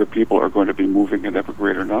where people are going to be moving in ever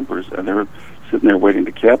greater numbers, and they're sitting there waiting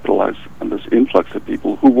to capitalize on this influx of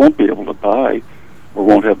people who won't be able to buy or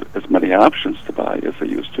won't have as many options to buy as they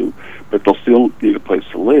used to, but they'll still need a place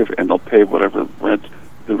to live, and they'll pay whatever rent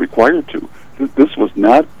they're required to. This was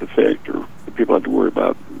not the factor that people had to worry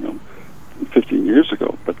about 15 years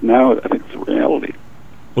ago, but now I think it's a reality.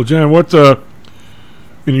 Well, Jan,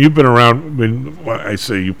 you've been around, I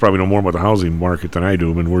say you probably know more about the housing market than I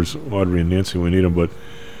do. Where's Audrey and Nancy when we need them? But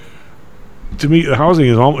to me, the housing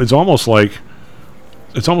is almost like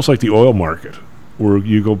the oil market, where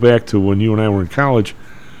you go back to when you and I were in college,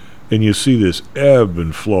 and you see this ebb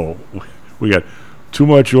and flow. We got too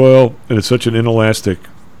much oil, and it's such an inelastic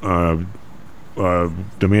demand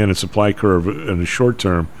and supply curve in the short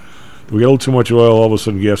term. We get a little too much oil, all of a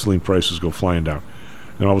sudden gasoline prices go flying down.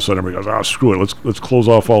 And all of a sudden everybody goes, screw it, let's close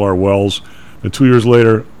off all our wells. And 2 years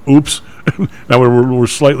later, oops, now we're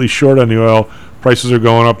slightly short on the oil, prices are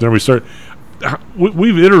going up, then we start.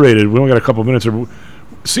 We've iterated, we only got a couple of minutes. It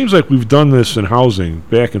seems like we've done this in housing,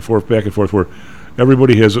 back and forth, where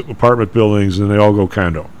everybody has apartment buildings and they all go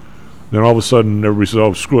condo. Then all of a sudden everybody says,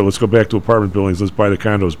 oh, screw it, let's go back to apartment buildings, let's buy the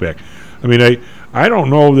condos back. I don't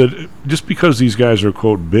know that just because these guys are,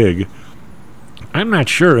 quote, big, I'm not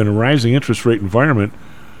sure in a rising interest rate environment,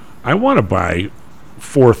 I want to buy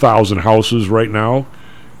 4,000 houses right now,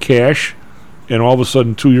 cash, and all of a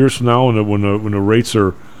sudden 2 years from now, when the rates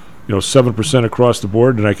are 7% across the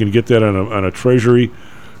board, and I can get that on a treasury,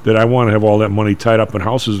 that I want to have all that money tied up in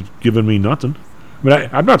houses giving me nothing.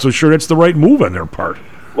 I'm not so sure that's the right move on their part.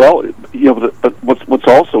 Well, but what's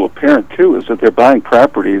also apparent too is that they're buying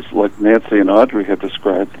properties like Nancy and Audrey have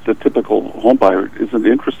described that the typical home buyer isn't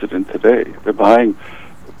interested in today. They're buying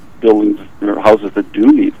buildings or houses that do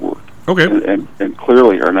need work, okay, and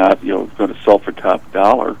clearly are not going to sell for top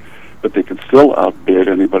dollar, but they can still outbid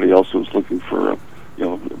anybody else who's looking for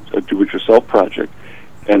a do-it-yourself project,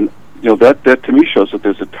 and that to me shows that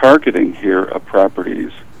there's a targeting here of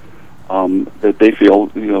properties that they feel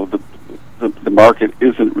the market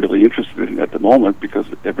isn't really interested in at the moment because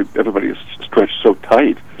everybody is stretched so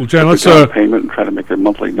tight. Well, John, let's payment and try to make their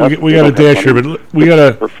monthly nuts. We got a dash here, but we got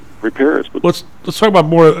to repairs. But let's talk about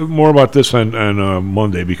more about this on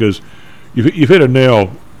Monday, because you've hit a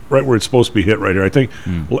nail right where it's supposed to be hit right here. I think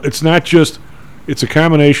it's not just, it's a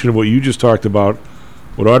combination of what you just talked about,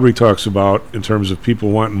 what Audrey talks about in terms of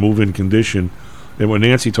people wanting move-in condition, and what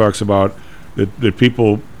Nancy talks about, that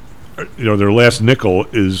people, their last nickel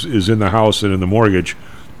is in the house and in the mortgage.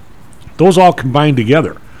 Those all combine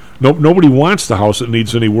together. Nobody wants the house that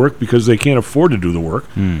needs any work because they can't afford to do the work.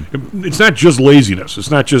 It's not just laziness.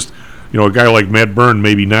 It's not just, a guy like Matt Byrne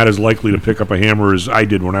maybe not as likely to pick up a hammer as I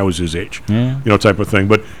did when I was his age, type of thing.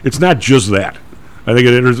 But it's not just that. I think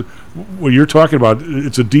it is, what you're talking about,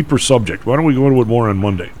 it's a deeper subject. Why don't we go into it more on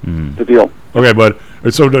Monday? The deal. Okay, bud.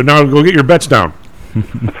 So now go get your bets down.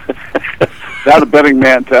 Not a betting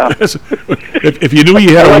man, Tom. If you knew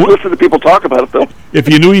you had I like listen to people talk about it, though. If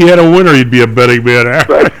you knew you had a winner, you'd be a betting man.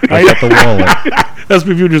 Right. I got the wallet.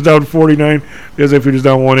 SP futures down 49. SA futures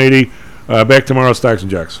down 180. Back tomorrow, Stocks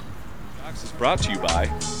and Jacks. Stocks is brought to you by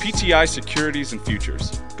PTI Securities and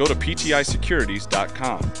Futures. Go to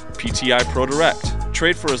PTIsecurities.com. PTI Pro Direct.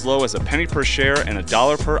 Trade for as low as a penny per share and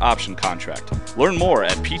 $1 per option contract. Learn more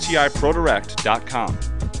at PTIProDirect.com.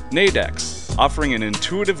 Nadex. Offering an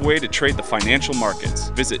intuitive way to trade the financial markets.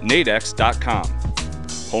 Visit nadex.com.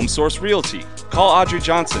 HomeSource Realty. Call Audrey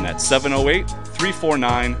Johnson at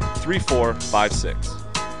 708-349-3456.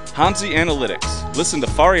 Hamzy Analytics. Listen to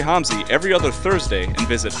Fari Hamzy every other Thursday and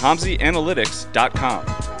visit HamzyAnalytics.com.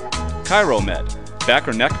 ChiroMed. Back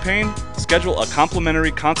or neck pain? Schedule a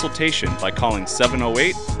complimentary consultation by calling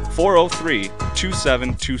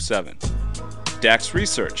 708-403-2727. DAX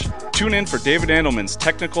Research. Tune in for David Andelman's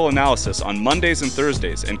technical analysis on Mondays and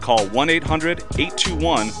Thursdays and call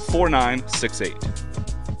 1-800-821-4968.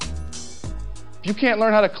 If you can't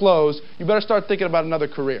learn how to close, you better start thinking about another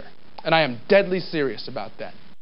career. And I am deadly serious about that.